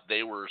thought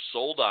they were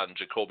sold on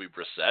Jacoby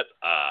Brissett.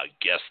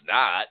 Guess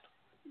not.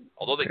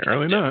 Although they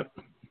apparently not.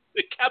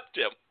 They kept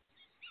him.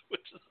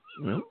 Which is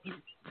well,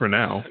 for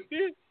now.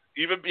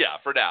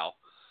 For now.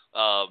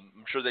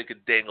 I'm sure they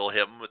could dangle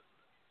him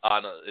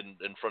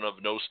in front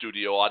of no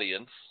studio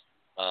audience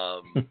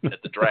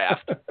at the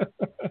draft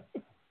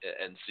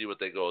and see what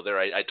they go there.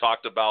 I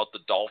talked about the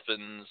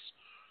Dolphins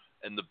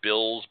and the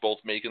Bills both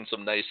making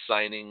some nice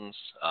signings.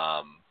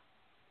 I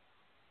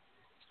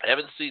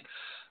haven't seen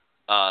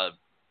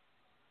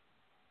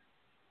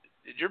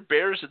your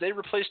Bears, did they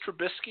replace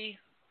Trubisky?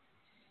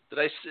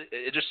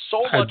 It's just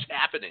so much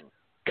happening.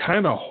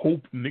 Kind of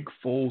hope Nick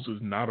Foles is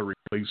not a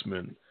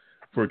replacement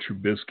for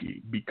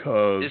Trubisky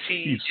because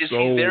he's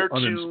so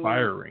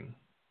uninspiring.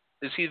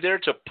 Is he there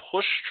to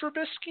push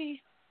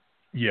Trubisky?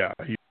 Yeah,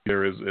 he's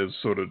there as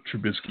sort of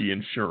Trubisky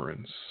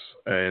insurance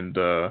and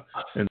to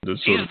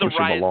sort of push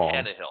him along.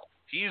 Tannehill.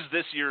 He's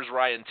this year's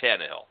Ryan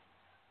Tannehill.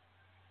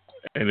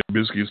 And if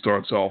Trubisky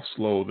starts off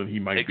slow, then he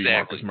might be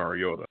Marcus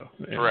Mariota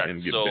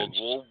and get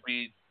benched.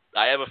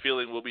 I have a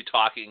feeling we'll be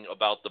talking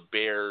about the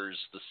Bears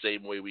the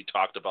same way we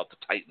talked about the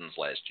Titans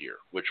last year,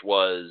 which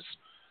was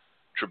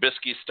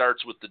Trubisky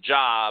starts with the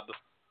job,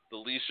 the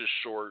leash is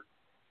short,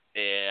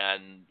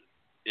 and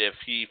if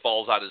he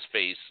falls on his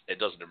face and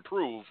doesn't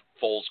improve,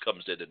 Foles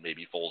comes in and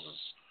maybe Foles is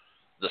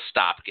the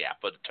stopgap.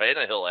 But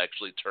Tannehill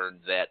actually turned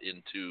that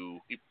into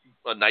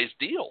a nice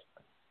deal.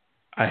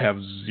 I have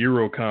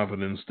zero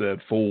confidence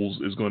that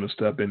Foles is going to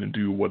step in and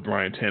do what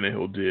Ryan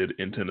Tannehill did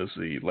in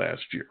Tennessee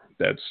last year.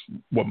 That's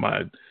what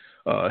my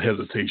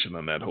hesitation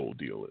on that whole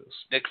deal is.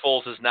 Nick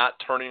Foles is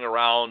not turning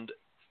around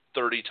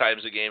 30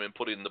 times a game and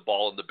putting the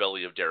ball in the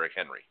belly of Derrick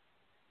Henry.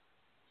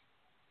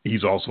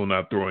 He's also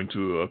not throwing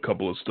to a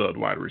couple of stud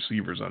wide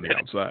receivers on the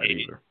outside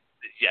either.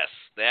 Yes,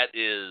 that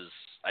is.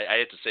 I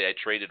have to say I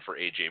traded for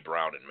A.J.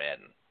 Brown in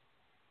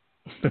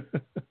Madden.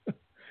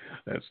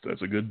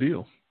 That's a good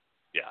deal.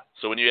 Yeah.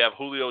 So when you have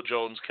Julio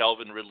Jones,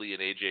 Calvin Ridley,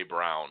 and A.J.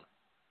 Brown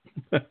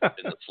in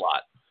the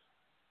slot,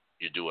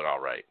 you're doing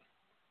all right.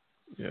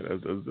 Yeah,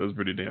 that's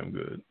pretty damn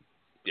good.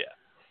 Yeah.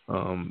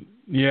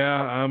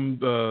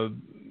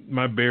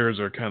 My Bears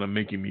are kind of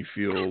making me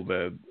feel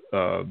that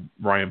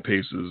Ryan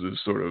Pace is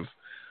sort of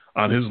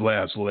on his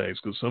last legs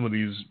because some of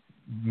these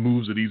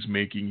moves that he's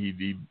making,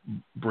 he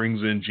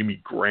brings in Jimmy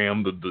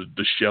Graham,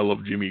 the shell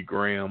of Jimmy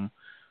Graham.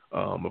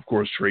 Of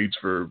course, trades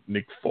for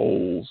Nick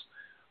Foles.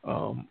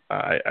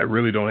 I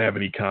really don't have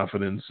any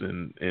confidence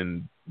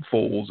in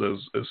Foles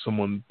as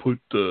someone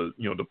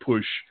to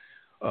push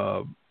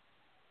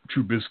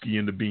Trubisky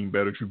into being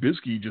better.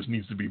 Trubisky just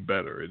needs to be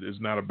better. It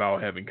is not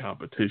about having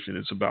competition.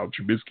 It's about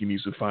Trubisky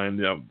needs to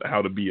find out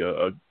how to be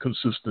a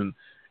consistent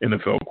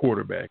NFL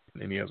quarterback,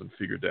 and he hasn't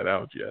figured that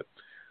out yet.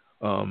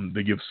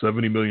 They give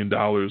 $70 million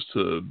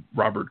to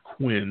Robert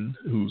Quinn,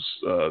 who's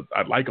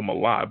I like him a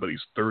lot, but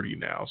he's 30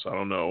 now, so I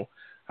don't know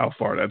how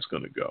far that's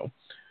going to go.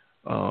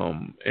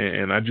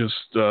 And I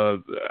just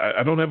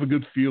I don't have a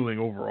good feeling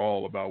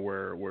overall about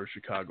where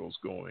Chicago's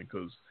going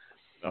because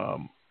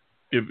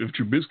if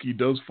Trubisky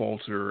does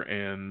falter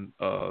and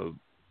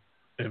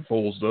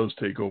Foles does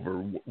take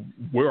over,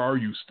 where are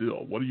you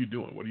still? What are you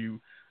doing?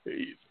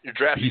 You're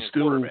drafting a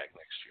quarterback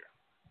next year.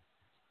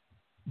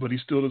 But he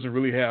still doesn't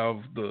really have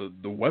the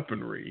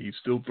weaponry. He's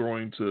still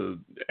throwing to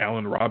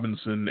Allen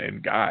Robinson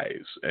and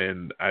guys,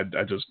 and I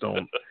just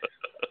don't.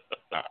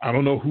 I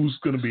don't know who's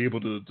going to be able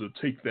to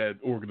take that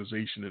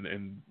organization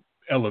and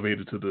elevate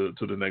it to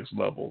the next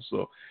level.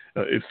 So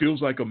it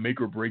feels like a make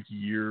or break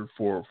year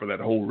for that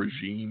whole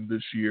regime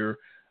this year.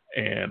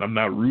 And I'm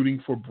not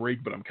rooting for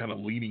break, but I'm kind of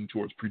leaning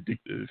towards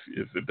predictive,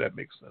 if that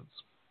makes sense.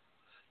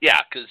 Yeah,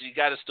 because you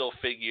got to still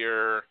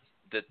figure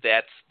that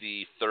that's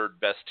the third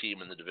best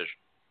team in the division.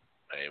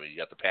 I mean, you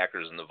got the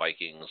Packers and the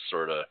Vikings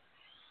sort of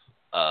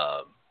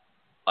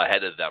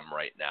ahead of them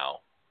right now.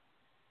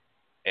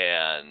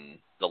 And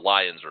the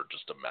Lions are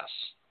just a mess.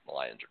 The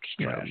Lions are just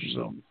trash.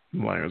 So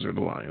the Lions are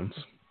the Lions.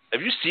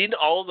 Have you seen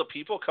all of the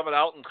people coming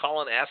out and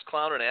calling Ass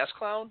Clown an Ass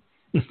Clown?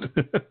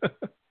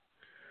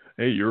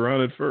 Hey, you're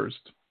on it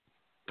first.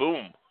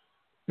 Boom.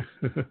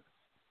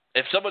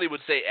 If somebody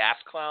would say Ass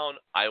Clown,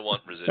 I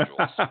want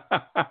residuals.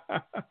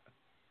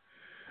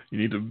 You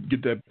need to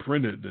get that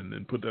printed and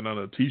then put that on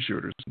a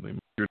T-shirt or something.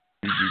 You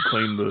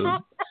claim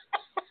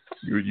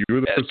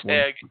you're the first one.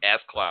 Hashtag Ass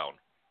Clown.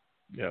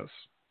 Yes.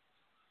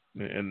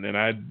 And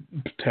I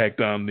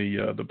tacked on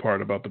the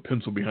part about the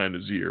pencil behind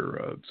his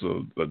ear.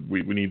 So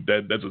we need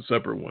that. That's a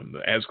separate one.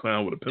 The Ass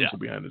Clown with a pencil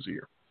behind his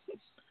ear.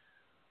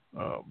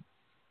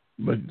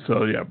 But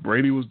so yeah,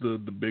 Brady was the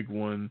big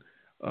one.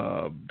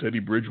 Teddy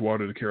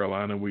Bridgewater to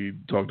Carolina. We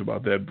talked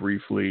about that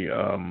briefly.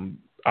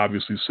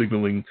 Obviously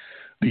signaling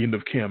the end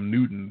of Cam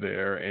Newton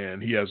there,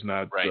 and he has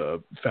not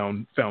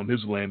found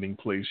his landing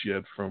place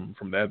yet from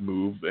that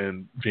move.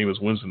 And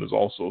Jameis Winston is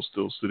also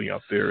still sitting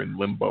out there in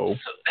limbo.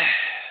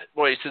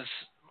 Boy, since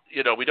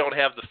we don't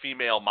have the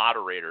female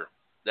moderator,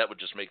 that would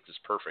just make this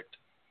perfect.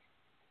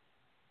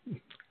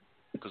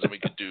 Because then we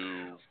could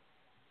do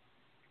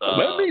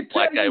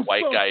black guy,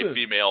 white guy,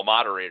 female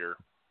moderator.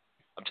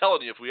 I'm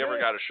telling you, if we ever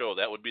got a show,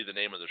 that would be the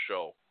name of the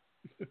show.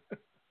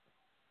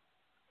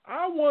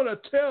 I want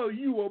to tell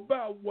you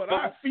about what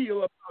I feel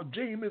about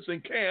Jameis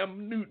and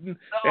Cam Newton.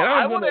 No, and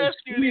I want to ask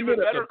you an even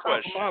better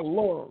question. I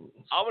want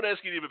to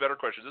ask you an even better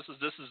question.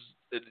 This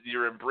is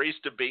your embrace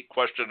debate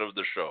question of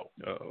the show.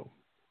 Uh-oh.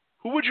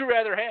 Who would you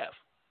rather have?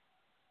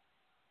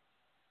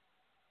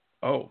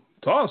 Oh,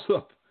 toss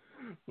up.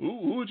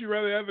 Who would you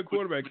rather have at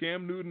quarterback,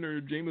 Cam Newton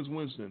or Jameis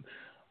Winston?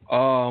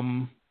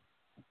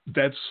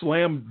 That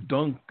slam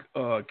dunk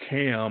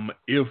Cam,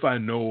 if I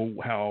know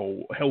how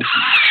healthy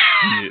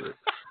he is.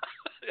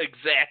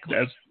 Exactly.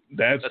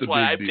 That's the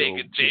why I'm big deal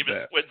taking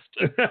Jameis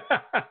Winston.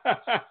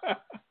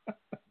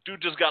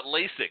 Dude just got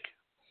LASIK.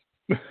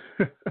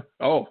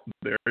 Oh,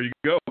 there you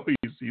go.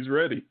 He's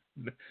ready.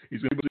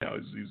 He's gonna be now.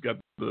 He's got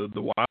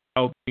the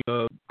wild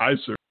eye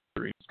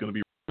surgery. He's gonna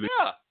be ready.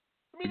 Yeah.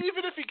 I mean,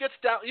 even if he gets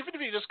down, even if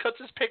he just cuts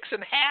his picks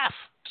in half,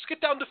 just get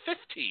down to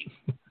 15.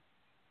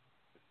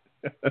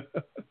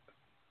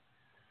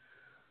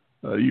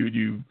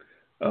 You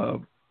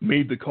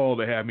made the call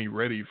to have me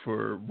ready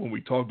for when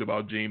we talked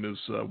about Jameis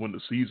when the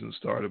season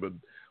started. But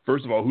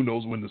first of all, who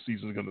knows when the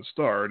season is going to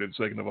start? And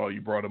second of all,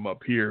 you brought him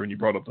up here and you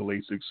brought up the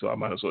LASIK, so I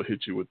might as well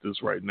hit you with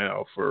this right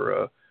now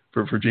for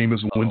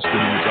Jameis Winston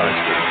and his eye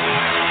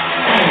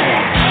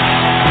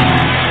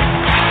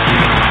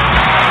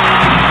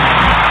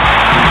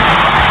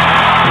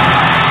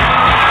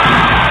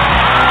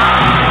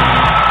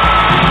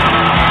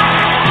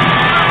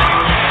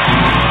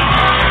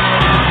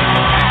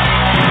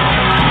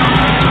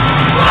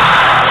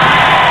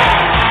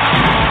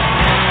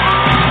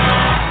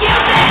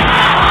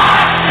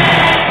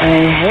I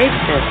hate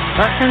this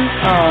fucking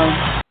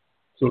song.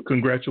 So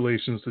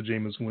congratulations to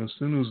Jameis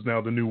Winston, who's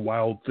now the new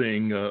wild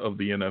thing of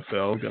the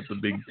NFL. Got the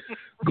big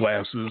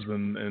glasses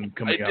and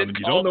coming out, and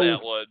you don't know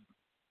that one.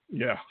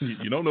 Yeah,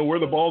 you don't know where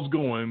the ball's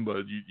going,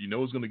 but you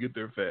know it's going to get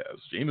there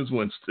fast. Jameis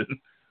Winston,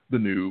 the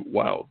new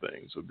wild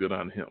thing. So good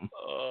on him.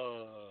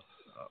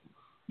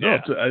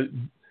 Yeah.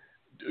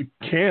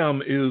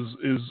 Cam is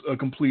a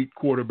complete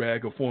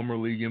quarterback, a former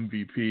league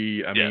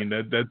MVP. I mean,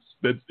 that's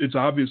it's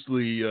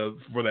obviously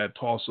for that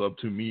toss up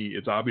to me.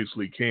 It's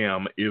obviously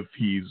Cam if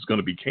he's going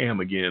to be Cam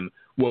again.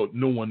 What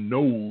no one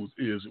knows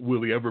is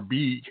will he ever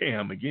be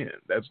Cam again?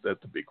 That's the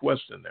big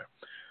question there.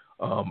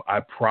 I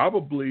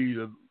probably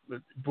I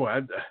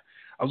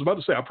was about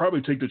to say I'll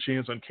probably take the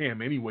chance on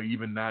Cam anyway,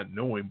 even not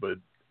knowing, but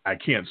I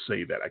can't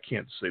say that. I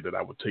can't say that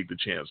I would take the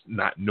chance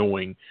not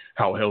knowing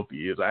how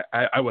healthy he is.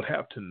 I would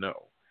have to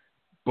know.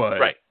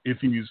 But right. if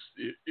he's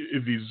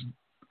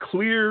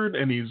cleared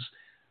and he's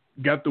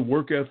got the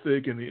work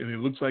ethic and it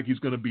looks like he's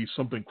going to be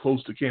something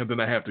close to Cam, then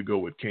I have to go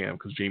with Cam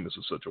because Jameis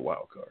is such a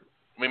wild card.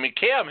 I mean,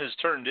 Cam has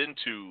turned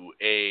into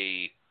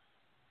a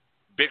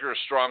bigger,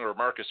 stronger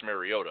Marcus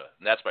Mariota,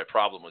 and that's my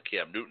problem with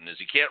Cam Newton is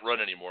he can't run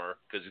anymore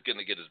because he's going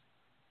to get his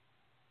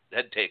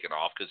head taken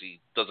off because he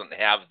doesn't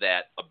have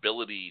that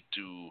ability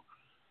to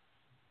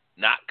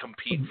not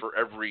compete for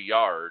every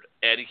yard,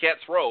 and he can't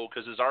throw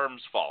because his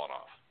arm's falling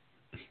off.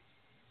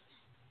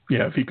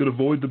 Yeah, if he could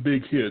avoid the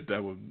big hit,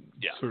 that would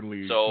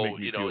certainly make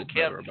me feel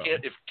better about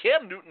it. If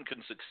Cam Newton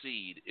can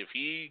succeed, if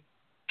he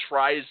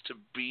tries to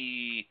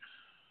be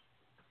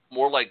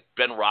more like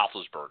Ben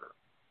Roethlisberger,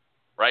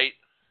 right?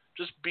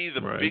 Just be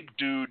the big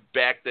dude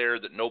back there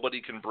that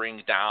nobody can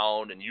bring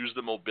down and use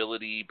the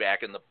mobility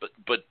back in the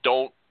 – but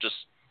don't just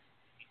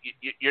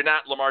 – you're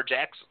not Lamar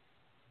Jackson.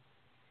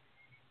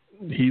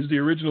 He's the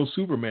original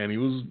Superman. He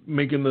was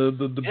making the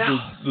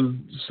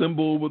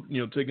symbol with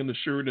taking the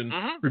shirt and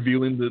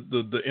revealing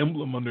the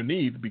emblem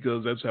underneath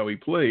because that's how he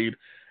played.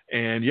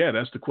 And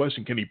that's the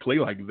question: can he play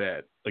like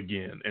that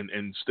again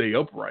and stay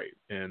upright?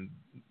 And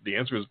the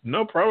answer is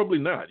no, probably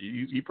not.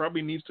 He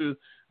probably needs to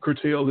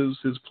curtail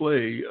his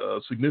play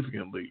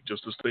significantly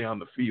just to stay on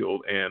the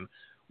field. And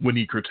when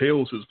he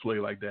curtails his play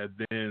like that,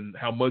 then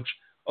how much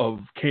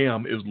of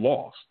Cam is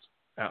lost?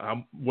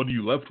 What are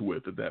you left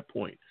with at that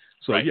point?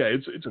 So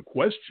it's a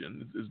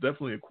question. It's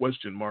definitely a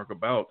question mark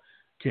about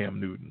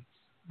Cam Newton,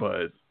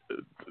 but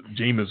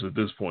Jameis at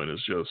this point is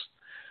just,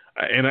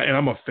 and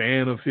I'm a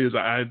fan of his.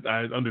 I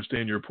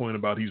understand your point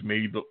about he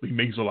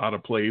makes a lot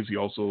of plays. He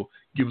also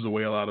gives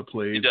away a lot of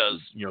plays. He does.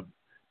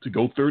 To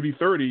go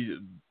 30-30,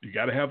 you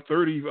got to have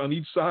 30 on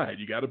each side.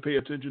 You got to pay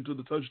attention to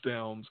the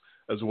touchdowns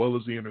as well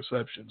as the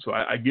interception. So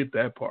I get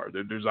that part.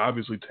 There's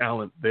obviously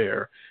talent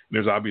there. And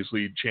there's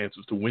obviously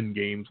chances to win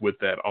games with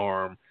that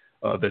arm.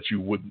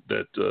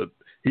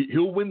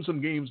 He'll win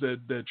some games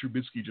that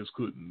Trubisky just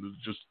couldn't.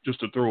 Just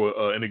to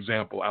throw an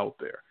example out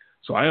there.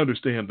 So I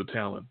understand the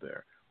talent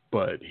there,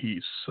 but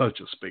he's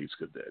such a space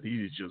cadet.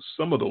 He's just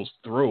some of those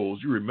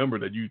throws. You remember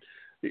that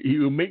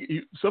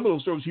some of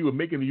those throws he would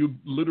make, and you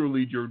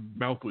literally your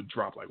mouth would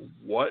drop. Like,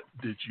 what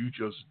did you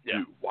just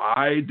do?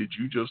 Why did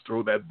you just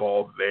throw that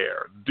ball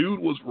there? Dude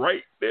was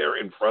right there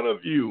in front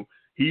of you.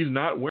 He's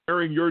not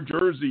wearing your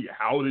jersey.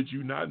 How did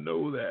you not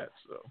know that?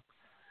 So.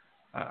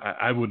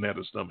 I wouldn't have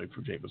a stomach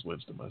for Jameis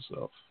Winston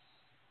myself.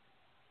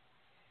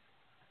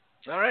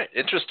 All right,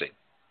 interesting.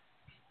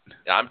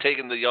 I'm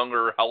taking the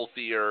younger,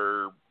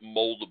 healthier,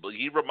 moldable.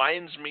 He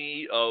reminds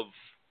me of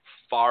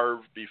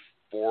Favre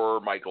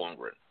before Mike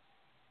Holmgren.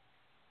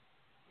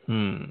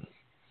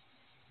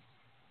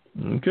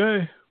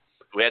 Okay.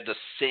 We had the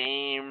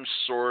same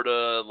sort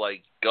of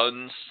like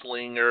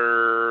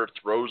gunslinger,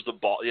 throws the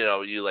ball.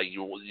 You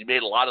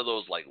made a lot of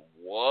those like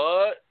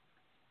what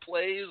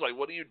plays? Like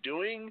what are you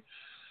doing?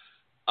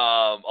 A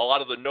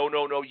lot of the no,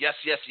 yes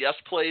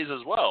plays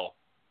as well.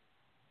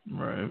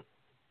 Right.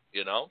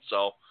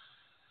 So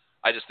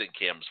I just think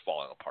Cam's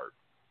falling apart.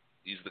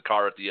 He's the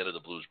car at the end of the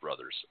Blues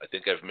Brothers. I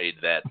think I've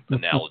made that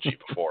analogy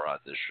before on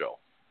this show.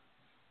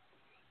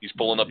 He's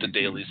pulling up to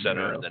Daly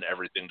Center, and then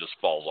everything just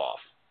falls off.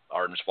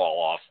 Arms fall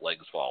off,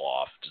 legs fall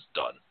off, just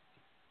done.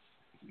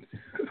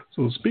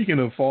 So speaking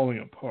of falling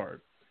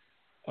apart,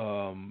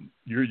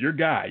 your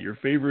guy, your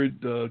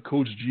favorite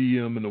coach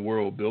GM in the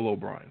world, Bill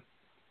O'Brien.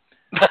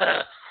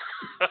 I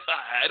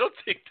don't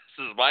think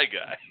this is my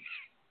guy.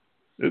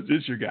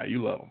 It's your guy.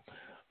 You love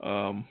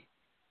him.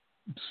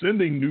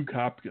 Sending Nuke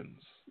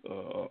Hopkins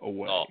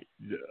away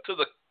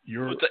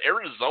to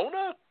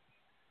Arizona.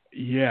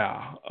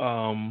 Yeah,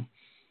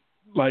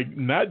 like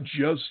not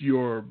just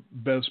your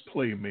best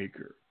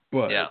playmaker,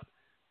 but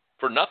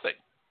for nothing.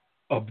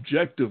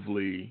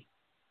 Objectively,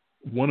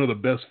 one of the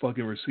best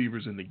fucking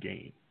receivers in the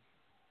game,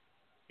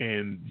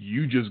 and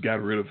you just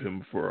got rid of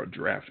him for a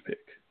draft pick.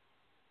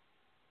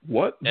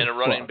 What? And a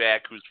running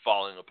back who's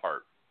falling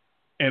apart.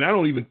 And I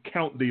don't even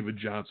count David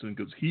Johnson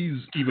because he's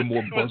even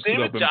more busted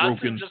up and David Johnson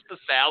broken. Just a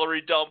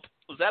salary dump?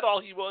 Was that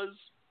all he was?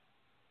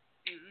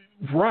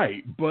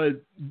 Right,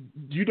 but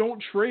you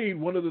don't trade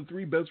one of the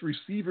three best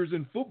receivers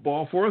in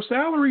football for a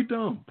salary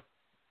dump.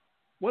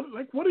 What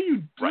are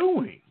you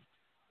doing? Right.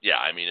 Yeah,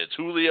 I mean it's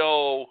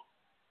Julio,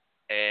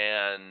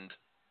 and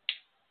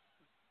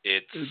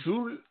it's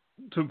Julio.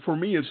 For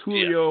me, it's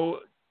Julio,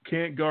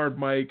 can't guard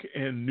Mike,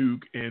 and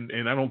Nuke, and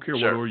I don't care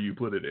what order you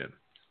put it in.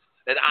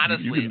 And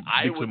honestly,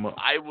 I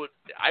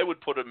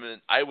would put him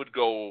in. I would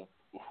go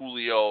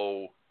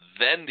Julio,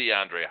 then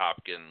DeAndre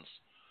Hopkins,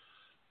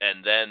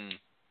 and then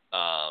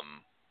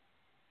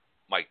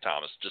Mike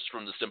Thomas, just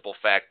from the simple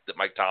fact that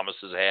Mike Thomas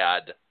has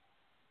had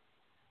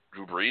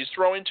Drew Brees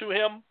throwing to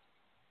him.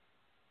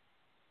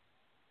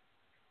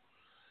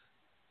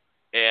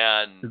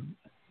 And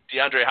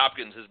DeAndre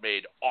Hopkins has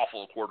made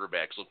awful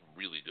quarterbacks look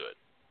really good.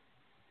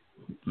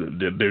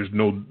 There's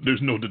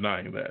no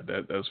denying that.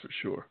 That's for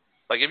sure.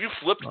 Like, if you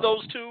flipped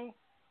those two,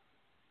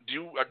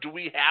 do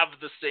we have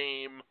the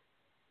same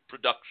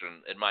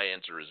production? And my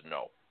answer is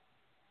no.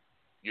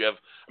 You have,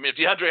 I mean, if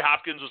DeAndre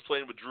Hopkins was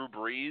playing with Drew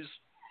Brees,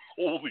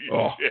 holy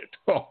shit.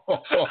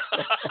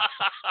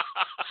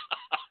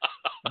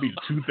 It'd be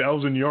a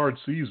 2,000-yard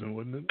season,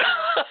 wouldn't it?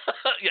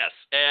 Yes,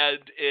 and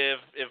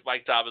if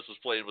Mike Thomas was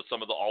playing with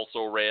some of the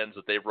also-rans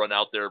that they've run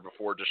out there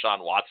before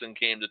Deshaun Watson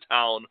came to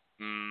town,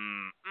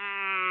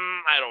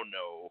 I don't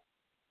know.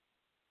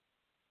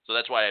 So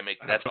that's how I make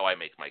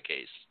my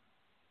case.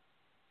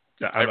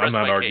 Yeah, I'm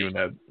not arguing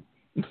that.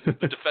 The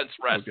defense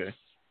rests. Okay.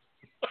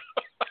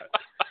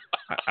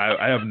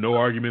 I have no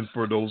argument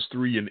for those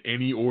three in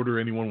any order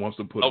anyone wants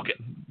to put them.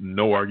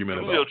 No argument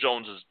about it. Julio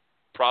Jones is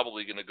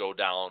probably going to go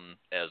down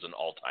as an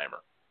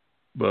all-timer.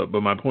 But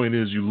my point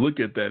is, you look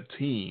at that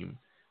team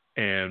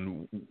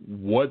and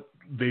what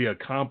they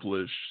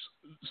accomplish.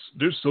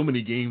 There's so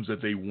many games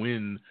that they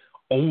win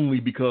only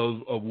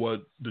because of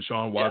what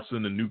Deshaun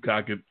Watson and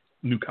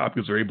Nuke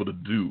Hopkins are able to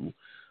do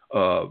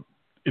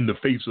in the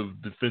face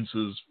of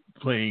defenses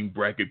playing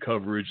bracket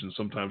coverage and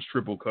sometimes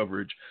triple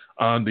coverage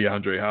on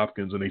DeAndre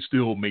Hopkins, and they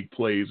still make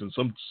plays. And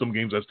some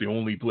games, that's the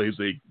only plays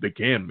they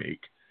can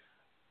make.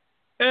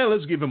 And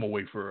let's give him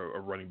away for a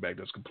running back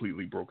that's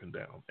completely broken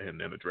down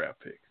and a draft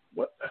pick.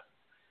 What?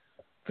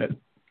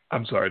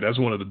 I'm sorry, that's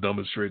one of the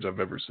dumbest trades I've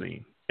ever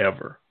seen,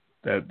 ever.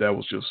 That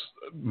was just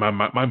my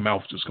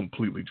mouth just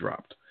completely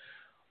dropped.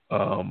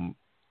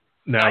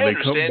 Now I they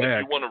come understand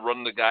back. if you want to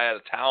run the guy out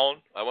of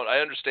town. I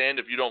understand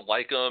if you don't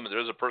like him and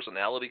there's a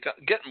personality.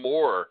 Get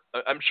more.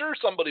 I'm sure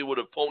somebody would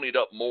have ponied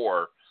up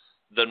more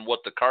than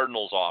what the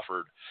Cardinals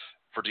offered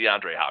for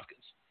DeAndre Hopkins.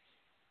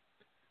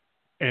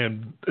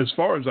 And as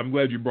far as, I'm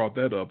glad you brought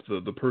that up,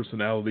 the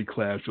personality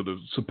clash or the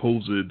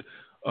supposed.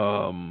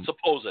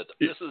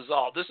 This is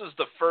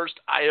the first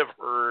I have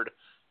heard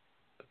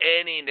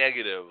any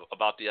negative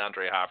about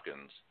DeAndre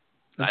Hopkins.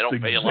 I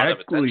don't pay a lot of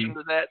attention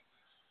to that.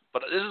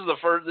 But this is the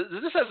first.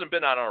 This hasn't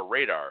been on our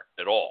radar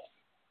at all.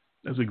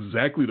 That's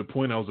exactly the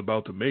point I was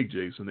about to make,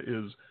 Jason.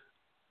 Is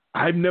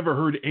I've never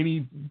heard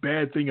any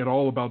bad thing at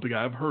all about the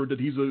guy. I've heard that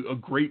he's a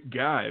great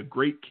guy, a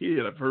great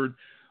kid. I've heard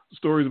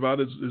stories about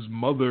his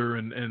mother,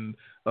 and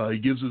he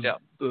gives his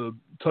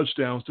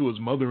touchdowns to his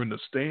mother in the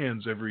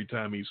stands every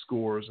time he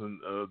scores. And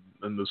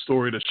the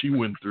story that she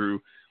went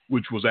through,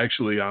 which was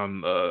actually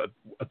on I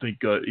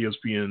think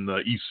ESPN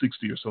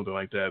E60 or something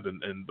like that,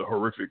 and the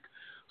horrific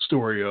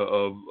story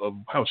of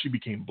how she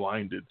became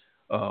blinded.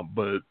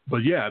 But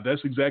yeah,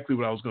 that's exactly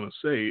what I was going to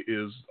say,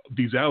 is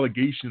these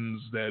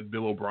allegations that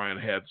Bill O'Brien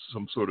had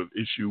some sort of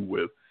issue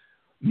with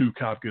Nuke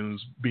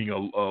Hopkins being a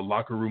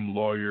locker room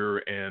lawyer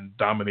and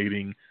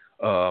dominating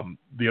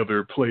the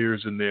other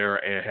players in there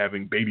and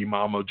having baby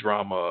mama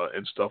drama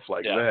and stuff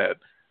like that.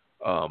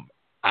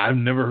 I've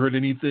never heard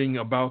anything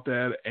about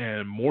that.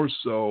 And more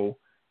so,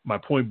 my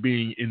point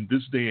being, in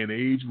this day and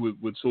age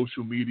with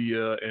social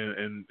media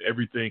and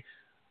everything,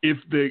 if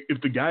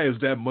the guy is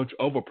that much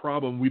of a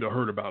problem, we'd have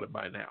heard about it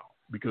by now,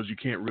 because you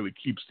can't really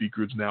keep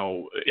secrets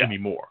now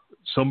anymore.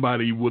 Some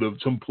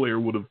player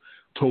would have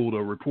told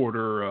a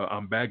reporter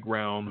on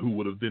background, who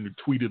would have then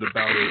tweeted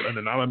about it, and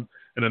an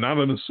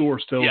anonymous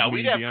source tells me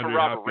we'd have DeAndre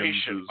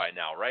corroboration Hopkins by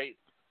now, right?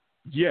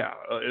 Yeah,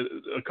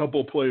 a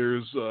couple of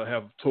players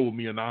have told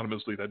me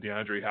anonymously that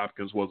DeAndre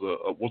Hopkins was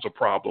a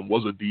problem,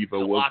 was a diva,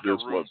 The was locker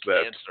this, room was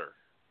that. cancer.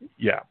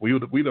 Yeah,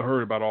 we'd have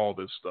heard about all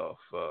this stuff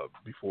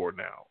before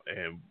now,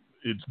 and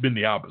it's been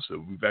the opposite.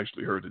 We've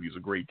actually heard that he's a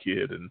great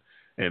kid and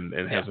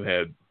hasn't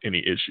had any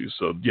issues.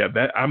 So yeah,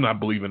 that I'm not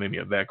believing any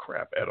of that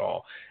crap at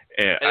all.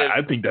 And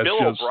I think that's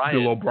just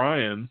Bill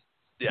O'Brien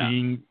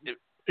being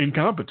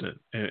incompetent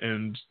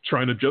and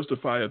trying to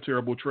justify a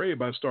terrible trade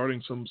by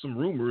starting some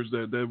rumors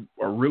that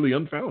are really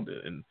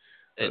unfounded. And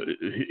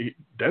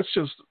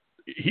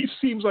he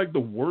seems like the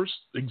worst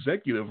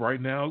executive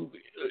right now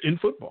in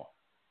football.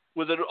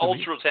 With an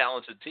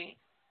ultra-talented team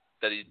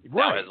that he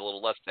now has a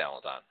little less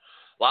talent on.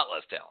 A lot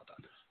less talent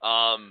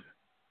on.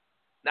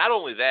 Not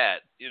only that,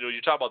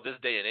 you talk about this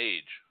day and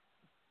age,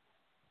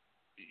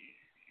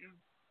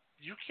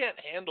 you can't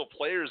handle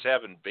players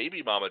having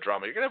baby mama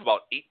drama. You're going to have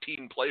about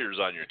 18 players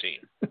on your team.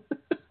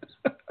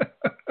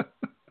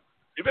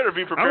 You better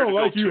be prepared to go 2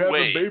 ways. I don't like you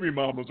having baby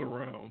mamas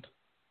around.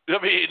 I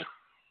mean,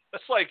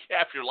 that's like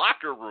half your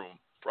locker room,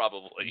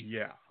 probably.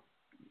 Yeah.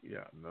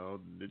 Yeah,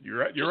 no, you're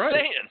right. Just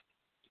saying.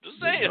 Just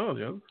saying. No,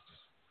 yeah.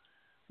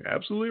 You're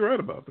absolutely right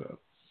about that.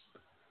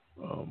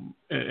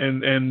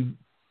 And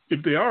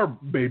if they are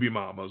baby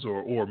mamas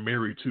or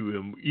married to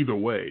him, either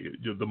way,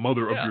 the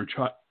mother of your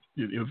child,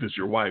 if it's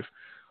your wife,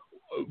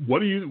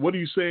 what are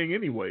you saying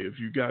anyway? If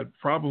you got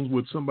problems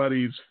with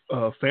somebody's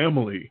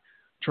family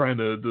trying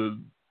to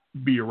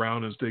be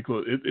around and stay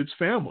close, it's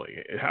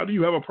family. How do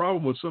you have a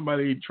problem with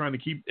somebody trying to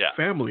keep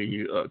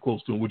family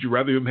close to them? Would you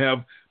rather them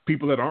have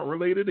people that aren't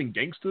related and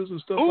gangsters and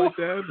stuff like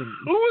that? And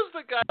who was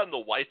the guy on the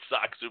White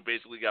Sox who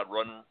basically got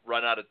run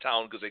out of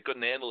town because they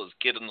couldn't handle his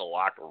kid in the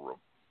locker room?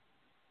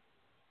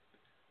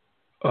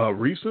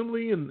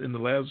 Recently, in the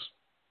last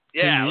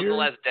 10 years? In the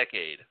last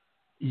decade.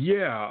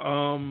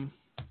 Yeah,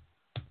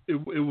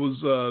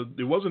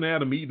 it wasn't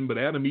Adam Eaton, but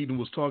Adam Eaton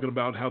was talking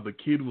about how the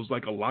kid was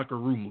like a locker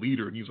room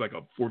leader and he's like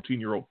a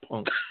 14-year-old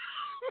punk.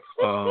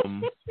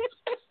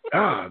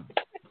 God,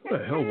 what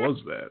the hell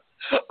was that?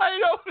 I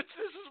know, this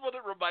is what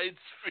it reminds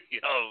me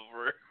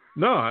of.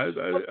 No, I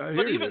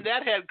but even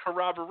that had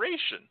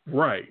corroboration.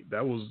 Right,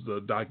 that was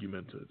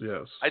documented.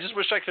 Yes. I just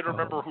wish I could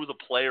remember who the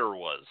player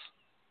was.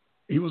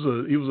 He was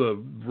a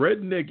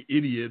redneck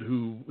idiot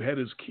who had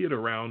his kid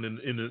around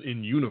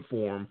in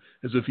uniform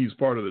as if he's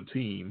part of the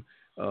team,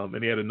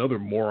 and he had another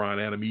moron,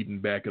 Adam Eaton,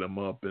 backing him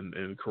up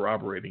and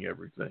corroborating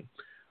everything.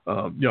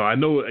 I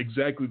know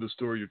exactly the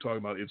story you're talking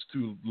about. It's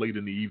too late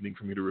in the evening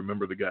for me to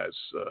remember the guy's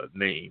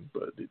name,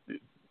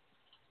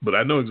 but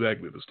I know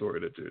exactly the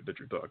story that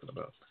you're talking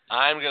about.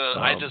 I'm gonna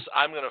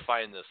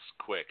find this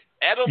quick.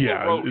 Adam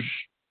LaRoche.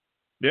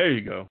 There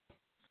you go.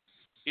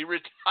 He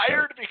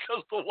retired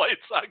because the White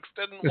Sox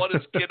didn't want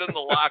his kid in the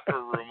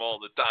locker room all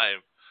the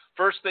time.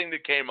 First thing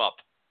that came up.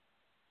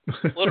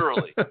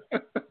 Literally.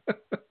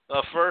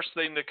 The first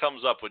thing that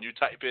comes up when you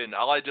type in,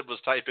 all I did was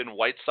type in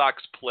White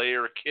Sox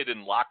player kid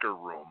in locker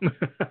room.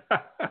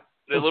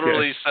 It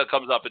literally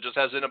comes up. It just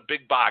has in a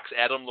big box,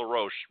 Adam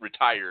LaRoche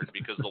retired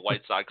because the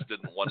White Sox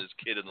didn't want his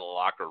kid in the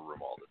locker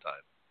room all the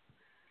time.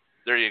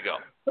 There you go.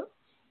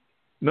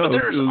 No, but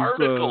there's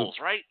articles,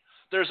 right?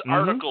 There's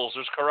articles,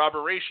 there's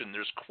corroboration,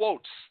 there's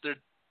quotes.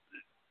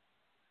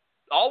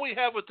 All we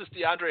have with this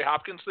DeAndre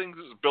Hopkins thing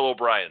is Bill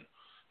O'Brien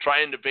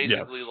trying to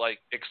basically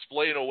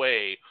explain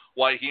away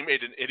why he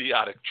made an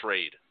idiotic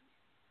trade.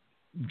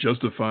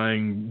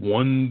 Justifying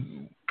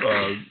one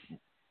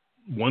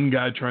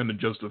guy trying to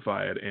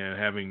justify it and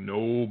having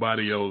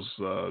nobody else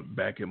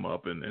back him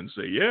up and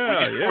say,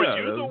 Were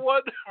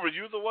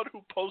you the one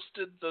who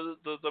posted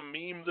the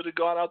meme that had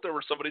gone out there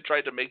where somebody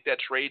tried to make that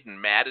trade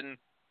in Madden?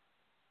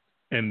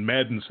 And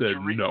Madden said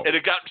no. And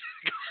it got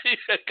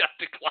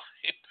declined.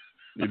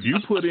 If you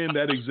put in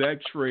that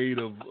exact trade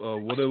of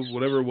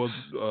whatever it was,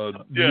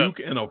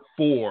 Nuke and a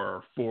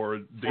 4 for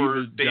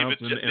David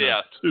Johnson and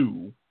a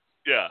 2.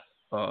 Yeah.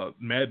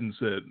 Madden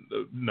said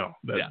no.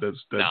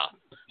 That's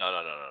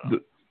No.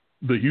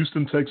 The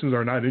Houston Texans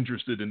are not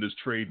interested in this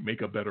trade.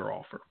 Make a better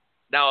offer.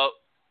 Now.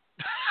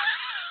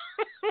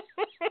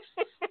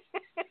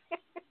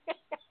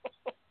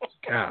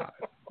 God.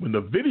 When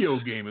the video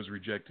game is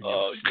rejecting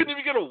you couldn't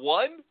even get a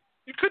 1?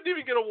 You couldn't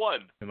even get a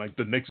 1. And like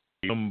the next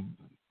game,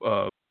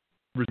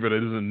 that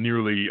isn't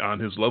nearly on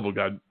his level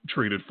got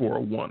traded for a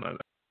 1. I don't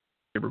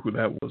remember who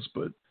that was,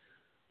 but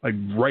like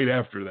right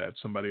after that,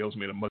 somebody else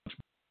made a much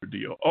better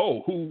deal.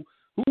 Oh, who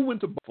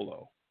went to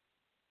Buffalo?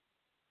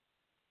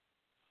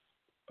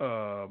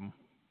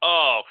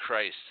 Oh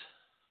Christ!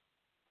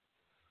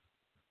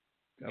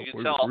 You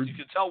can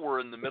tell we're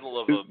in the middle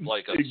of a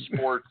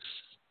sports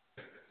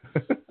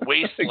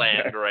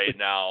wasteland right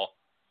now.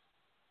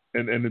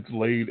 And it's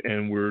late,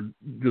 and we're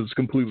just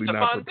completely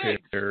not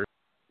prepared. Diggs.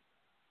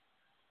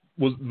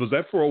 Was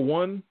that for a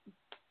 1?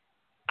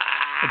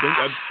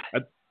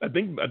 I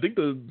think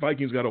the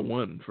Vikings got a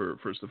 1 for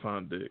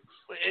Stephon Diggs.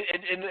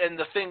 And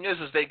the thing is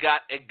they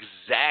got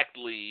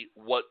exactly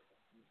what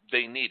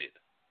they needed,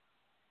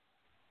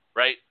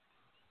 right?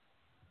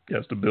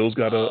 Yes, the Bills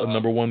got a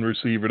number 1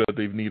 receiver that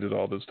they've needed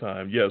all this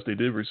time. Yes, they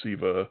did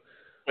receive a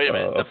Wait a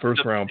minute. A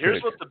first-round pick.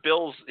 Here's what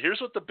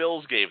the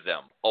Bills gave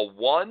them: a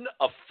 1,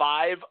 a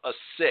 5, a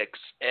 6,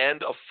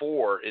 and a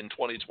 4 in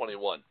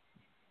 2021.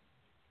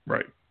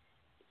 Right.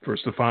 For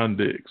Stephon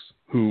Diggs,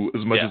 who,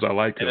 as much as I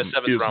like him,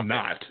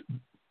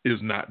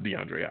 is not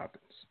DeAndre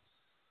Hopkins.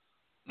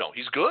 No,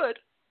 he's good.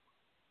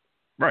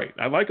 Right.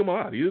 I like him a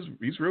lot.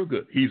 He's real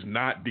good. He's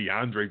not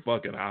DeAndre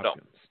fucking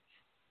Hopkins.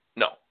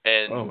 No.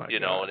 And God.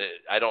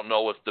 I don't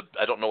know what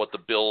the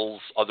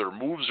Bills' other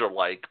moves are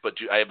like, but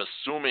I am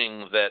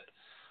assuming that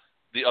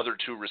the other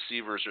two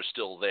receivers are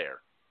still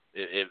there.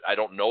 I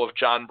don't know if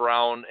John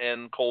Brown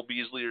and Cole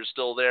Beasley are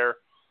still there,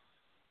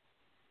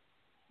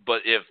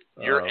 but if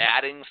you're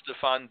adding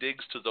Stephon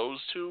Diggs to those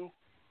two,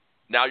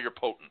 now you're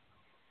potent.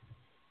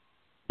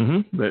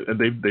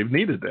 Mm-hmm. They've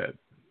needed that.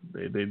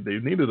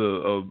 They've needed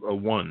a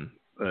one,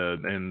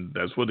 and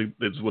that's what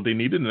they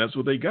needed, and that's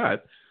what they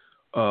got.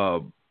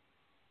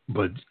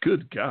 But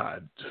good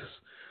God,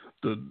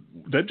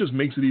 that just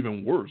makes it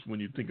even worse when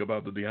you think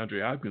about the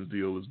DeAndre Hopkins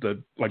deal. Is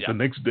that the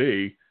next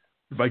day,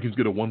 the Vikings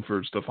get a 1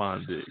 for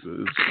Stephon Diggs?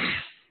 It's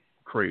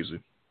crazy.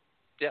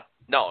 Yeah,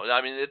 no,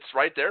 I mean it's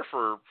right there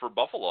for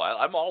Buffalo.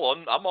 I'm all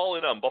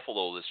in on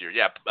Buffalo this year.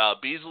 Yeah,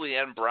 Beasley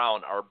and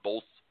Brown are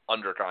both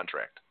under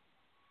contract.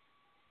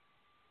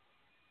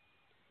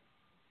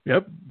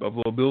 Yep,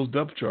 Buffalo Bills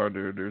depth chart.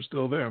 They're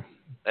still there.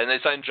 And they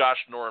signed Josh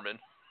Norman,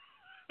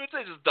 which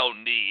they just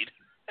don't need.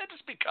 And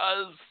just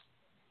because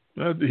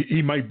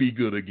he might be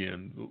good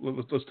again.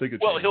 Let's take a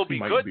chance. Well, he'll be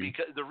good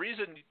because the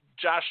reason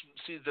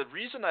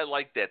I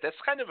like that's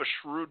kind of a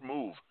shrewd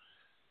move.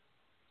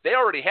 They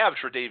already have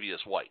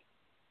Tre'Davious White,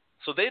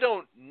 so they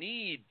don't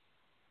need.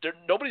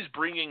 Nobody's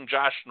bringing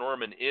Josh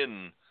Norman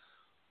in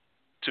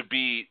to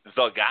be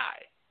the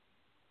guy.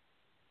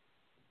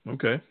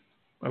 Okay.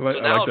 I So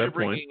like now that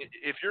point.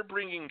 If you're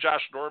bringing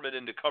Josh Norman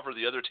in to cover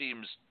the other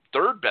team's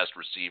third best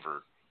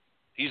receiver,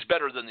 he's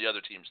better than the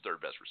other team's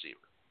third best receiver.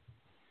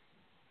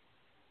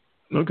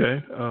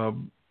 Okay.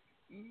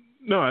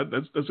 No,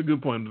 that's a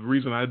good point. The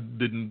reason I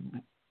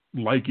didn't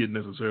like it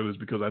necessarily is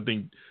because I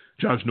think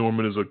Josh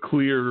Norman is a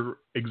clear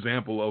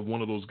example of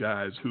one of those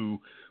guys who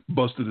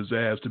busted his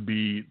ass to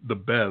be the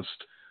best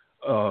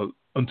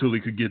until he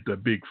could get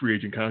that big free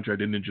agent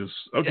contract and then just,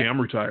 I'm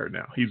retired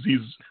now. He's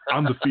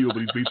on the field, but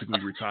he's basically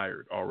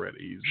retired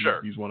already.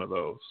 He's one of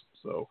those.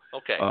 So,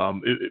 okay.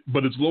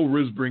 But it's low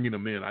risk bringing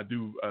him in. I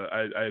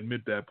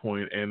admit that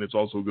point, and it's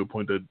also a good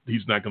point that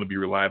he's not going to be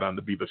relied on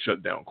to be the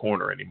shutdown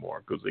corner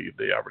anymore because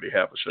they already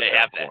have a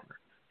shutdown corner.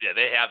 Yeah,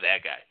 they have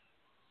that guy.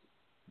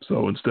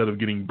 So instead of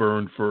getting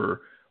burned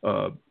for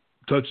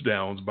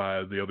touchdowns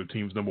by the other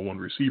team's number one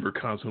receiver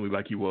constantly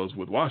like he was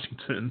with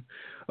Washington,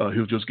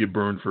 he'll just get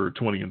burned for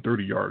 20 and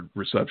 30-yard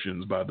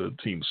receptions by the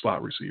team's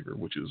slot receiver,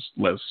 which is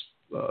less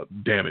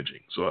damaging.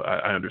 So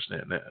I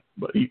understand that.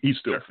 But he's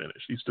still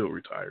finished. He's still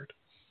retired.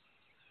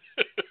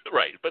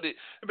 Right. But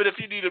if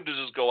you need him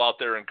to just go out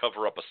there and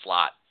cover up a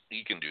slot,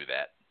 he can do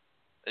that.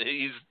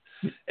 He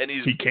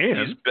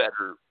can. He's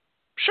better.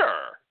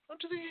 Sure.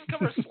 Don't you think he can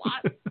cover a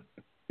slot?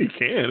 He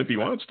can if he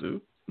wants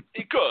to.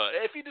 He could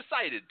if he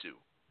decided to.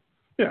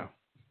 Yeah.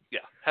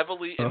 Yeah.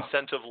 Heavily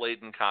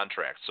incentive-laden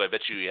contract. So I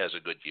bet you he has a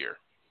good year.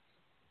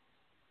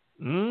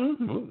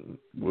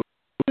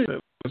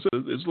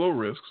 It's low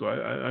risk, so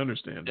I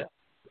understand. Yeah.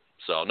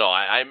 So no,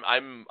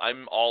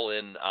 I'm all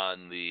in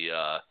on the.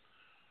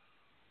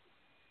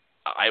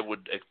 I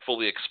would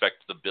fully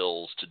expect the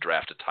Bills to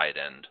draft a tight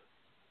end.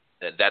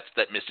 That's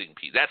that missing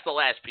piece. That's the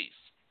last piece.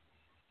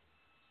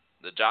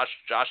 The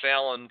Josh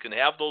Allen can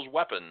have those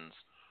weapons,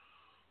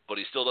 but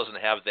he still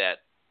doesn't have that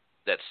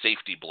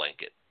safety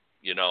blanket.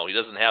 You know, he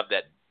doesn't have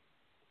that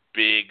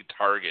big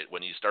target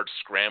when he starts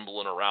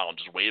scrambling around,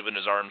 just waving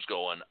his arms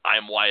going,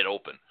 I'm wide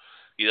open.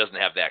 He doesn't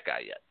have that guy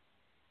yet.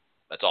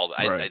 That's all.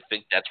 Right. I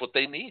think that's what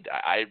they need.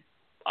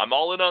 I'm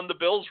all in on the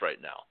Bills right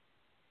now.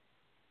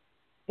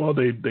 Well,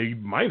 they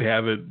might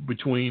have it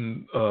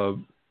between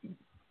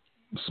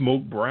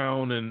Smoke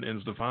Brown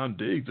and Stephon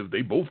Diggs if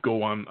they both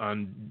go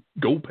on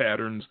go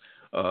patterns.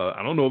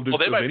 I don't know if there's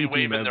they might be any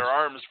waving their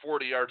arms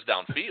 40 yards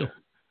downfield.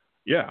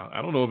 Yeah,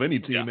 I don't know if any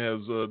team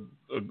has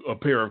a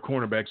pair of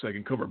cornerbacks that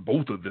can cover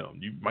both of them.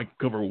 You might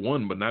cover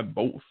one, but not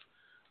both.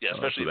 Yeah,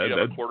 especially if you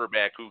have a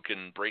quarterback who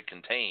can break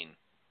contain.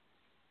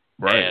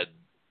 Right. And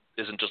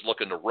isn't just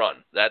looking to run.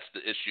 That's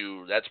the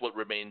issue. That's what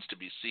remains to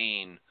be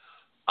seen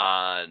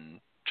on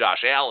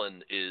Josh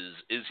Allen is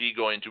he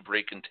going to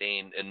break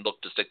contain and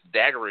look to stick the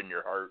dagger in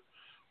your heart,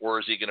 or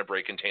is he going to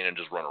break contain and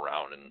just run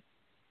around and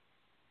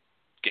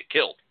get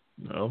killed?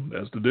 No,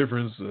 that's the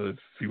difference. If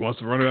he wants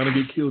to run around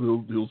and get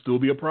killed, he'll still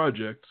be a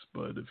project.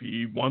 But if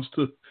he wants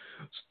to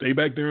stay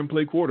back there and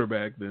play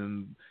quarterback,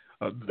 then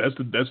that's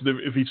the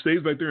if he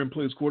stays back there and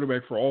plays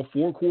quarterback for all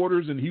 4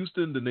 quarters in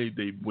Houston, then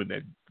they win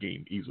that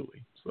game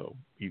easily. So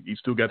he's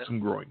still got some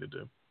growing to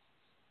do.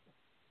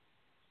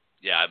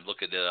 Yeah, I'm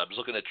looking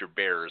at your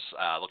Bears.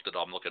 I'm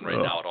looking right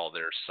now at all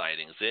their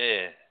signings.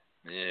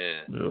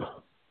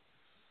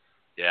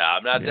 Yeah,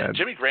 I'm not. Yeah.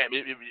 Jimmy Graham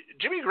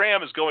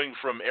is going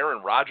from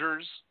Aaron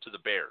Rodgers to the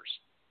Bears.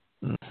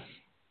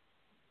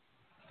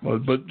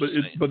 But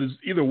it's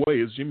either way,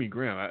 it's Jimmy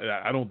Graham.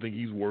 I don't think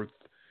he's worth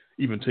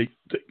even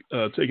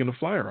taking a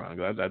flyer on.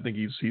 I think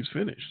he's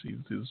finished.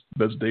 His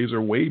best days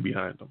are way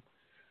behind him.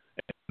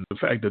 And the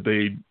fact that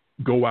they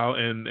go out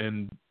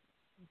and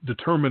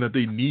determine that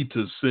they need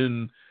to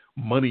send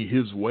money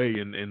his way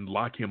and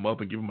lock him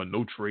up and give him a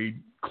no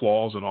trade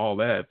clause and all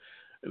that.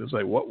 And it's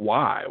like, what?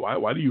 Why?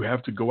 Why do you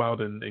have to go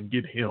out and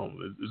get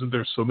him? Isn't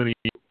there so many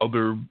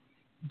other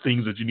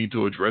things that you need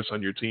to address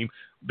on your team?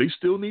 They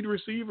still need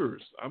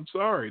receivers. I'm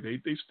sorry.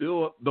 They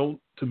still don't,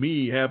 to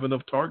me, have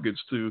enough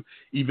targets to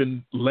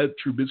even let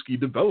Trubisky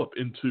develop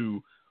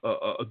into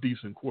a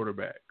decent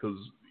quarterback, because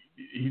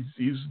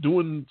he's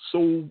doing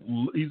so,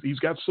 he's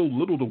got so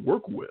little to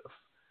work with,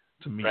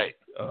 to me. Right.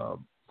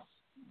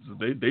 So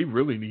they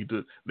really need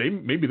to,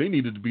 maybe they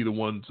needed to be the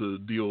one to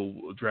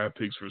deal draft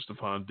picks for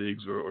Stephon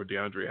Diggs or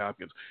DeAndre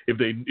Hopkins. If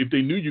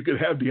they knew you could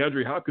have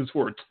DeAndre Hopkins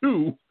for a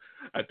 2,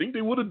 I think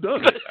they would have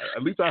done it.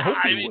 At least I hope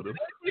they would have.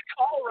 You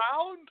call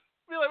around,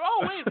 be like,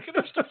 oh wait, we can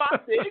have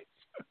Stephon Diggs.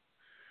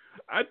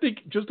 I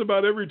think just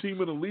about every team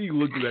in the league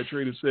looked at that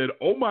trade and said,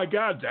 "Oh my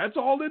God, that's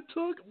all it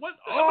took." What?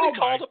 Somebody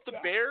called up the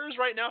Bears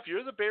right now. If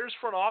you're the Bears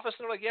front office,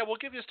 and they're like, "Yeah, we'll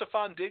give you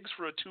Stephon Diggs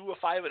for a 2, a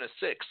 5, and a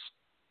 6."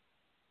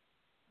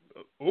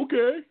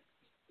 Okay.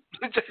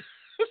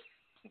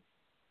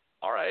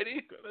 All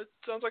righty, that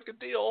sounds like a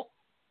deal.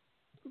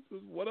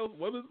 What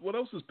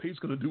else is Pace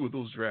going to do with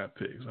those draft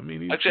picks? I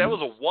mean, actually, that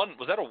was a 1.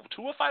 Was that a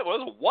 2, a 5? Well,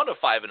 that was a 1, a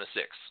 5, and a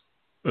 6.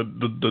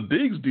 The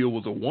Diggs deal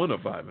was a 1, a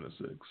 5, and a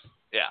 6.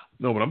 Yeah.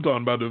 No, but I'm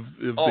talking about if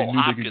they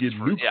knew they could get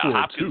Nuke for a 2.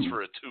 Hopkins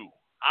for a 2.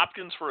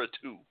 Hopkins for a 2.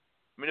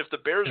 I mean, if the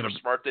Bears were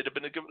smart, they'd have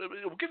been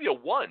we'll give you a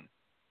 1.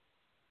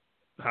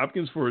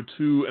 Hopkins for a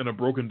 2 and a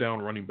broken down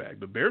running back.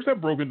 The Bears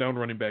have broken down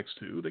running backs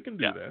too. They can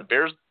do that.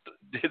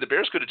 The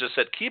Bears could have just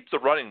said, keep the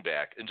running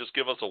back and just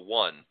give us a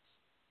 1.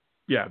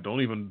 Yeah,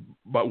 don't even.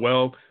 But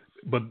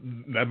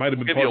that might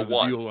have been part of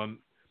the deal on.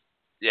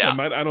 Yeah,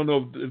 I don't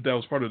know if that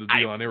was part of the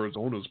deal on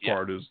Arizona's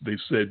part. Is they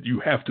said you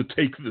have to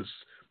take this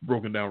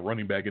broken down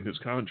running back in his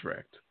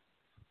contract.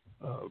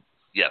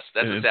 Yes,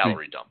 that's a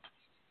salary dump.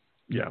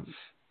 Yeah.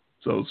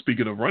 So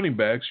speaking of running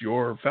backs,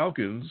 your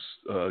Falcons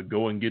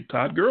go and get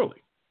Todd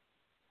Gurley.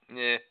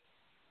 Yeah.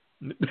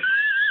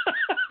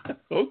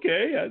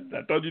 Okay,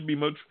 I thought you'd be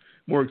much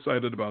more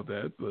excited about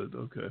that, but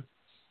okay.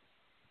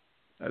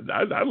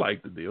 I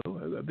like the deal.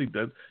 I think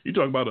that you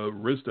talk about a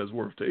risk that's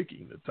worth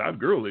taking. Todd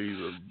Gurley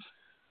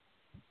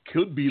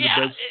could be the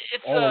best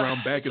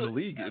all-around back in the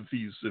league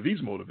if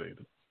he's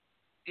motivated.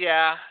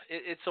 Yeah,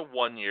 it's a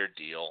 1-year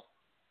deal.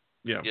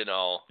 Yeah,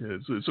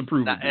 it's a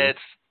proven deal.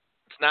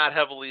 It's not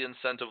heavily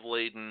incentive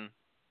laden.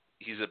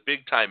 He's a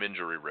big time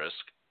injury risk.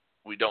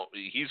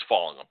 He's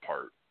falling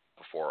apart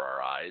before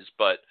our eyes,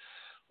 but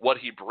what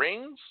he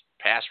brings,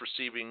 pass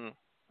receiving,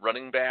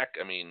 running back,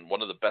 I mean,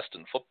 one of the best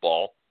in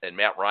football, and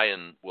Matt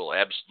Ryan will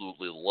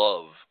absolutely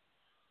love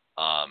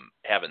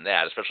having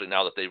that, especially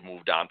now that they've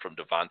moved on from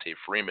Devontae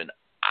Freeman.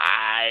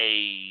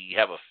 I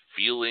have a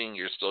feeling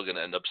you're still going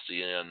to end up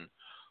seeing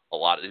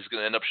he's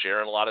going to end up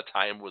sharing a lot of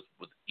time with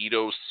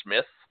Ito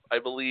Smith, I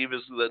believe,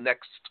 is the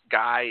next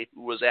guy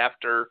who was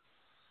after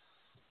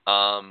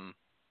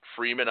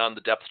Freeman on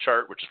the depth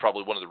chart, which is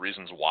probably one of the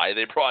reasons why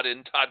they brought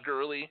in Todd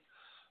Gurley.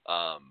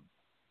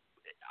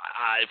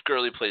 If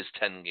Gurley plays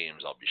 10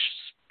 games, I'll be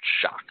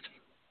shocked.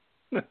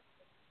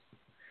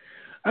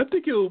 I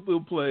think he'll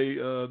play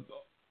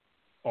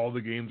all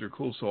the games or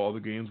close to all the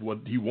games. What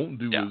he won't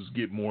do is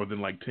get more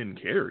than like 10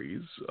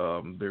 carries.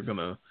 They're going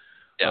to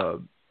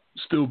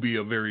still be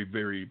a very,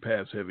 very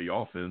pass-heavy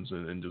offense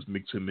and just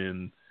mix him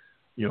in,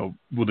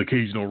 with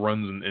occasional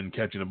runs and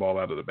catching the ball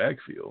out of the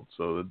backfield.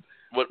 So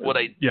what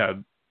I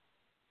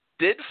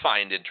did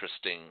find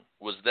interesting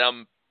was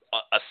them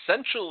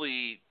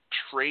essentially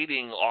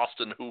trading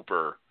Austin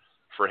Hooper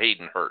for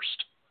Hayden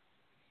Hurst.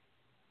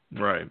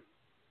 Right.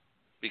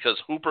 Because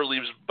Hooper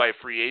leaves by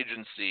free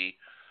agency,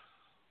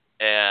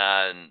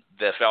 and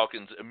the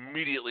Falcons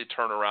immediately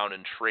turn around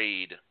and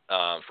trade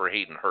for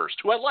Hayden Hurst,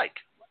 who I like.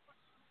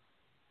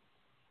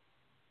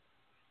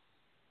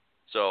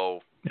 So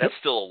that's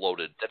still a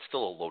loaded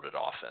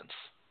offense.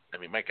 I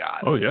mean, my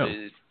God. Oh yeah.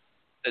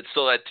 It's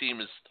still, that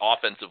team is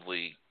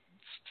offensively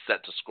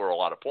set to score a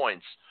lot of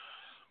points,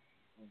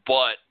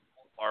 but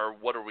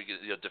what are we going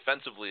to,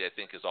 defensively, I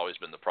think, has always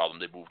been the problem.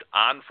 They moved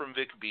on from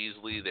Vic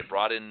Beasley. They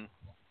brought in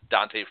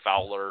Dante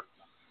Fowler.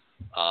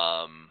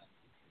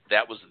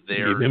 That was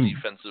their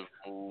defensive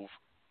move.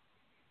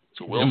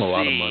 So we'll see. A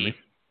lot of money.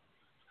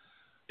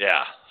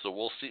 Yeah, so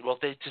we'll see. Well,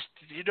 they just,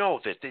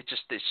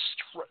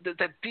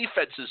 that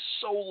defense is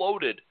so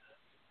loaded,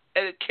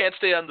 and it can't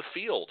stay on the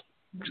field.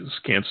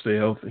 Just can't stay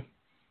healthy.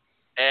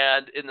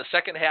 And in the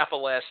second half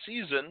of last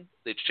season,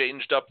 they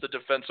changed up the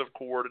defensive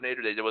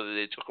coordinator. They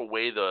took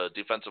away the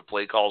defensive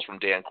play calls from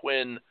Dan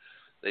Quinn.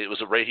 It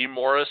was Raheem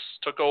Morris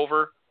took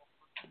over.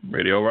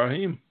 Radio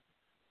Raheem.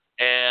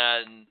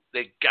 And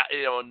they got,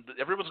 and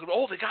everyone's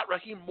going, they got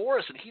Raheem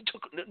Morris, and he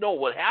took. No,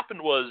 what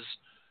happened was,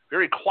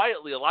 very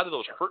quietly, a lot of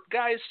those hurt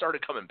guys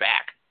started coming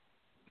back.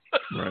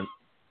 Right.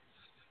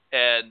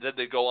 And then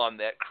they go on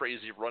that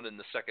crazy run in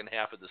the second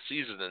half of the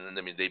season, and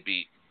I mean they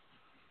beat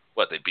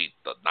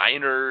the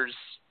Niners.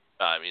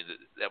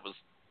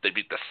 They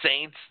beat the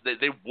Saints.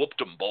 They whooped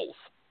them both.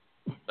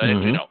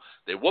 Mm-hmm.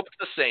 They whooped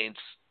the Saints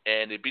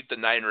and they beat the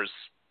Niners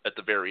at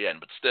the very end.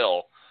 But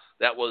still,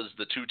 that was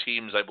the two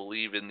teams I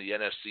believe in the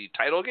NFC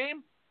title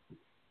game.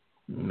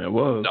 That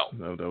was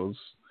that was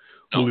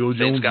Julio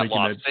Jones making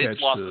that catch.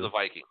 Saints lost to the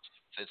Vikings.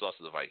 Saints lost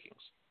to the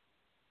Vikings.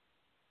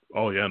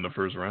 Oh yeah, in the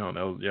first round.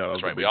 That was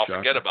That's right. A We big all shocker.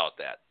 forget about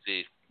that.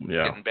 See,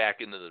 yeah. Getting back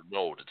into the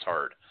mode, it's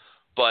hard.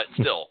 But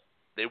still,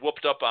 they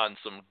whooped up on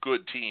some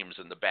good teams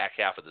in the back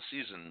half of the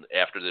season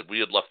after that we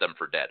had left them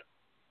for dead.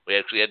 We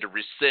actually had to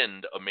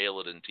rescind a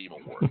mail-it-in team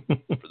award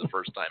for the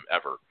first time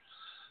ever.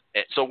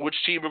 And so which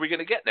team are we going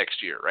to get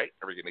next year, right?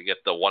 Are we going to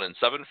get the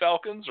 1-7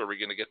 Falcons, or are we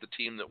going to get the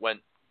team that went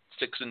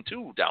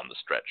 6-2 down the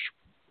stretch?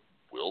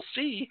 We'll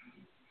see.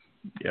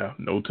 Yeah,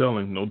 no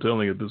telling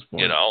at this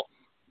point.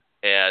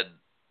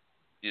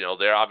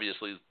 They're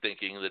obviously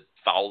thinking that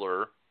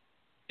Fowler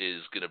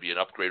is going to be an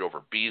upgrade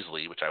over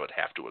Beasley, which I would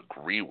have to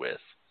agree with.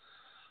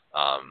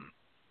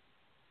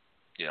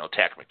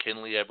 Tack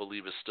McKinley, I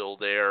believe, is still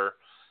there.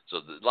 So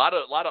a lot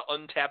of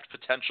untapped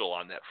potential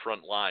on that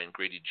front line.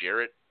 Grady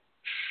Jarrett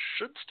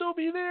should still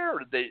be there.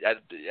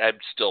 I'm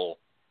still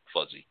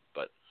fuzzy,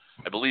 but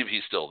I believe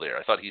he's still there.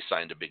 I thought he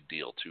signed a big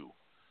deal too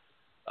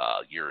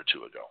a year or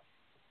two ago.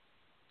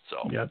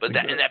 So, yeah, but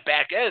that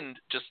back end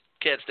just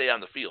can't stay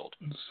on the field.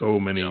 So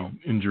many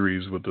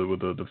injuries with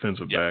the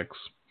defensive backs.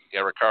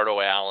 Yeah,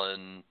 Ricardo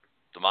Allen,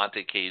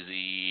 DeMonte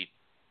Casey,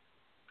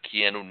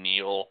 Keanu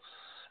Neal.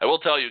 I will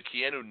tell you,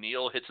 Keanu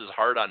Neal hits as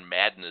hard on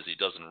Madden as he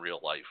does in real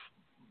life.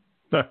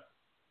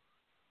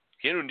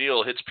 Keanu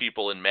Neal hits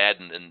people in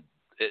Madden, and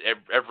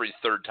every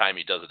third time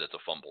he does it, it's a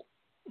fumble.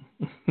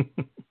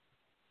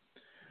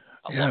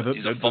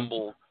 He's a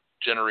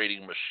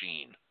fumble-generating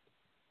machine.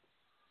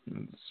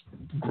 It's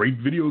a great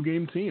video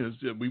game team.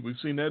 We've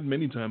seen that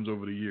many times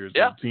over the years.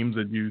 Yeah. Teams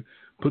that you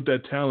put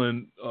that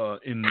talent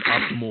in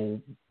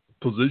optimal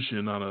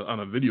position on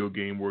a video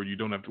game where you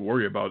don't have to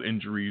worry about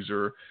injuries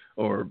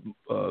or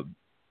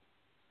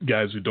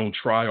guys who don't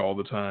try all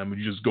the time,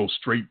 and you just go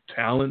straight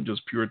talent,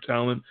 just pure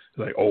talent. It's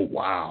like, oh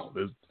wow,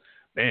 that's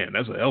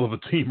a hell of a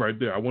team right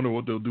there. I wonder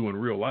what they'll do in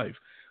real life.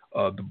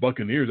 The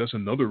Buccaneers, that's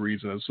another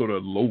reason, that's sort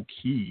of low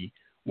key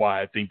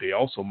why I think they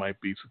also might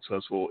be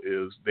successful,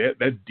 is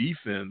that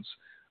defense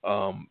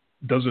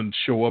doesn't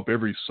show up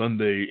every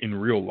Sunday in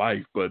real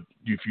life, but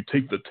if you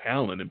take the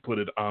talent and put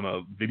it on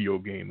a video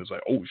game, it's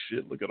like, oh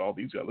shit, look at all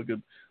these guys. Look at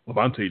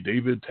Levante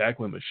David,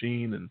 tackling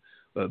machine, and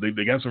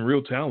they got some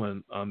real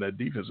talent on that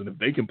defense. And if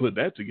they can put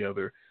that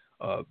together,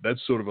 that's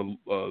sort of a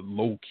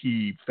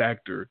low-key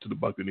factor to the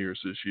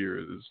Buccaneers this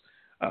year.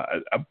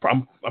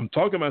 I'm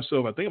talking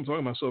myself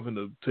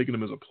into taking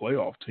them as a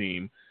playoff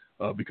team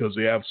because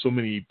they have so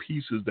many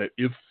pieces that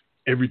if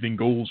everything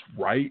goes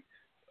right,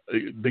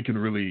 they can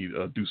really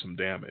do some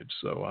damage.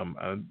 So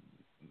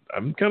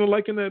I'm kind of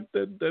liking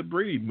that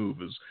Brady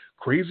move. As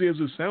crazy as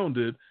it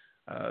sounded,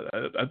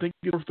 I think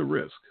it's worth the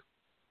risk.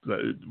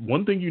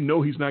 One thing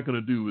he's not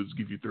going to do is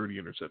give you 30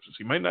 interceptions.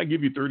 He might not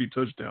give you 30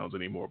 touchdowns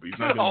anymore, but he's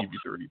not going to give you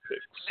 30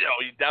 picks. No,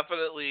 he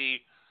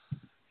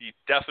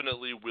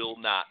definitely will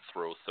not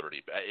throw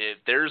 30. If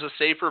there's a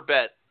safer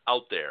bet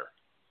out there,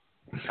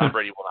 Tom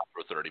Brady will not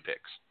throw 30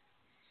 picks.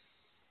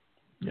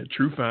 Yeah,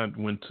 Trufant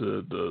went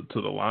to the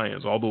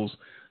Lions. All those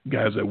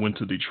guys that went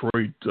to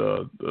Detroit,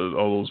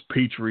 all those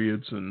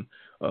Patriots, and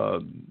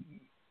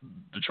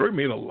Detroit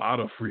made a lot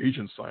of free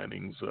agent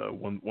signings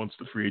once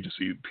the free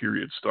agency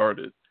period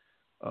started.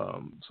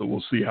 So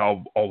we'll see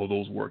how all of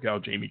those work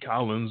out. Jamie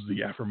Collins,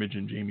 the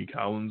aforementioned Jamie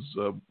Collins,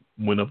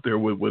 went up there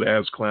with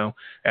Asclown.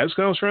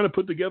 Asclown's trying to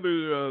put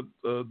together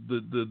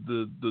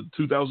the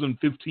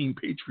 2015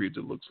 Patriots,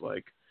 it looks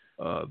like.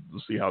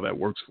 We'll see how that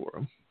works for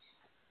him.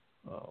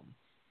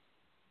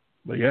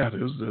 But yeah,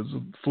 there's a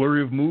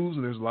flurry of moves,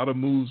 and there's a lot of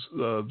moves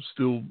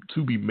still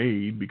to be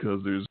made because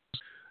there's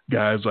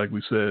guys, like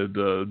we said,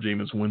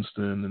 Jameis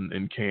Winston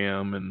and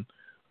Cam and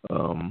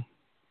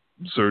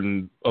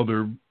certain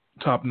other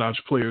top-notch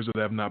players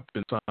that have not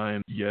been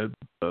signed yet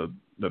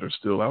that are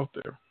still out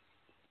there.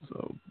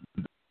 So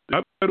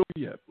not over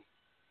yet.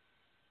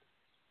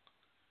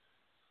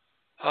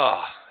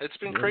 It's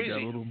been crazy.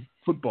 Got a little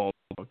football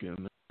talk in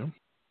there.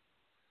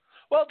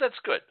 Well, that's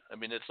good. I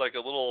mean, it's like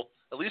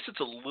at least it's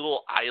a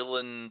little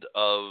island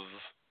of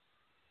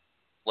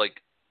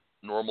like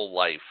normal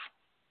life,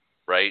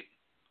 right?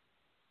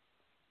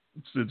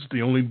 It's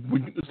the only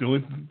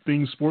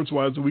thing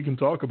sports-wise that we can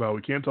talk about.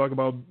 We can't talk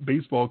about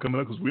baseball coming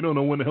up because we don't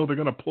know when the hell they're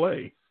going to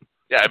play.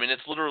 Yeah, I mean,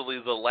 it's literally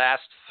the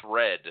last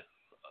thread.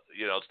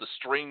 It's the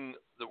string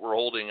that we're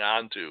holding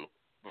on to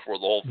before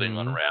the whole thing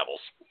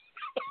unravels.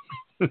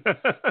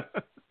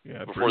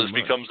 Yeah, before this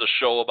becomes a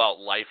show about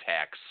life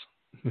hacks.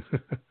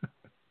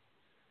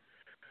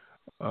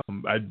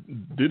 I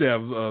did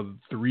have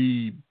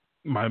three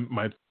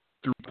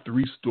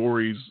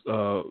stories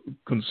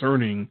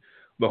concerning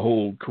the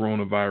whole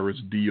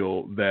coronavirus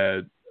deal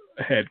that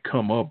had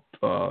come up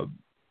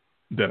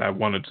that I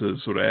wanted to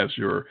sort of ask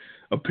your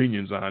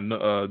opinions on.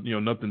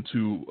 Nothing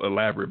too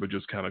elaborate, but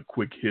just kind of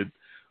quick hit.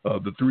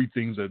 The three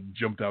things that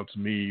jumped out to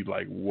me,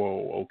 like,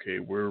 whoa, okay,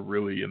 we're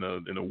really in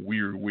a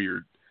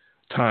weird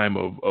time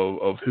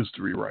of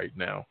history right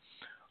now.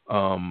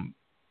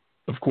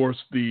 Of course,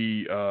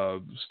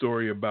 the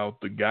story about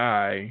the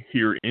guy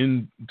here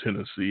in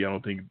Tennessee, I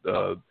don't think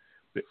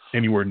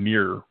anywhere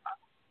near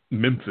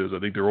Memphis. I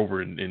think they're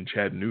over in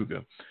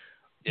Chattanooga.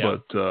 Yeah.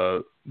 But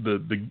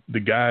the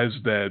guys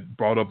that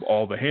brought up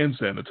all the hand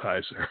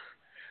sanitizer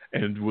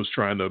and was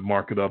trying to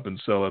mark it up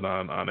and sell it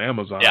on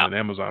Amazon, and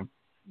Amazon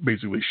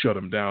basically shut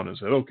them down and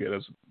said, okay,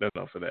 that's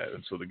enough of that.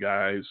 And so the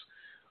guys,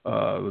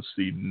 let's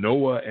see,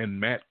 Noah and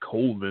Matt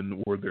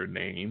Colvin were their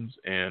names,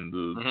 and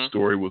the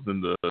story was in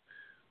the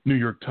New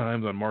York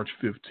Times on March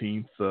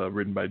 15th,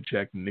 written by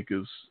Jack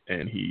Nickus,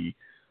 and he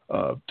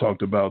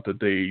talked about that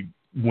they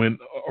went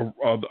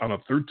on a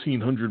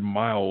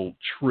 1,300-mile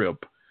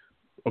trip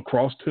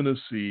across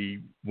Tennessee,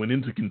 went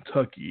into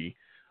Kentucky,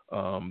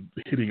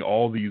 hitting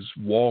all these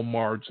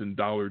Walmarts and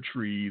Dollar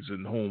Trees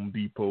and Home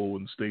Depot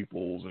and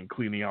Staples and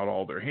cleaning out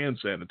all their hand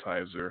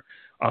sanitizer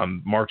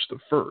on March the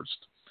 1st.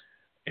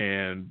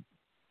 And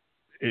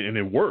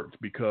it worked,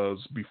 because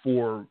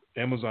before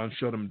Amazon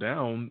shut them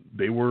down,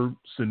 they were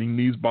sending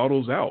these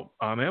bottles out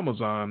on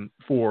Amazon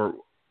for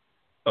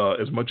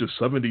as much as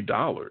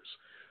 $70.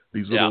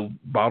 These little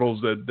bottles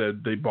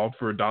that they bought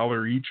for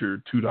 $1 each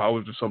or $2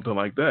 or something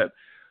like that.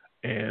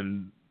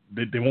 And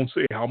they won't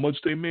say how much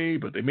they made,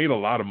 but they made a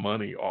lot of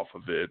money off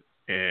of it.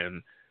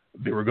 And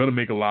they were going to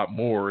make a lot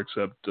more,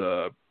 except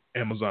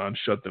Amazon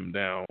shut them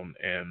down.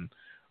 And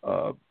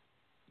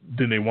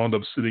then they wound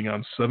up sitting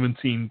on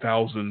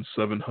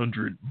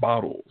 17,700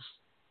 bottles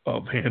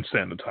of hand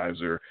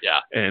sanitizer.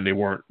 Yeah. And they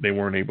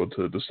weren't able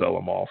to sell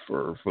them off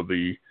for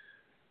the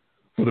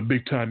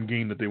big time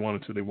gain that they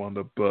wanted to. They wound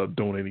up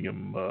donating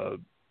them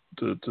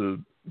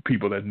to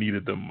people that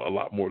needed them a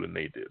lot more than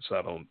they did. So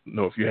I don't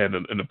know if you had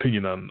an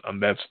opinion on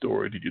that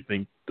story. Did you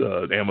think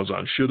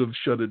Amazon should have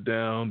shut it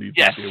down? Do you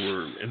think they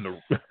were in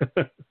the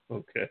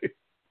okay?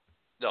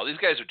 No, these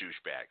guys are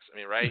douchebags. I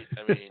mean, right?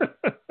 I mean,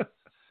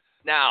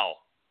 now,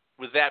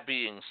 with that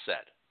being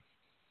said,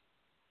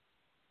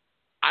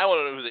 I want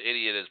to know who the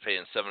idiot is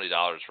paying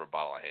 $70 for a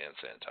bottle of hand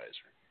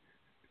sanitizer.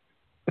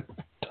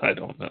 I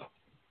don't know.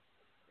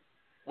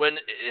 When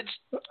it's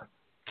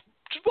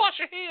just wash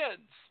your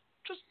hands.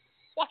 Just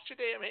wash your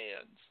damn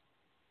hands.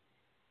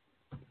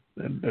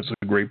 That's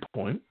a great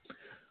point.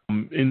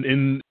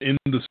 In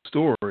the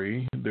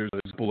story, there's an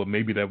example of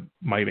maybe that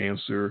might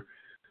answer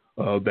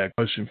that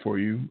question for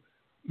you.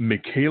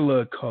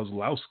 Michaela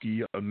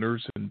Kozlowski, a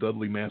nurse in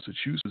Dudley,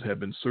 Massachusetts, had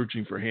been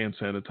searching for hand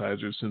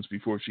sanitizer since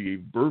before she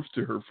gave birth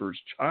to her first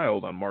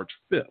child on March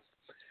 5th.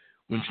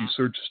 When she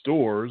searched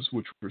stores,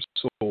 which were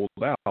sold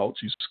out,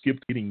 she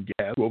skipped getting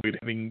gas, avoided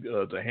having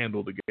to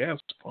handle the gas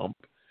pump.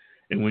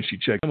 And when she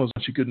checked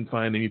Amazon, she couldn't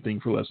find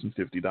anything for less than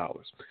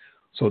 $50.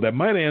 So that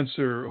might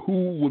answer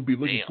who would be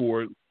looking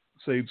for,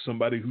 say,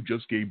 somebody who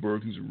just gave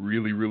birth, who's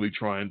really, really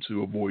trying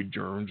to avoid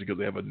germs because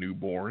they have a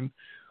newborn.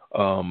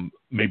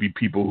 Maybe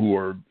people who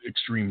are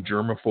extreme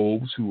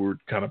germaphobes who were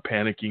kind of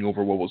panicking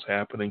over what was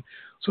happening.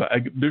 So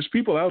there's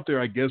people out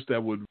there, I guess,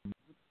 that would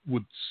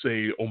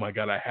say, oh, my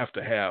God, I have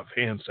to have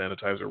hand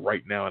sanitizer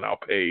right now, and I'll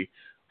pay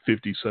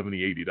 $50,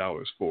 $70,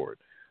 $80 for it.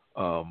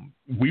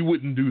 We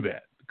wouldn't do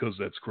that because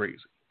that's crazy.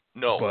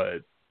 No.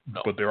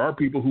 But there are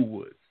people who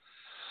would.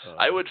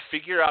 I would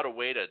figure out a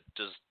way to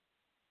just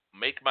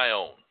make my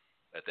own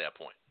at that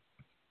point.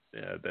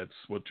 Yeah, that's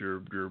what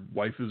your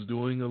wife is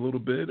doing a little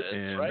bit.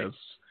 That's right. That's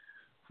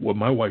what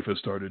my wife has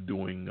started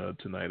doing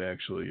tonight,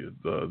 actually.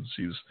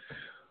 She's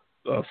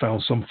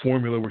found some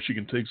formula where she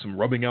can take some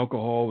rubbing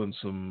alcohol and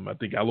some, I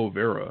think, aloe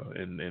vera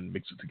and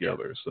mix it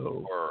together.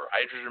 So or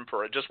hydrogen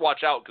peroxide. Just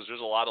watch out, because there's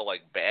a lot of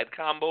bad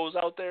combos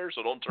out there.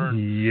 So don't turn.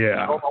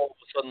 Yeah. Don't all of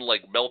a sudden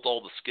melt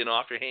all the skin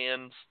off your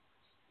hands.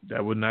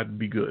 That would not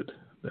be good.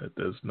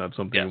 That's not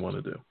something you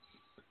want to do.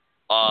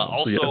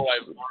 Also,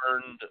 I've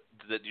learned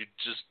that you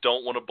just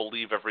don't want to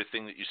believe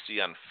everything that you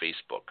see on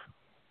Facebook.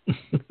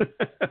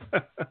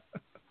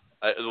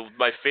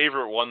 My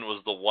favorite one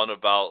was the one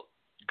about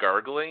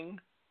gargling,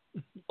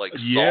 salt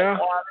water.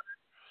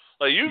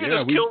 You can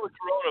just kill the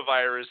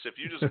coronavirus if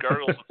you just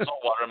gargle some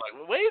salt water. I'm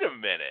like, wait a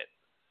minute.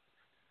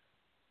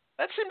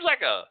 That seems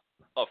like a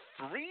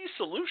free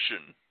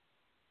solution.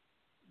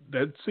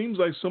 That seems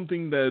like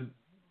something that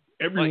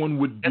everyone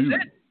would do.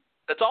 That's it.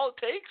 That's all it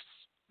takes.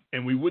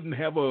 And we wouldn't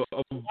have a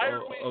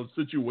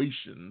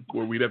situation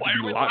where we'd have to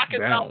be locked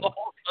down. The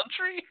whole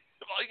country?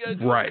 All you gotta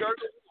do right. is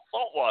gargle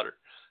salt water.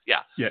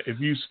 Yeah. Yeah.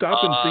 If you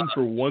stop and think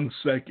for 1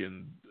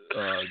 second,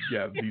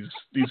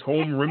 these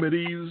home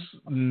remedies,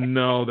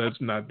 no,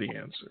 that's not the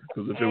answer.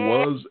 Because if it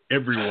was,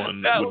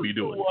 everyone would be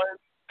doing it.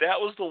 That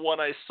was the one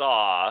I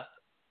saw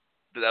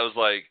that I was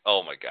like,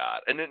 oh my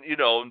God. And then,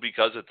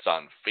 because it's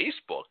on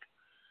Facebook,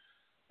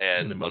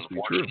 and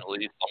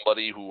unfortunately,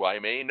 somebody who I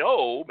may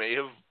know may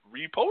have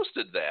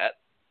reposted that.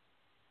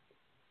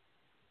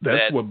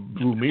 That's what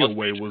blew me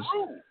away was.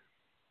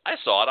 I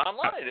saw it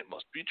online. It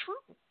must be true.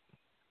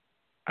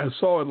 I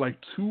saw like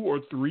 2 or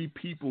 3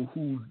 people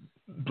who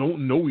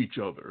don't know each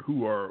other,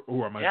 who are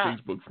my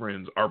Facebook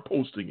friends, are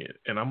posting it,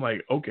 and I'm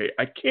like, okay,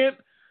 I can't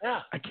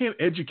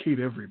educate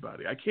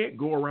everybody. I can't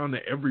go around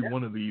to every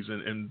one of these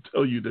and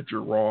tell you that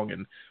you're wrong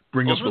and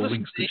bring up the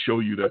links to show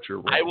you that you're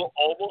wrong. I will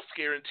almost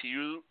guarantee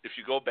you, if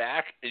you go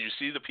back and you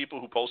see the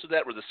people who posted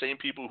that were the same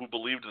people who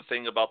believed the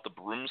thing about the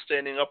broom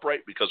standing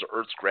upright because of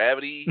Earth's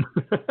gravity,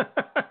 with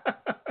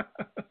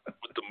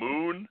the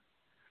moon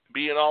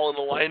being all in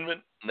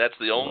alignment, and that's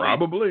the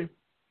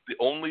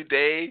only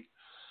day.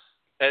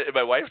 And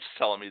my wife's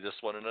telling me this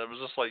one, and I was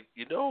just like,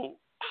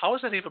 how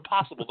is that even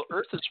possible? The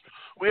Earth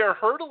we are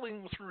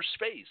hurtling through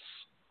space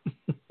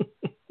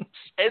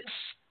and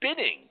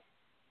spinning.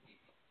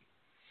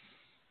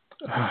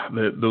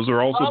 Those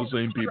are also the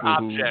same people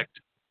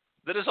object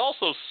that is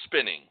also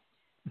spinning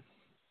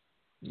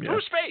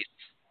through space.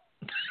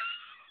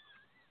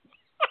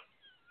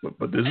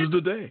 but this is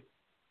the day.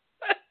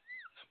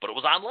 But it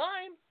was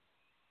online.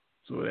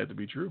 So it had to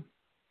be true.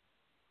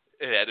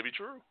 It had to be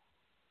true.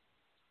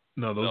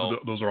 No,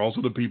 those are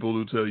also the people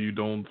who tell you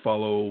don't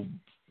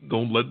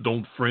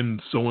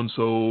friend so and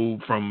so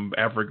from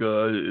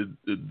Africa.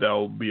 It's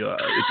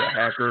a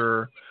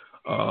hacker.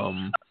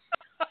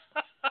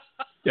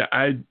 Yeah,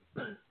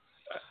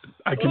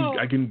 I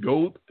can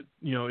go.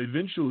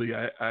 Eventually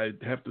I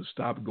have to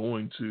stop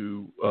going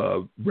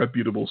to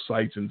reputable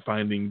sites and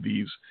finding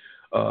these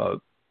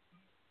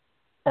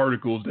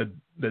articles that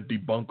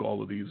debunk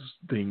all of these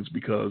things,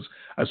 because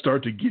I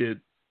start to get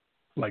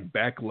like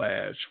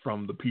backlash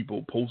from the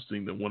people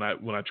posting them when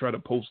I try to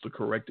post the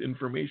correct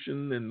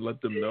information and let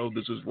them know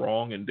this is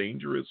wrong and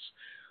dangerous.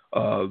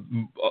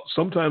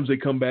 Sometimes they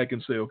come back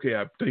and say,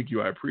 okay, thank you,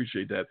 I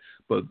appreciate that.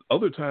 But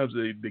other times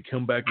they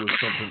come back with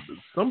something.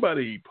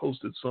 Somebody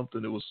posted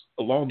something that was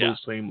along those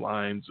same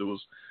lines. It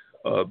was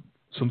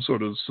some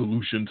sort of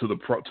solution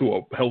to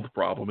a health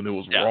problem, and it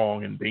was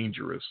wrong and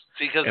dangerous.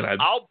 Because and I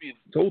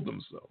told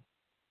them so.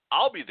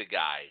 I'll be the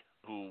guy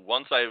who,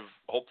 once I've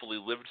hopefully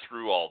lived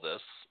through all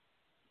this,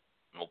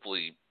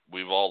 hopefully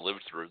we've all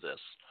lived through this,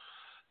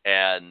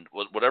 and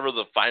whatever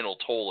the final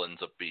toll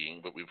ends up being,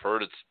 but we've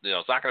heard it's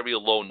not going to be a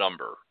low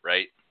number,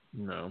 right?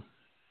 No.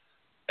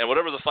 And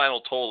whatever the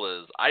final toll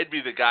is, I'd be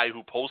the guy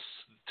who posts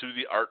to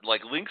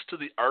links to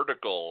the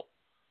article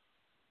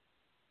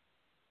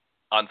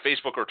on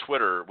Facebook or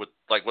Twitter with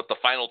like what the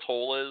final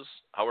toll is,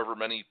 however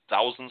many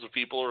thousands of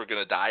people are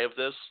going to die of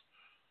this,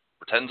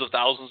 or tens of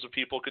thousands of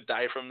people could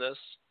die from this.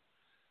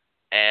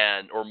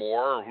 Or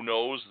more, or who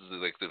knows?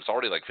 Like, there's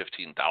already like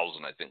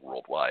 15,000, I think,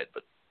 worldwide.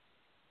 But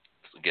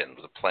again,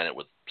 with a planet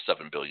with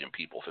 7 billion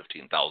people,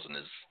 15,000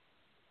 is a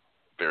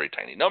very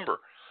tiny number.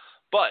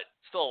 But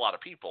still a lot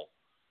of people.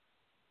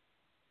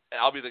 And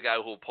I'll be the guy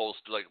who will post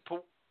like,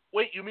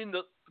 "Wait, you mean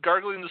the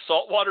gargling the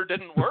salt water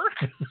didn't work?"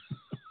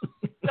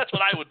 That's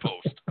what I would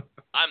post.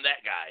 I'm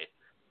that guy.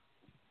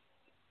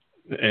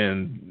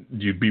 And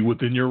you'd be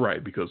within your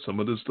right, because some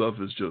of this stuff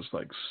is just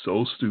like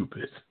so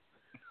stupid.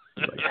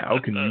 Like, how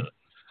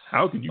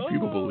can you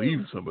people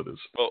believe some of this?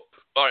 Well,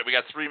 all right, we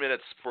got 3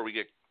 minutes before we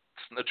get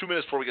 2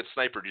 minutes before we get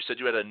snipered. You said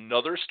you had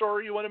another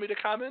story you wanted me to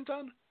comment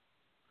on?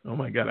 Oh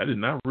my God, I did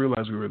not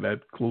realize we were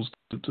that close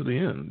to the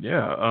end.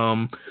 Yeah,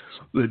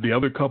 the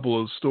other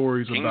couple of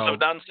stories Kings about of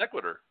non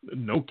sequitur.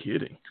 No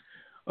kidding.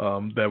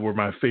 That were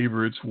my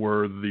favorites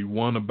were the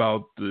one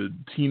about the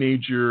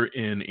teenager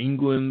in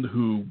England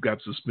who got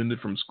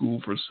suspended from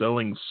school for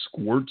selling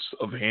squirts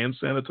of hand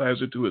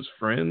sanitizer to his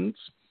friends.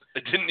 I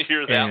didn't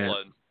hear that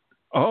one.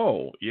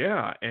 Oh,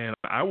 yeah. And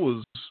I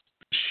was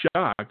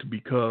shocked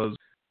because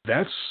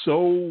that's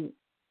so,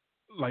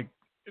 like,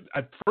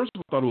 at first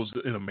I thought it was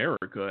in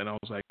America, and I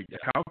was like,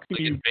 how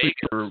can you Vegas.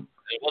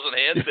 It wasn't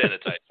hand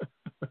sanitizer.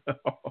 I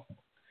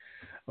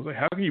was like,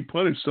 how can you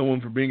punish someone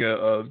for being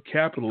a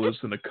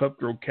capitalist in a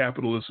cutthroat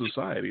capitalist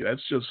society?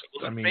 That's just,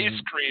 it wasn't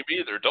face cream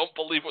either. Don't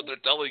believe what they're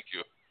telling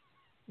you.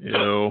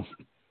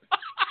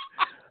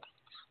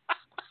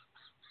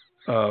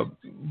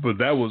 But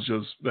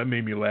that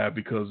made me laugh,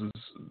 because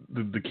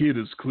the kid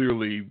is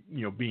clearly,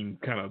 being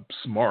kind of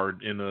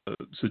smart in a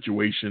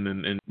situation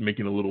and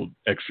making a little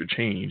extra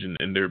change,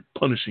 and they're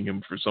punishing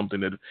him for something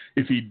that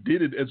if he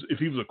did it, if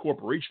he was a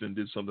corporation and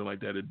did something like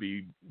that, it'd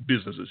be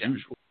business as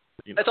usual.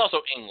 That's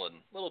also England,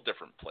 a little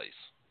different place.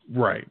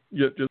 Right.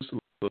 Yeah.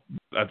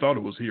 I thought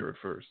it was here at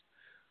first.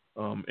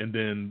 And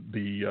then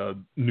the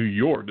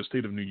the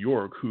state of New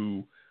York,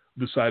 who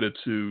decided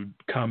to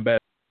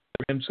combat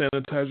hand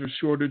sanitizer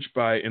shortage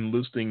by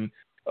enlisting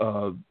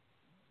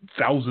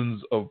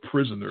thousands of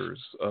prisoners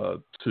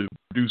to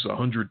produce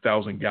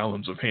 100,000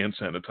 gallons of hand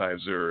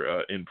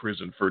sanitizer in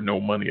prison for no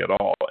money at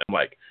all. I'm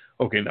like,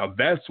 okay, now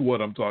that's what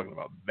I'm talking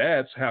about.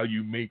 That's how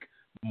you make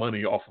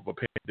money off of a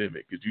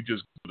pandemic, is you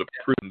just go to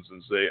prisons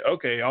and say,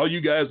 okay, all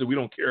you guys that we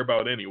don't care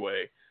about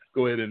anyway,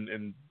 go ahead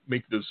and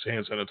make this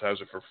hand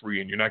sanitizer for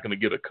free, and you're not going to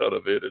get a cut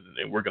of it,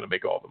 and we're going to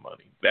make all the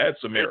money.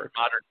 That's America.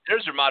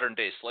 There's your modern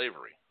day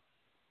slavery.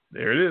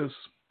 There it is.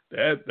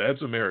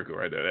 That's America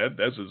right there.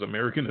 That's as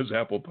American as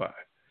apple pie.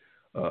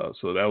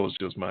 So that was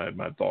just my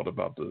thought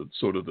about the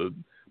sort of the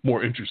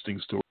more interesting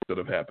stories that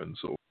have happened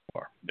so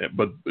far.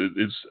 But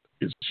it's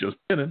just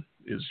beginning.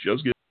 It's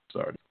just getting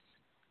started.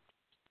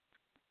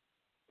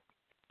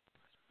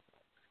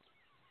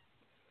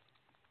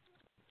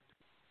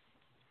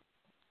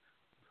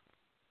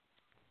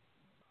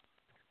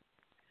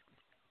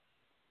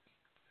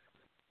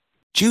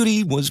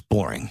 Judy was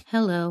boring.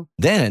 Hello.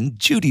 Then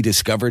Judy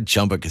discovered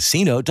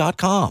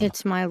ChumbaCasino.com.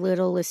 It's my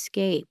little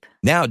escape.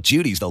 Now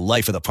Judy's the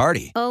life of the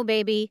party. Oh,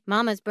 baby,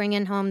 mama's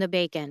bringing home the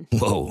bacon.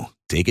 Whoa,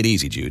 take it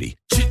easy, Judy.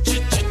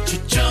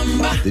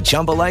 The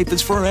Chumba life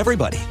is for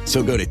everybody.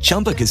 So go to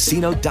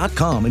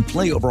ChumbaCasino.com and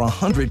play over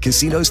 100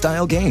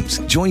 casino-style games.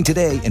 Join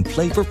today and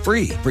play for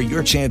free for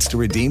your chance to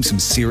redeem some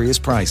serious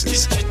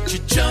prizes.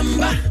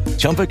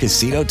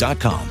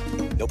 ChumbaCasino.com.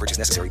 No purchase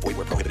necessary. Void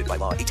where prohibited by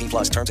law.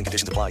 18+ terms and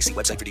conditions apply. See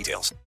website for details.